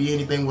would not be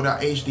anything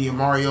without HD and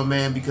Mario,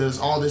 man, because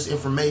all this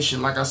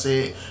information, like I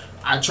said,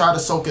 I try to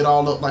soak it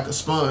all up like a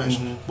sponge.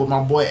 But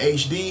my boy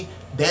HD,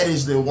 that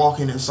is the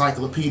walking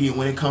encyclopedia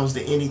when it comes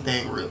to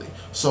anything, really.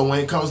 So when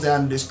it comes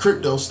down to this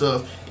crypto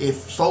stuff, if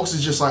folks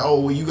is just like, oh,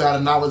 well, you got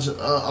a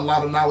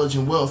lot of knowledge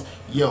and wealth,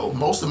 yo,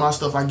 most of my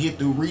stuff I get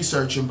through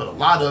researching, but a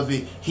lot of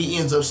it, he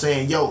ends up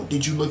saying, yo,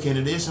 did you look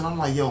into this? And I'm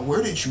like, yo,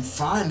 where did you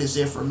find this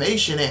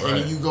information at? Right.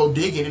 And then you go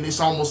digging, and it's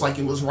almost like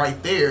it was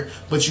right there,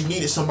 but you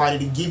needed somebody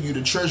to give you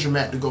the treasure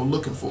map to go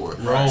looking for it.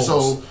 Right.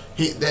 So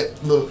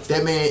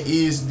that man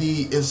is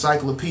the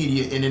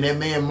encyclopedia, and then that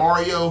man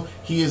Mario,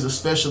 he is a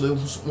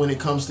specialist when it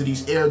comes to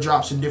these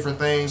airdrops and different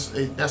things.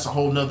 That's a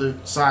whole nother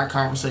side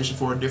conversation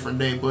for a different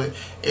day, but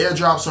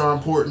airdrops are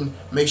important.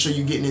 Make sure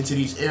you're getting into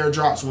these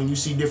airdrops when you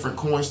see different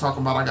coins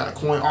talking about I got a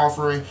coin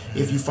offering.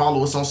 If you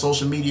follow us on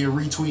social media,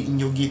 retweet and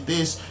you'll get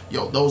this.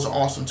 Yo, those are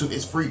awesome too.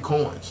 It's free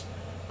coins.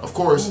 Of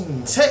course,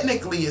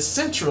 technically it's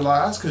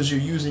centralized because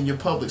you're using your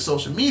public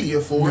social media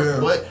for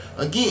it. But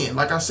again,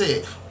 like I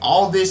said,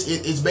 all this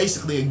it's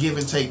basically a give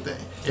and take thing.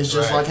 It's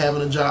just Right. like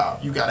having a job.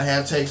 You gotta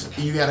have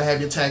you gotta have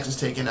your taxes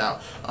taken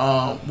out.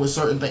 With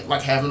certain things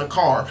like having a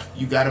car,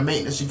 you gotta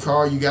maintenance your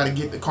car. You gotta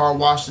get the car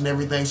washed and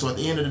everything. So at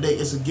the end of the day,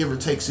 it's a give or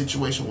take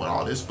situation with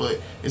all this.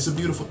 But it's a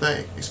beautiful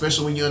thing,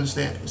 especially when you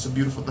understand it. It's a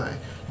beautiful thing.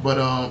 But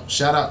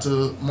shout out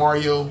to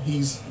Mario.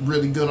 He's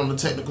really good on the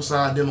technical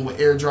side, dealing with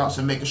airdrops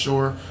and making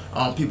sure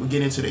people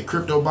get into their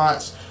crypto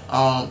bots.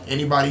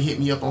 Anybody hit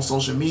me up on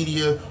social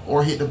media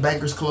or hit the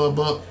Bankers Club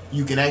up,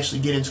 you can actually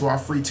get into our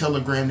free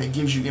Telegram that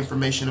gives you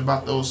information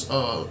about those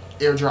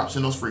airdrops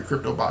and those free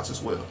crypto bots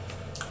as well.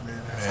 Man,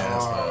 Man,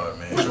 that's hard,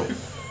 man. Sure.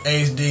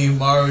 HD,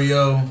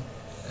 Mario.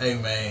 Hey,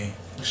 man.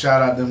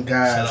 Shout out them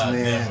guys, Shout out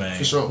man. them, man.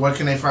 For sure. Where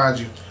can they find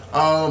you?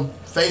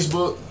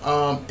 Facebook,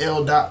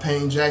 L.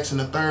 Payne Jackson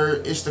III.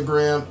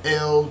 Instagram,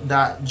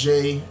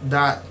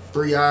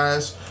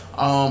 L.J.3eyes.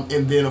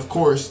 And then of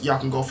course y'all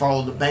can go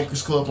follow the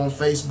Bankers Club on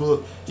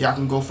Facebook. Y'all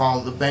can go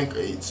follow the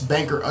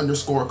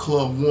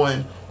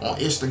Banker_Club1 on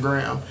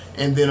Instagram.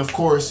 And then of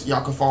course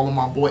y'all can follow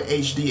my boy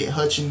HD at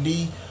Hutchin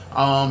D.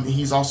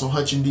 He's also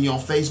Hutchin D on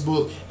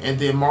Facebook. And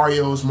then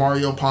Mario is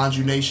Mario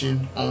Ponju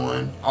Nation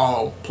on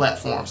all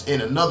platforms. And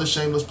another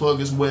shameless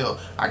plug as well,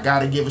 I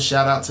gotta give a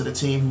shout out to the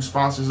team who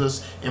sponsors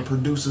us and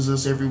produces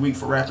us every week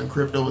for Rapping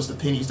Crypto. Is the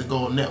Pennies to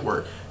Gold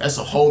Network. That's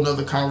a whole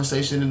nother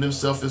conversation in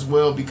itself as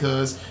well,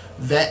 because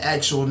that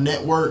actual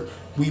network,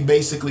 we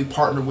basically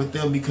partner with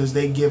them because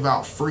they give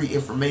out free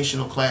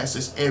informational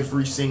classes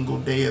every single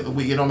day of the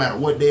week. It don't matter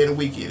what day of the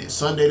week it is,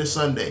 Sunday to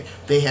Sunday.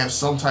 They have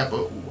some type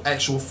of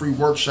actual free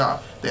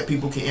workshop that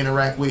people can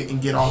interact with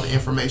and get all the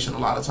information a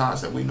lot of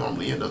times that we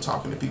normally end up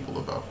talking to people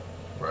about.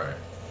 Right.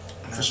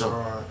 That's sure.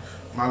 hard.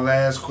 My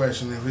last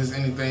question, if there's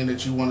anything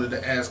that you wanted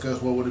to ask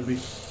us, what would it be?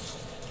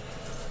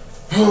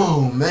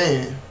 Oh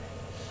man,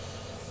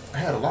 I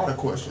had a lot of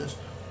questions.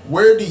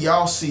 Where do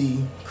y'all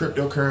see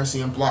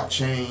cryptocurrency and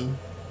blockchain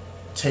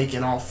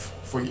taking off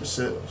for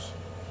yourselves?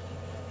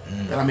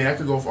 And I mean, I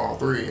could go for all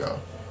three of y'all.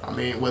 I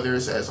mean, whether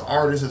it's as an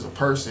artist, as a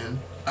person,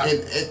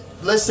 and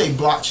let's say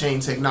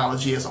blockchain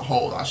technology as a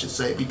whole, I should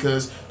say,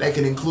 because that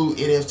can include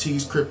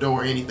NFTs, crypto,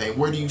 or anything.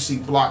 Where do you see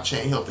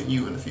blockchain helping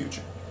you in the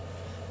future?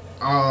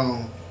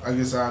 I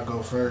guess I'll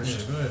go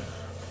first. Yeah, go ahead.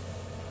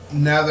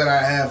 Now that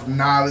I have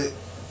knowledge,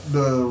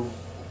 the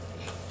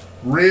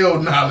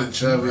real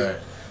knowledge of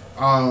it,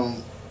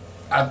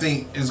 I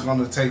think it's going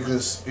to take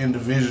us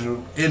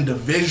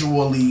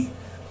individually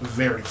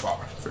very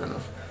far. Fair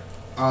enough.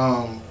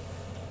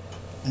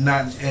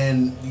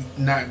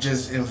 Not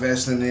just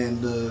investing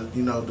in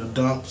the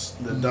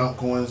dump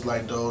coins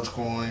like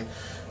Dogecoin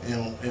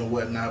and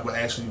whatnot, but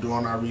actually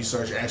doing our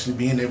research, actually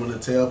being able to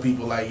tell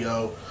people like,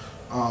 yo,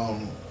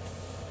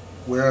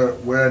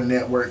 we're a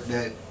network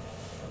that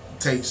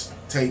takes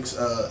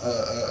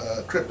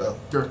crypto.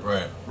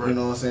 Right. You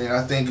know what I'm saying?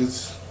 I think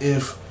it's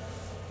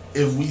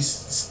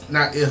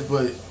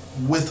but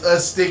with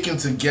us sticking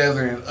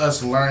together and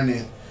us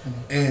learning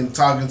and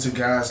talking to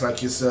guys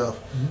like yourself,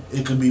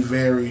 it could be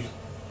very,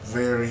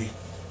 very,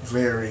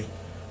 very,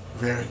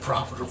 very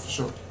profitable. For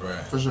sure.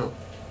 Right. For sure.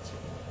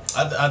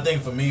 I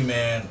think for me,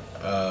 man,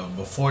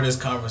 before this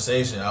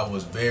conversation, I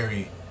was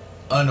very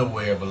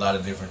unaware of a lot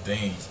of different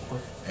things,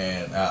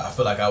 and I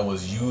feel like I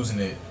was using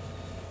it.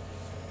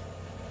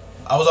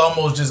 I was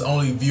almost just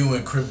only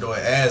viewing crypto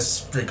as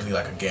strictly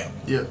like a gamble.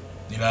 Yeah.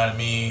 You know what I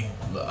mean?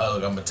 Look,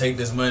 I'm gonna take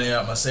this money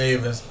out my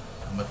savings.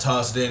 I'm gonna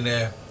toss it in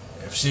there.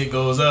 If shit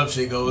goes up,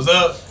 shit goes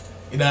up.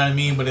 You know what I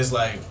mean? But it's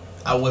like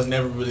I was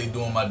never really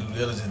doing my due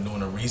diligence, doing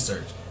the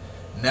research.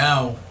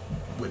 Now,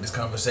 with this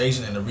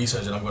conversation and the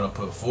research that I'm gonna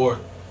put forth,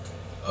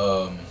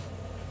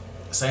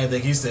 same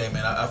thing he said,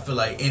 man. I feel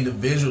like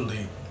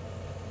individually,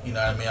 you know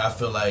what I mean? I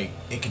feel like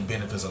it can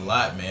benefit us a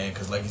lot, man.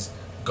 Cause like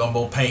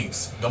Gumbo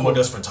paints, Gumbo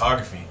does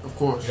photography. Of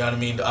course. You know what I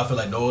mean? I feel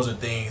like those are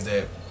things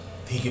that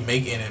he can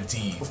make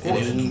NFTs. Of And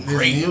course. it'll do His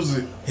great.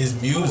 music. His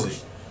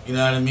music. You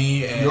know what I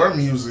mean? And Your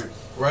music.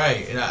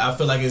 right. And I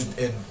feel like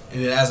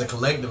and as a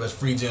collective, as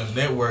Free Gems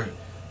Network,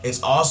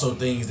 it's also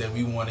things that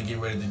we want to get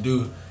ready to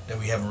do that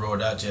we haven't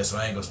rolled out yet, so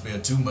I ain't gonna spill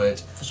too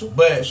much. For sure.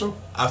 But For sure.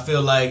 I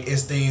feel like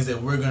it's things that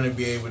we're gonna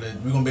be able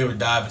to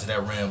dive into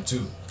that realm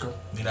too. Okay.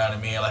 You know what I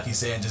mean? Like he's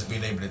saying, just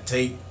being able to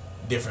take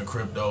different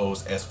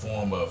cryptos as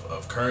form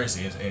of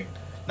currency and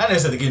not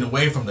necessarily getting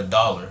away from the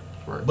dollar,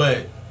 Right.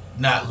 but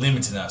not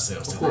limiting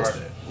ourselves Of to course.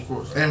 that. Of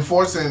course. And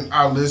forcing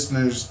our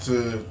listeners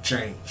to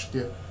change.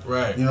 Yeah.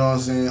 Right. You know what I'm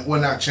saying?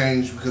 Well, not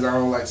change, because I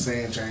don't like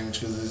saying change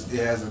because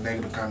it has a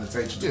negative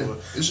connotation to Yeah. it.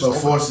 It's just But open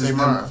up forces their them,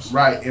 minds.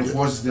 right, and Yeah.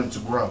 forces them to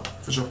grow.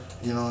 For sure.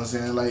 You know what I'm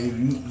saying? Like if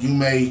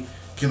you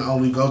can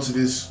only go to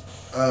this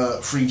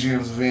Free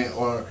Gems event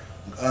or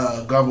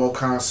Gumbo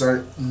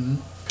concert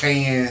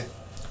paying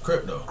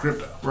Crypto.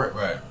 Right.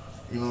 Right.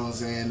 You know what I'm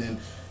saying?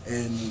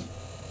 And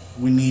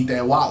we need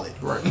that wallet.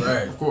 Right.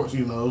 Right. Of course.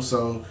 You know,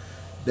 so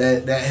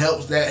that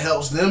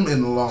helps them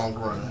in the long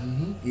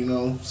run. You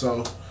know,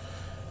 so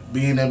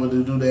being able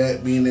to do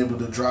that, being able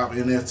to drop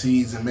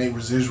NFTs and make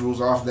residuals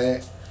off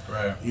that,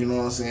 Right. you know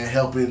what I'm saying,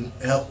 helping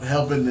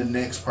the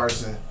next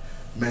person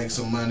make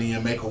some money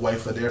and make a way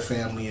for their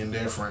family and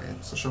their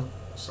friends. For sure.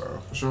 So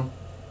For sure.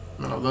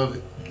 Man, I love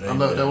it. I Amen.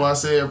 love that. Why I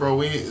said, bro.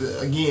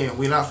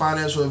 We're not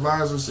financial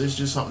advisors. It's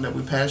just something that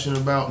we're passionate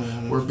about.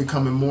 We're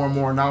becoming more and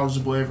more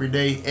knowledgeable every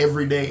day.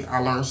 Every day, I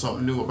learn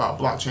something new about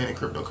blockchain and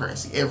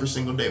cryptocurrency. Every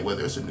single day,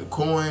 whether it's a new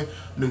coin,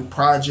 new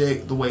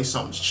project, the way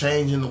something's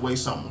changing, the way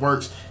something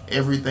works.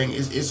 Everything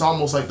is. It's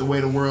almost like the way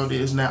the world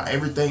is now.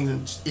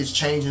 Everything is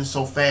changing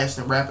so fast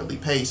and rapidly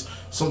paced.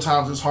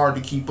 Sometimes it's hard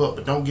to keep up,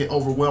 but don't get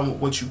overwhelmed with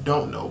what you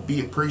don't know.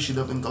 Be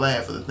appreciative and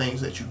glad for the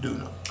things that you do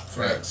know.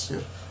 facts. Yeah.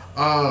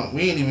 We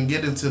ain't even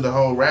get into the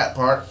whole rap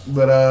part,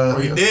 but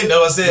We did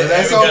though. I said but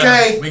that's hey,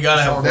 okay. We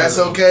gotta have. that's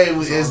okay.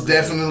 It's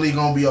definitely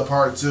gonna be a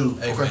part 2.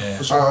 Hey Okay, man.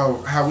 for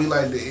sure. How we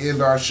like to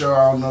end our show.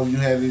 I don't know if you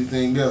had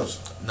anything else.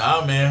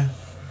 Nah, man.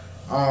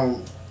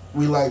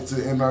 We like to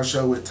end our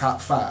show with top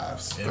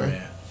 5s. Yeah, Okay.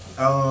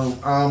 man.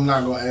 I'm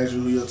not gonna ask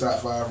you who your top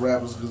 5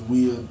 rappers because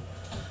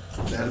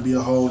that'll be a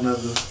whole nother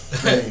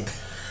thing.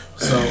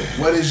 So,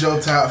 what is your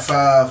top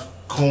 5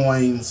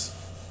 coins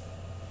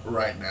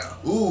right now?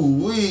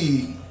 Ooh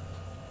wee.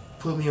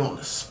 Put me on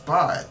the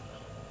spot.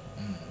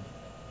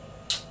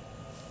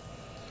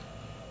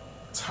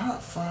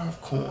 Top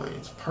 5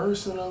 coins.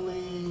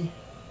 Personally,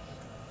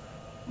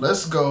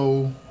 let's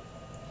go.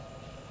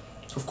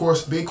 Of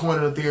course,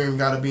 Bitcoin and Ethereum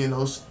got to be in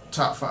those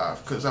top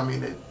 5 because I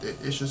mean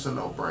it's just a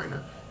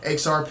no-brainer.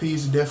 XRP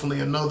is definitely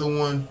another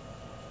one.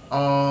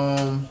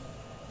 I'm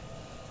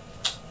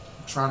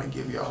trying to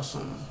give y'all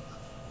some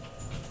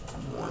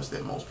ones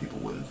that most people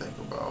wouldn't think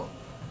about.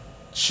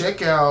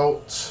 Check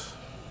out.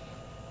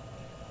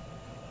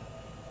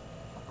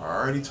 I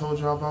already told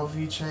y'all about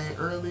VeChain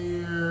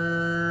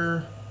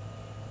earlier.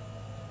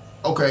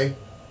 Okay,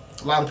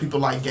 a lot of people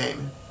like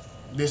gaming.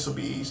 This will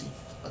be easy.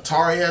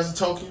 Atari has a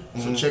token,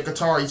 so check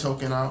Atari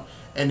token out,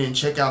 and then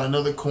check out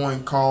another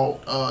coin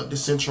called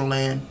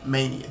Decentraland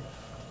Mania.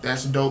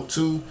 That's dope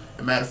too.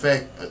 As a matter of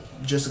fact,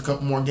 just a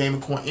couple more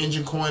gaming coin.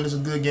 Engine Coin is a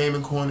good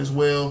gaming coin as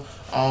well.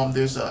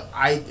 There's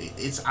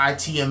it's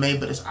ITMA,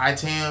 but it's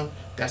ITAM.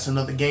 That's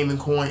another gaming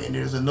coin, and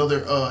there's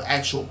another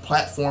actual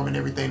platform and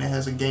everything that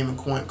has a gaming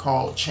coin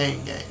called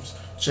Chain Games.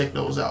 Check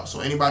those out. So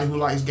anybody who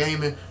likes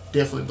gaming,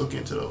 definitely look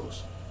into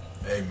those.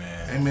 Hey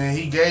man. Hey man,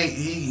 he gave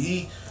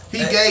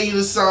you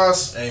the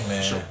sauce. Hey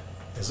man. Sure.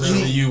 It's up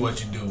to you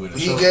what you do with it.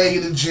 He gave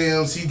you the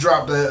gems. He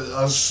dropped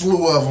a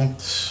slew of them,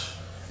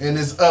 and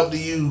it's up to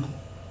you,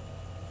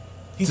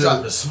 He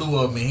dropped a slew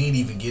of them and he didn't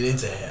even get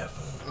into half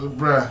of them.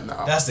 bruh.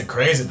 Nah. That's the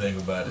crazy thing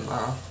about it.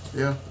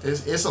 Yeah,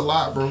 it's a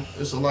lot, bro.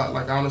 It's a lot.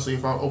 Like honestly,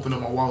 if I open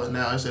up my wallet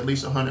now, it's at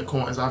least 100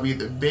 coins I've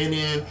either been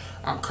in,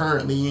 I'm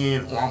currently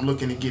in, or I'm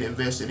looking to get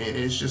invested in.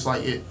 It's just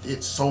like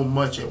it's so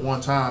much at one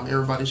time.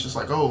 Everybody's just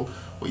like, oh,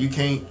 well, you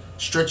can't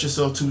stretch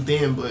yourself too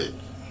thin. But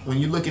when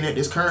you're looking at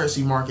this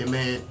currency market,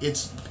 man,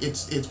 it's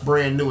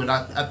brand new, and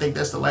I think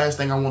that's the last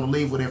thing I want to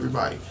leave with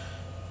everybody.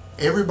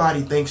 Everybody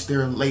thinks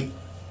they're late.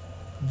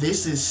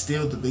 This is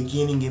still the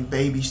beginning and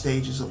baby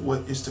stages of what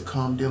is to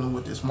come dealing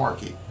with this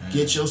market.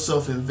 Get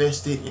yourself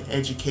invested and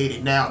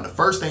educated. Now, the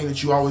first thing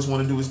that you always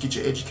want to do is get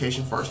your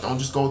education first. Don't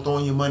just go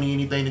throwing your money in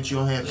anything that you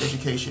don't have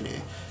education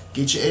in.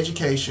 Get your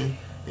education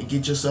and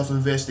get yourself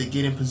invested,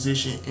 get in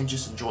position, and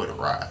just enjoy the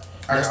ride.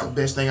 That's the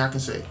best thing I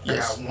can say.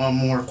 Yes. I got one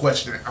more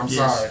question. I'm Yes.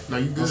 sorry. No,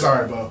 you good. I'm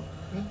sorry, bro.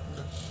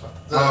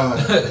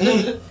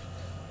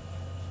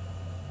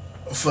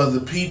 For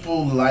the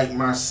people like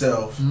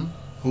myself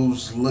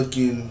who's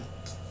looking,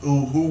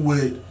 who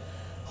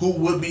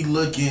would be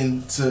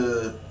looking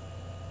to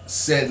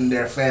setting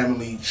their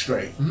family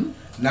straight,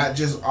 not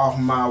just off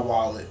my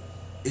wallet.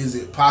 Is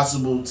it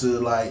possible to,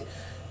 like,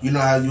 you know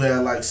how you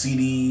have like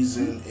CDs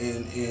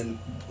and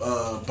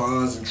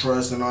bonds and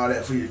trusts and all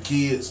that for your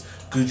kids?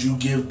 Could you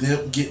get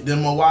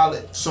them a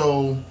wallet?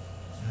 So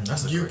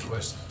That's a great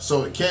question.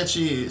 So the catch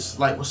is,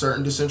 like with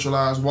certain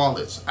decentralized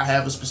wallets, I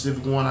have a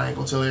specific one. I ain't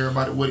gonna tell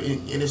everybody what,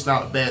 and it's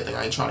not a bad thing.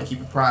 I ain't trying to keep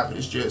it private.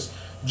 It's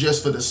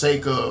just for the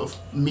sake of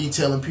me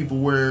telling people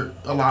where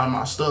a lot of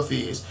my stuff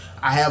is.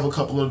 I have a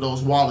couple of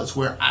those wallets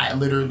where I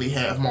literally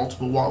have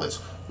multiple wallets.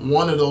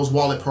 One of those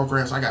wallet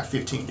programs, I got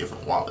 15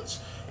 different wallets.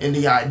 And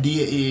the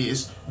idea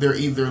is they're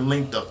either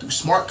linked up through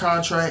smart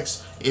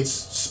contracts. It's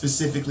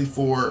specifically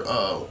for,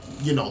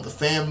 the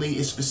family.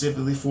 It's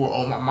specifically for,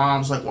 my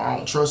mom's like, well, I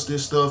don't trust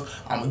this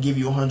stuff. I'm going to give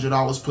you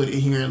 $100, put it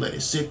here and let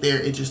it sit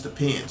there. It just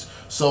depends.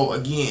 So,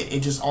 again,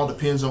 it just all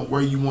depends on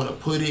where you want to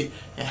put it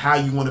and how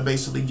you want to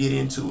basically get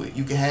into it.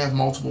 You can have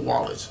multiple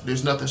wallets.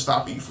 There's nothing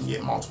stopping you from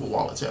getting multiple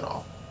wallets at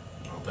all.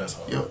 Oh, that's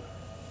hard. Yep.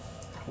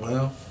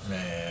 Well,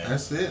 Man,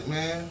 that's it,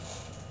 man.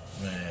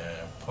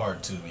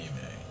 part 2 me,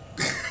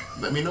 man.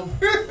 Let me know.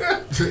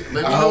 Let me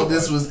I know. hope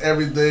this was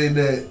everything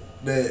that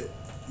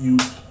you.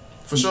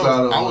 For you sure.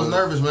 thought it I was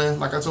nervous, man.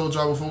 Like I told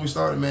y'all before we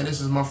started, man, this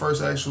is my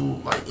first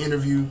actual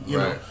interview,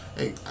 Right.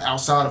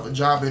 outside of a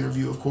job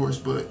interview, of course,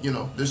 but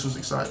this was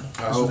exciting.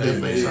 I This hope, was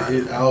definitely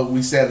exciting. I hope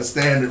we set a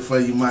standard for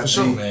you, my For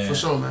sure, G. man. for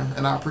sure, man.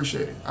 And I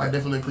appreciate it. I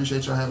definitely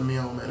appreciate y'all having me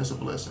on, man. It's a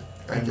blessing.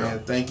 Thank y'all. Man,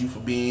 thank you for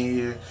being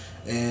here.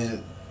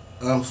 And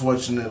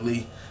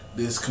unfortunately,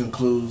 this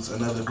concludes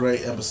another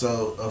great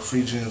episode of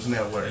Free Gems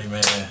Network. Hey,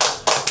 man.